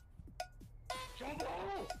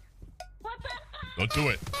 What the fuck? Don't do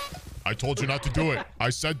it. I told you not to do it. I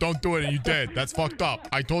said don't do it and you did. That's fucked up.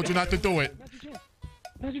 I told you not to do it.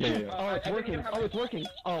 Yeah. Oh, it's working. Oh, it's working.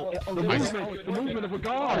 Oh, the The movement of a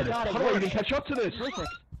god. How do I even catch up to this?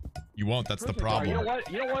 You won't. That's the You know problem. what?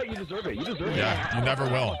 You deserve it. You deserve it. Yeah, you never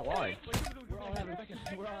will. Why? We're all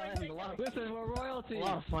having a lot. Listen, we're royalty. A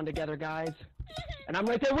lot of fun together, guys. And I'm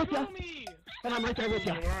right there with you. And I'm right there with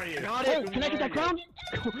you. Got it. Can I get that crown?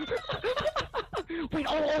 Wait.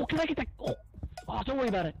 Oh, can I get that? Oh, don't worry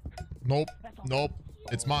about it. Nope.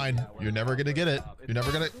 It's mine. You're never gonna get it. You're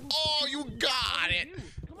never gonna. Oh, you got it.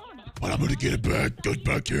 But I'm gonna get it back. Get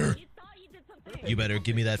back here. You better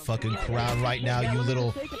give me that fucking crown right now, you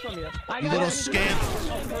little scamp.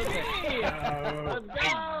 Let's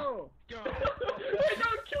go. Wait, no,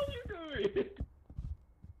 kill you, Gumi.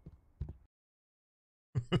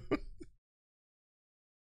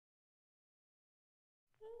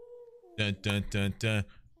 Dun dun dun dun.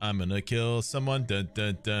 I'm gonna kill someone. Dun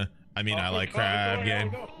dun dun. I mean, I like crab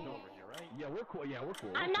game. Yeah, we're cool.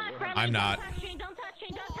 I'm not friendly. I'm not. Don't touch me.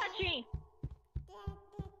 Don't touch me.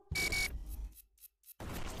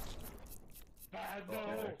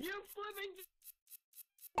 You flipping.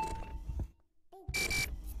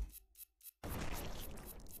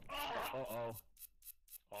 Uh-oh.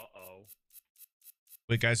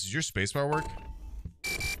 Wait, guys, does your spacebar work?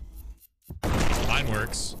 Mine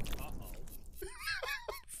works.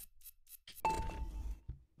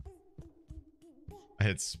 I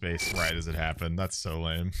hit space right as it happened. That's so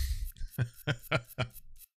lame.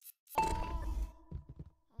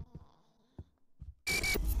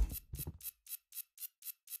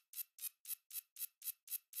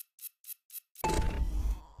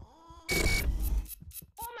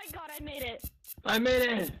 I made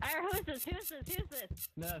it. Who's this?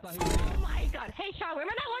 No, that's not Oh my god. Hey, Sean,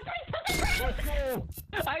 remember that one time? Let's go.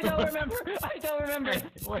 I don't remember.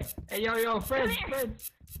 Wait. Hey, yo, friends.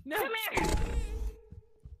 No. Come here.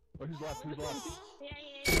 Who's left? Yeah.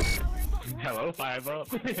 Powerful. Hello, 5 up.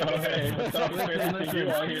 Oh, hey, what's up? It's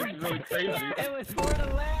you all here. It's really crazy. It was for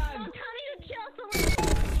the land. Tell me to kill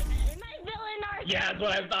someone. My villain arc. Yeah, that's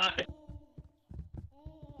what I thought.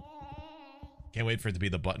 Can't wait for it to be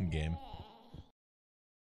the button game.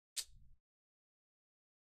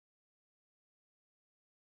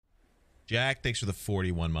 Jack, thanks for the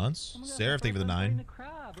 41 months. Sarah, thank you for the 9. The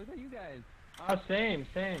crab. Look at you guys. Oh, same.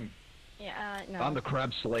 Yeah, no. I'm the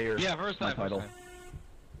Crab Slayer. Yeah, first My time. title.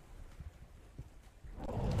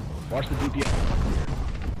 Watch the DPS.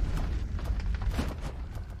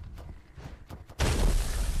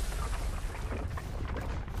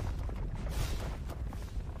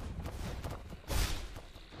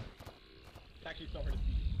 It's actually so hard to see.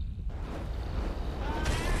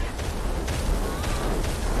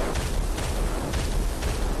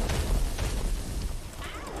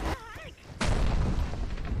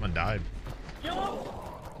 Someone died.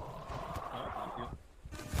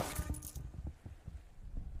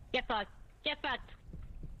 Get fucked. Get fucked.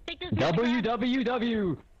 Take this.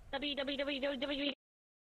 WWW. www.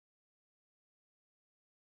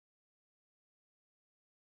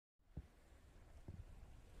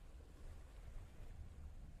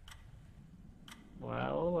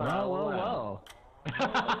 Well.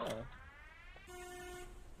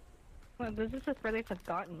 Well, this is just really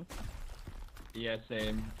forgotten. Yeah,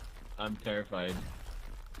 same. I'm terrified.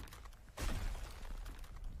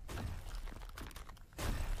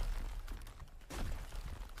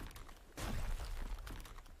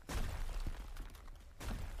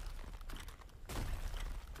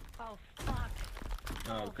 Oh fuck.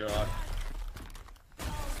 Oh god.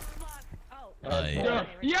 Oh.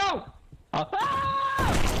 Yo! That's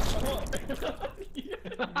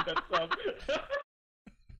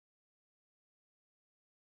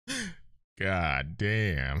God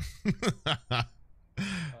damn. Who's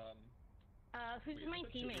my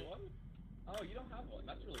teammate? Oh, you don't have one.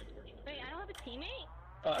 That's really unfortunate. Wait, I don't have a teammate?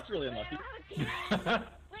 Oh, that's really unlucky. Wait, I don't have a teammate.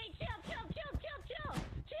 Wait, chill.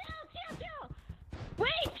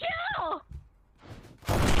 Wait, chill.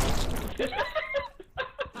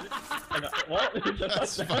 What?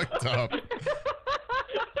 That's fucked up.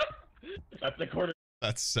 That's the quarter.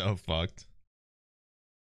 That's so fucked.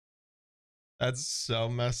 That's so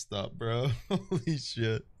messed up, bro. Holy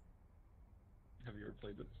shit. Have you ever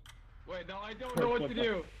played this? Wait, no, I don't know what to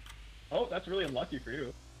do. Oh, that's really unlucky for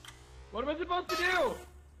you. What am I supposed to do?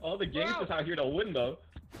 Oh, the game's just out here to win, though.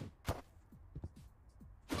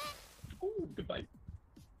 Ooh, goodbye.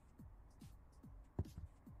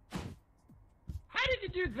 How did you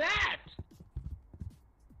do that?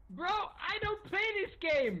 Bro, I don't play this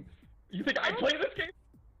game. You think I play this game?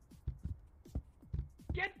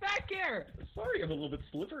 Get back here. Sorry, I'm a little bit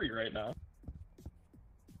slippery right now.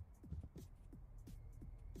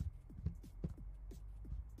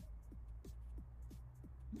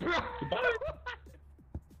 Bro. Goodbye.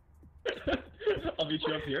 I'll meet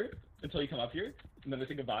you up here until you come up here, and then I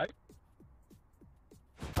say goodbye.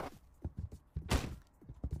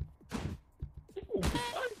 Ooh,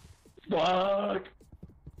 goodbye. Fuck.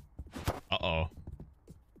 Uh-oh.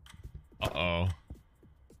 Uh-oh.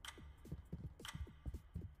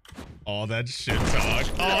 All that shit talk.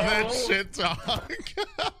 All that shit talk.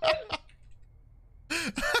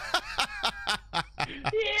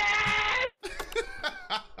 Yes!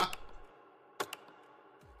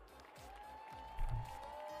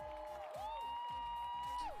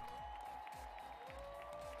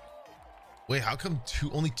 Wait, how come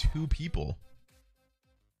only two people?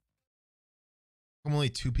 How come only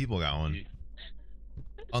 2 people got one?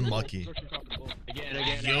 Unlucky.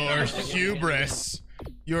 Again. Your hubris.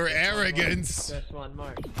 Your arrogance. Just one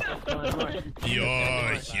more.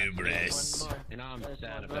 Your hubris. And I'm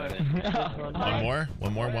sad about it. One more.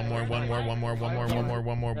 I'm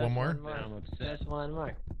obsessed. One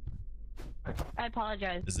more. I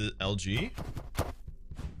apologize. Is it LG?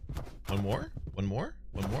 One more.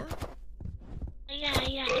 Yeah. I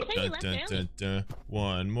think you left early. Dun.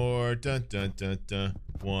 One more. Dun.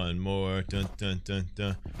 One more. Dun.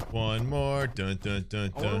 One more. Dun.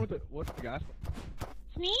 What's the guy?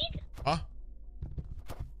 Sneeg? Huh?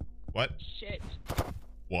 What? Shit.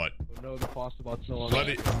 What? No, the boss about so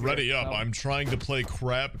Ready up. I'm trying to play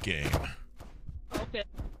crap game. Okay.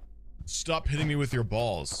 Stop hitting me with your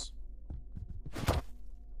balls.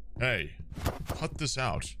 Hey, cut this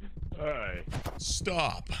out. Hey.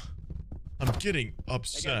 Stop. I'm getting I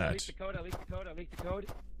upset. leaked the code.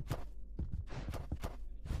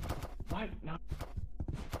 What? No.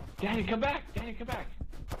 Danny, come back.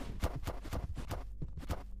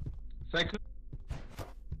 Thanks.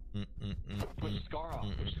 Push Scar off.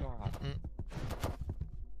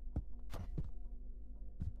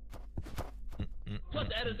 us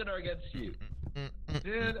Edison are against you.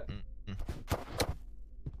 Dude.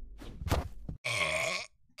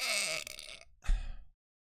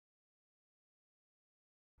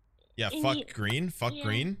 Yeah, fuck green. Fuck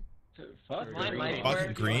green. Fuck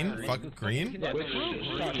green. Fuck green.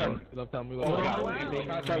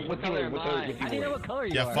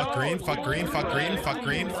 Yeah, fuck green. Fuck green. Fuck green. Fuck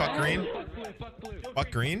green. Fuck green.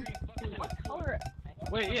 Fuck green.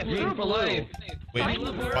 Wait, yeah, green for life. Wait,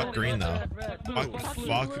 fuck green though.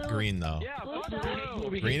 Fuck green though.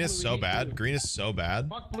 Green is so bad. Green is so bad.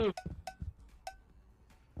 Fuck blue.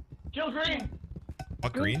 Kill green.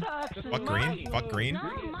 Fuck green. Fuck green. Fuck green.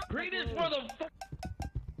 Green is for the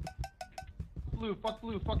blue. Fuck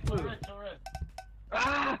blue. Fuck blue.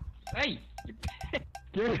 Ah! Hey!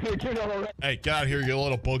 Hey, get out of here, you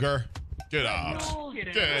little booger. Get out.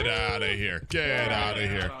 Get out of here. Get out of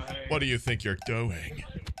here. What do you think you're doing?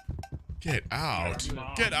 Get out.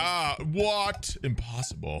 Get out. What?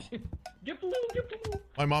 Impossible. Get blue. Get blue.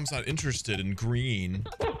 My mom's not interested in green.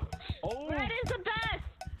 Oh. Red is the best.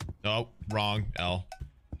 No, wrong. L.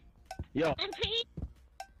 Yo. And pink.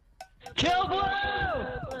 Kill blue.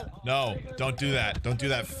 No, don't do that. Don't do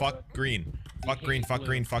that. Fuck green. Fuck green. Fuck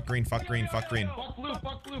green. Fuck green. Fuck green. Fuck green. Fuck blue.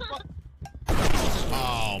 Fuck blue. Fuck.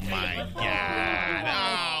 Oh my god.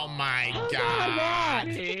 Oh my god.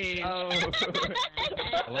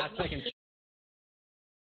 Last second.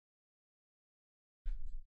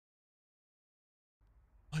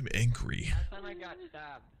 I'm angry. Last time I got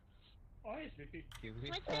stabbed. What's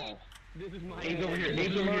this? This is my. Name's over here.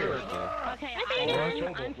 Name's over here. Okay,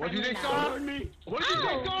 What did you say, Star? What did you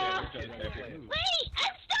say, Star? Wait,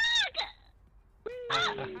 I'm stuck!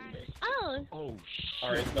 Oh. Oh,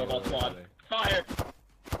 Alright, snowball squad. Fire!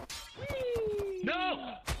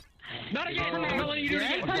 No! Not again! I'm not letting you do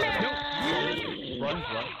it again! No! Run.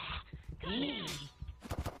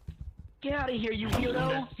 Get out of here, you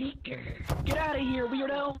weirdo! Get out of here,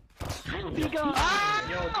 weirdo! Be gone!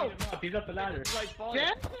 Yo, he's up the ladder.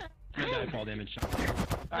 Yeah? Fall damage.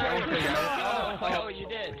 Oh, you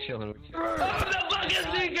did. Chilling. Oh, the fucking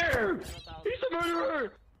Sneaker! He's a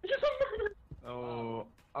murderer! He's a murderer!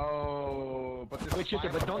 Oh, but this. Wait, shit,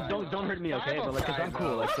 but don't hurt me, okay? But like, cause I'm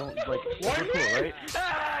cool. Like, don't like. You're cool, right?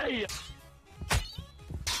 Hey!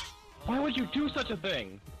 Why would you do such a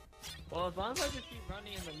thing? Well, as long as I just keep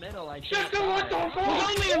running in the middle, I Just can't do what the fuck?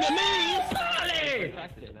 Only in the middle!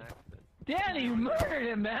 Danny, you murdered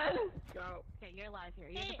him, man! Go. Okay, you're alive here.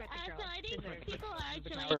 You're the perfect girl. So I think people are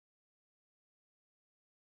actually.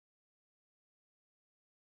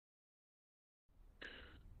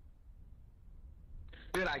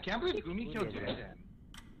 Dude, I can't believe Gumi killed Jan Jan.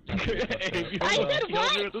 I said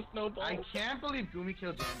what? I can't believe Gumi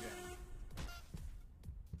killed Jan Jan.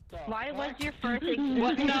 Why was your first What? No,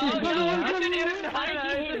 it's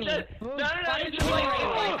just like,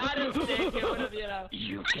 I don't think it would have, you know.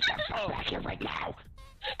 You get the fuck back here right now.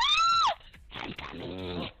 I'm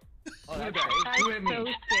coming. Oh, that guy. Who hit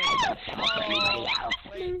me?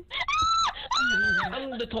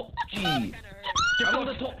 I'm the top G. I'm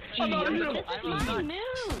the top G. I'm the top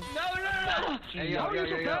G. Hey, yo.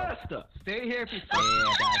 Stay here if you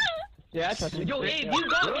Yeah, I trust you. Yo, Abe, you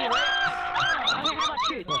got me, right?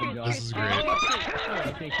 This is great.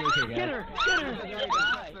 Get her!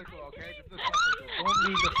 Don't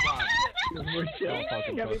leave the spot.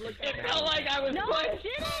 It felt like I was No, I pushed.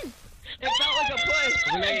 didn't. It felt like a push.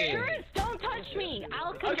 Insurance, don't touch me.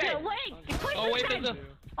 I'll cut Okay. your legs. Push Oh, wait, your there's a...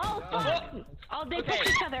 Oh, fuck. Oh, they push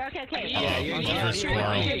each other. Okay. Yeah, you're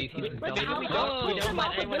squirrel. Listen, I'll We go don't jump let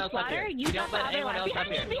off of anyone this else up here. ladder. You We jump don't let out of anyone else up behind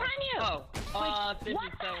here. you. Behind you. Oh, this is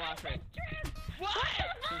so awesome. What?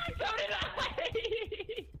 So did I.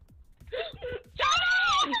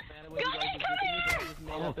 Johnny!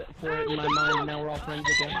 For in my mind, now we're all friends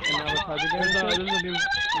again, and now we're friends again. No, there's a new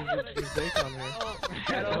base on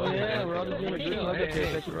here. Oh yeah, we're all just doing a good look at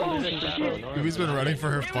this. Gumi's been running for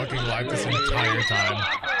her fucking life this entire time.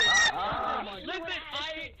 Listen,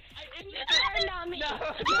 Turn on me.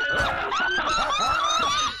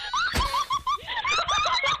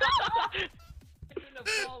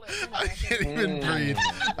 I can't even breathe.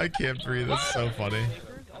 I can't breathe. It's so funny.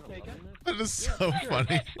 That is so funny.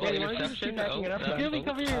 Hey, why don't you just keep backing it up? Give me,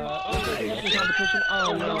 come here. Competition.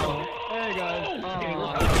 Oh no. Hey guys.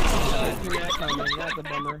 Oh, that's a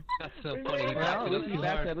bummer. That's so funny. Well, at least you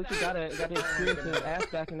backed it. At least you got it. Got the experience of ass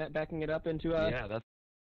backing it up into Yeah, that's.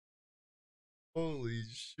 Holy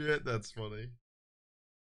shit, that's funny.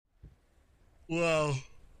 Wow.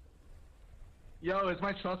 Yo, is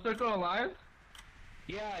my trust circle alive?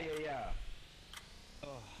 Yeah.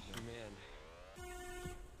 Oh, man.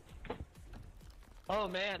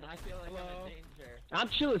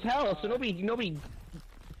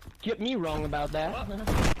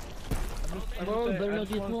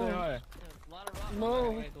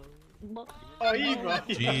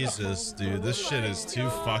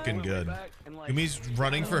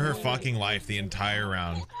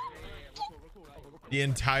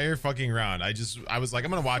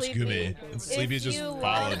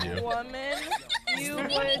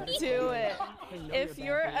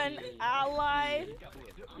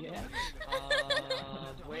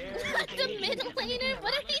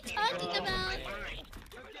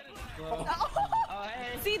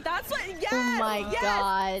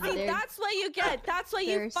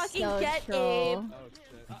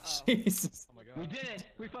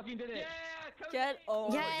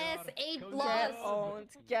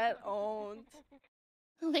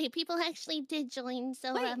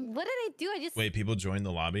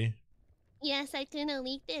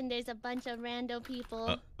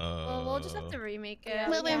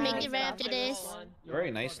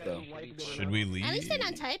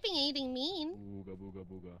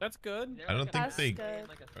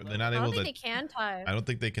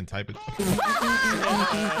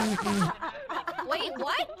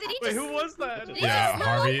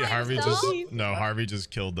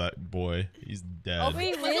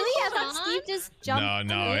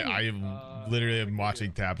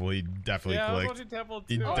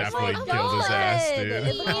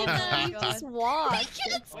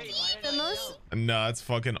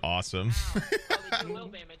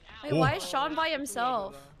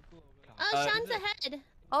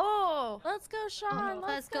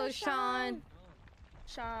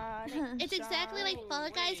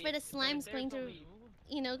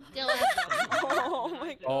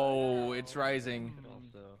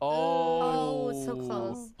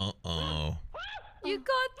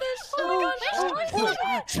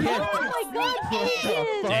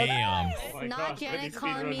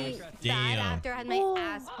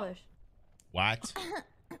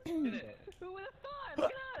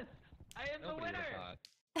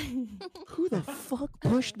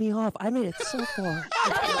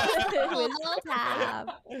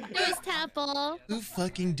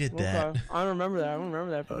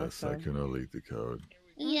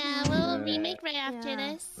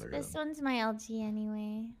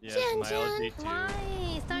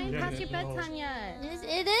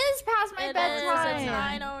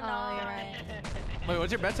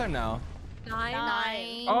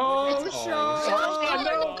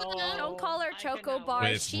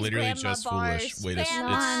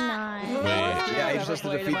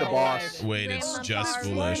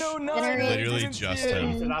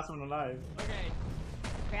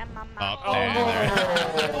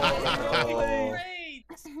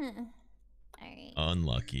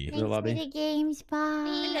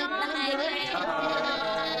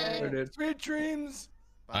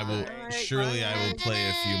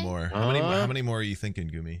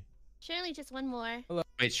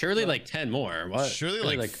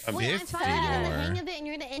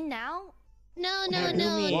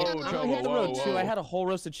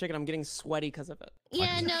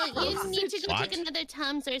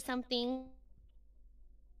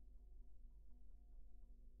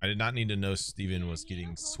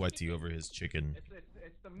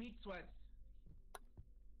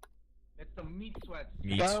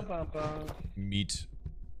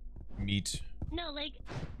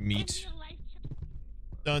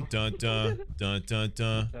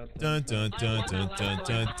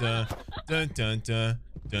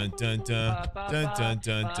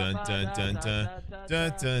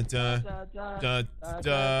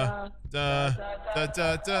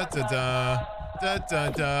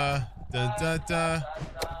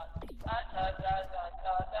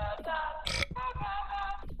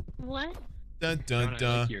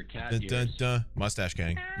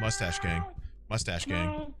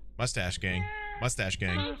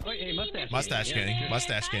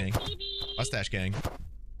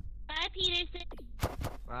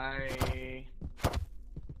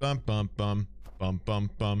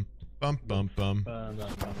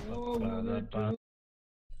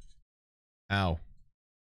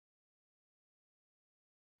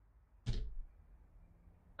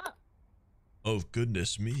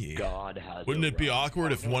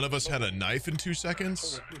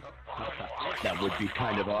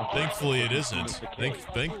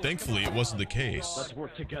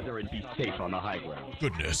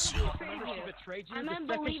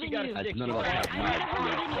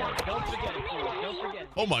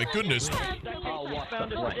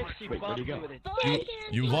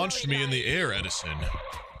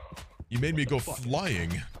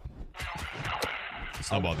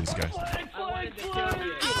 wanted to kill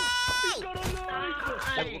you. He's got a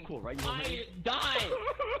knife! Yeah, we're cool, right? You want me? Die!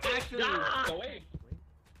 Actually, go away.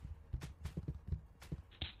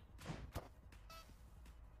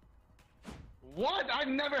 What? I've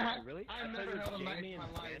never had. Really? I've never held a knife in my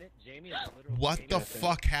life. Jamie is a literal What the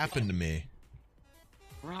fuck happened to me?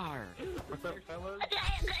 Rawr. What's up, fellas?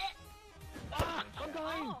 I'm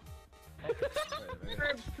dying.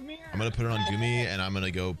 Come here. I'm gonna put it on Gumi and I'm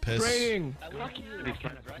gonna go piss Training.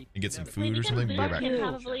 and get some food or something. Be right back.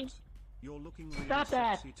 Probably. You're looking Stop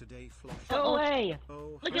that! sexy today, Floss. Go away!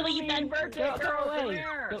 Oh, Look at what you've done. Go away!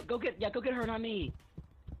 Go get her, not me.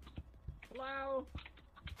 Hello.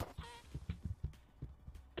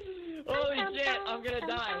 Holy shit! I'm gonna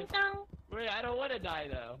die. Wait, I don't want to die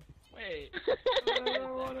though. Wait. I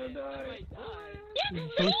don't want to die. I might die.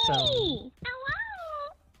 It's me! Hello!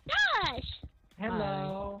 Josh!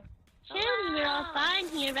 Hello. Surely we're all fine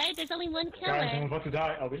here, right? There's only one Guys, I'm killer. about to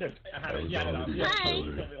die. Oh, we lived. Hi.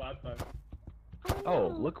 Oh,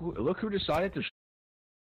 look who decided to.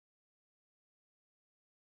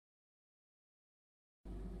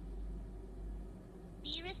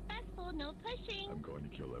 Be respectful, no pushing. I'm going to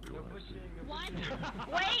kill everyone. What?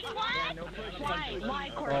 Wait, what? Why? Why,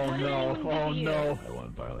 Corey? Oh no! Oh no! I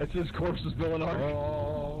want violence. It's his corpse's villain arc.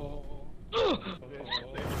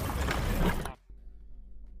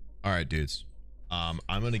 All right, dudes. I'm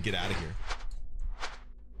gonna get out of here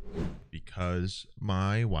because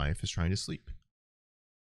my wife is trying to sleep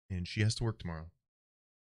and she has to work tomorrow.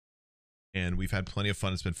 And we've had plenty of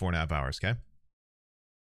fun. It's been 4.5 hours. Okay.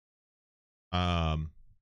 Yeah,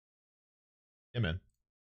 man.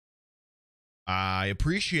 I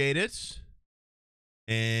appreciate it.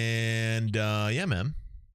 And yeah, man.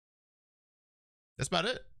 That's about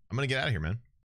it. I'm gonna get out of here, man.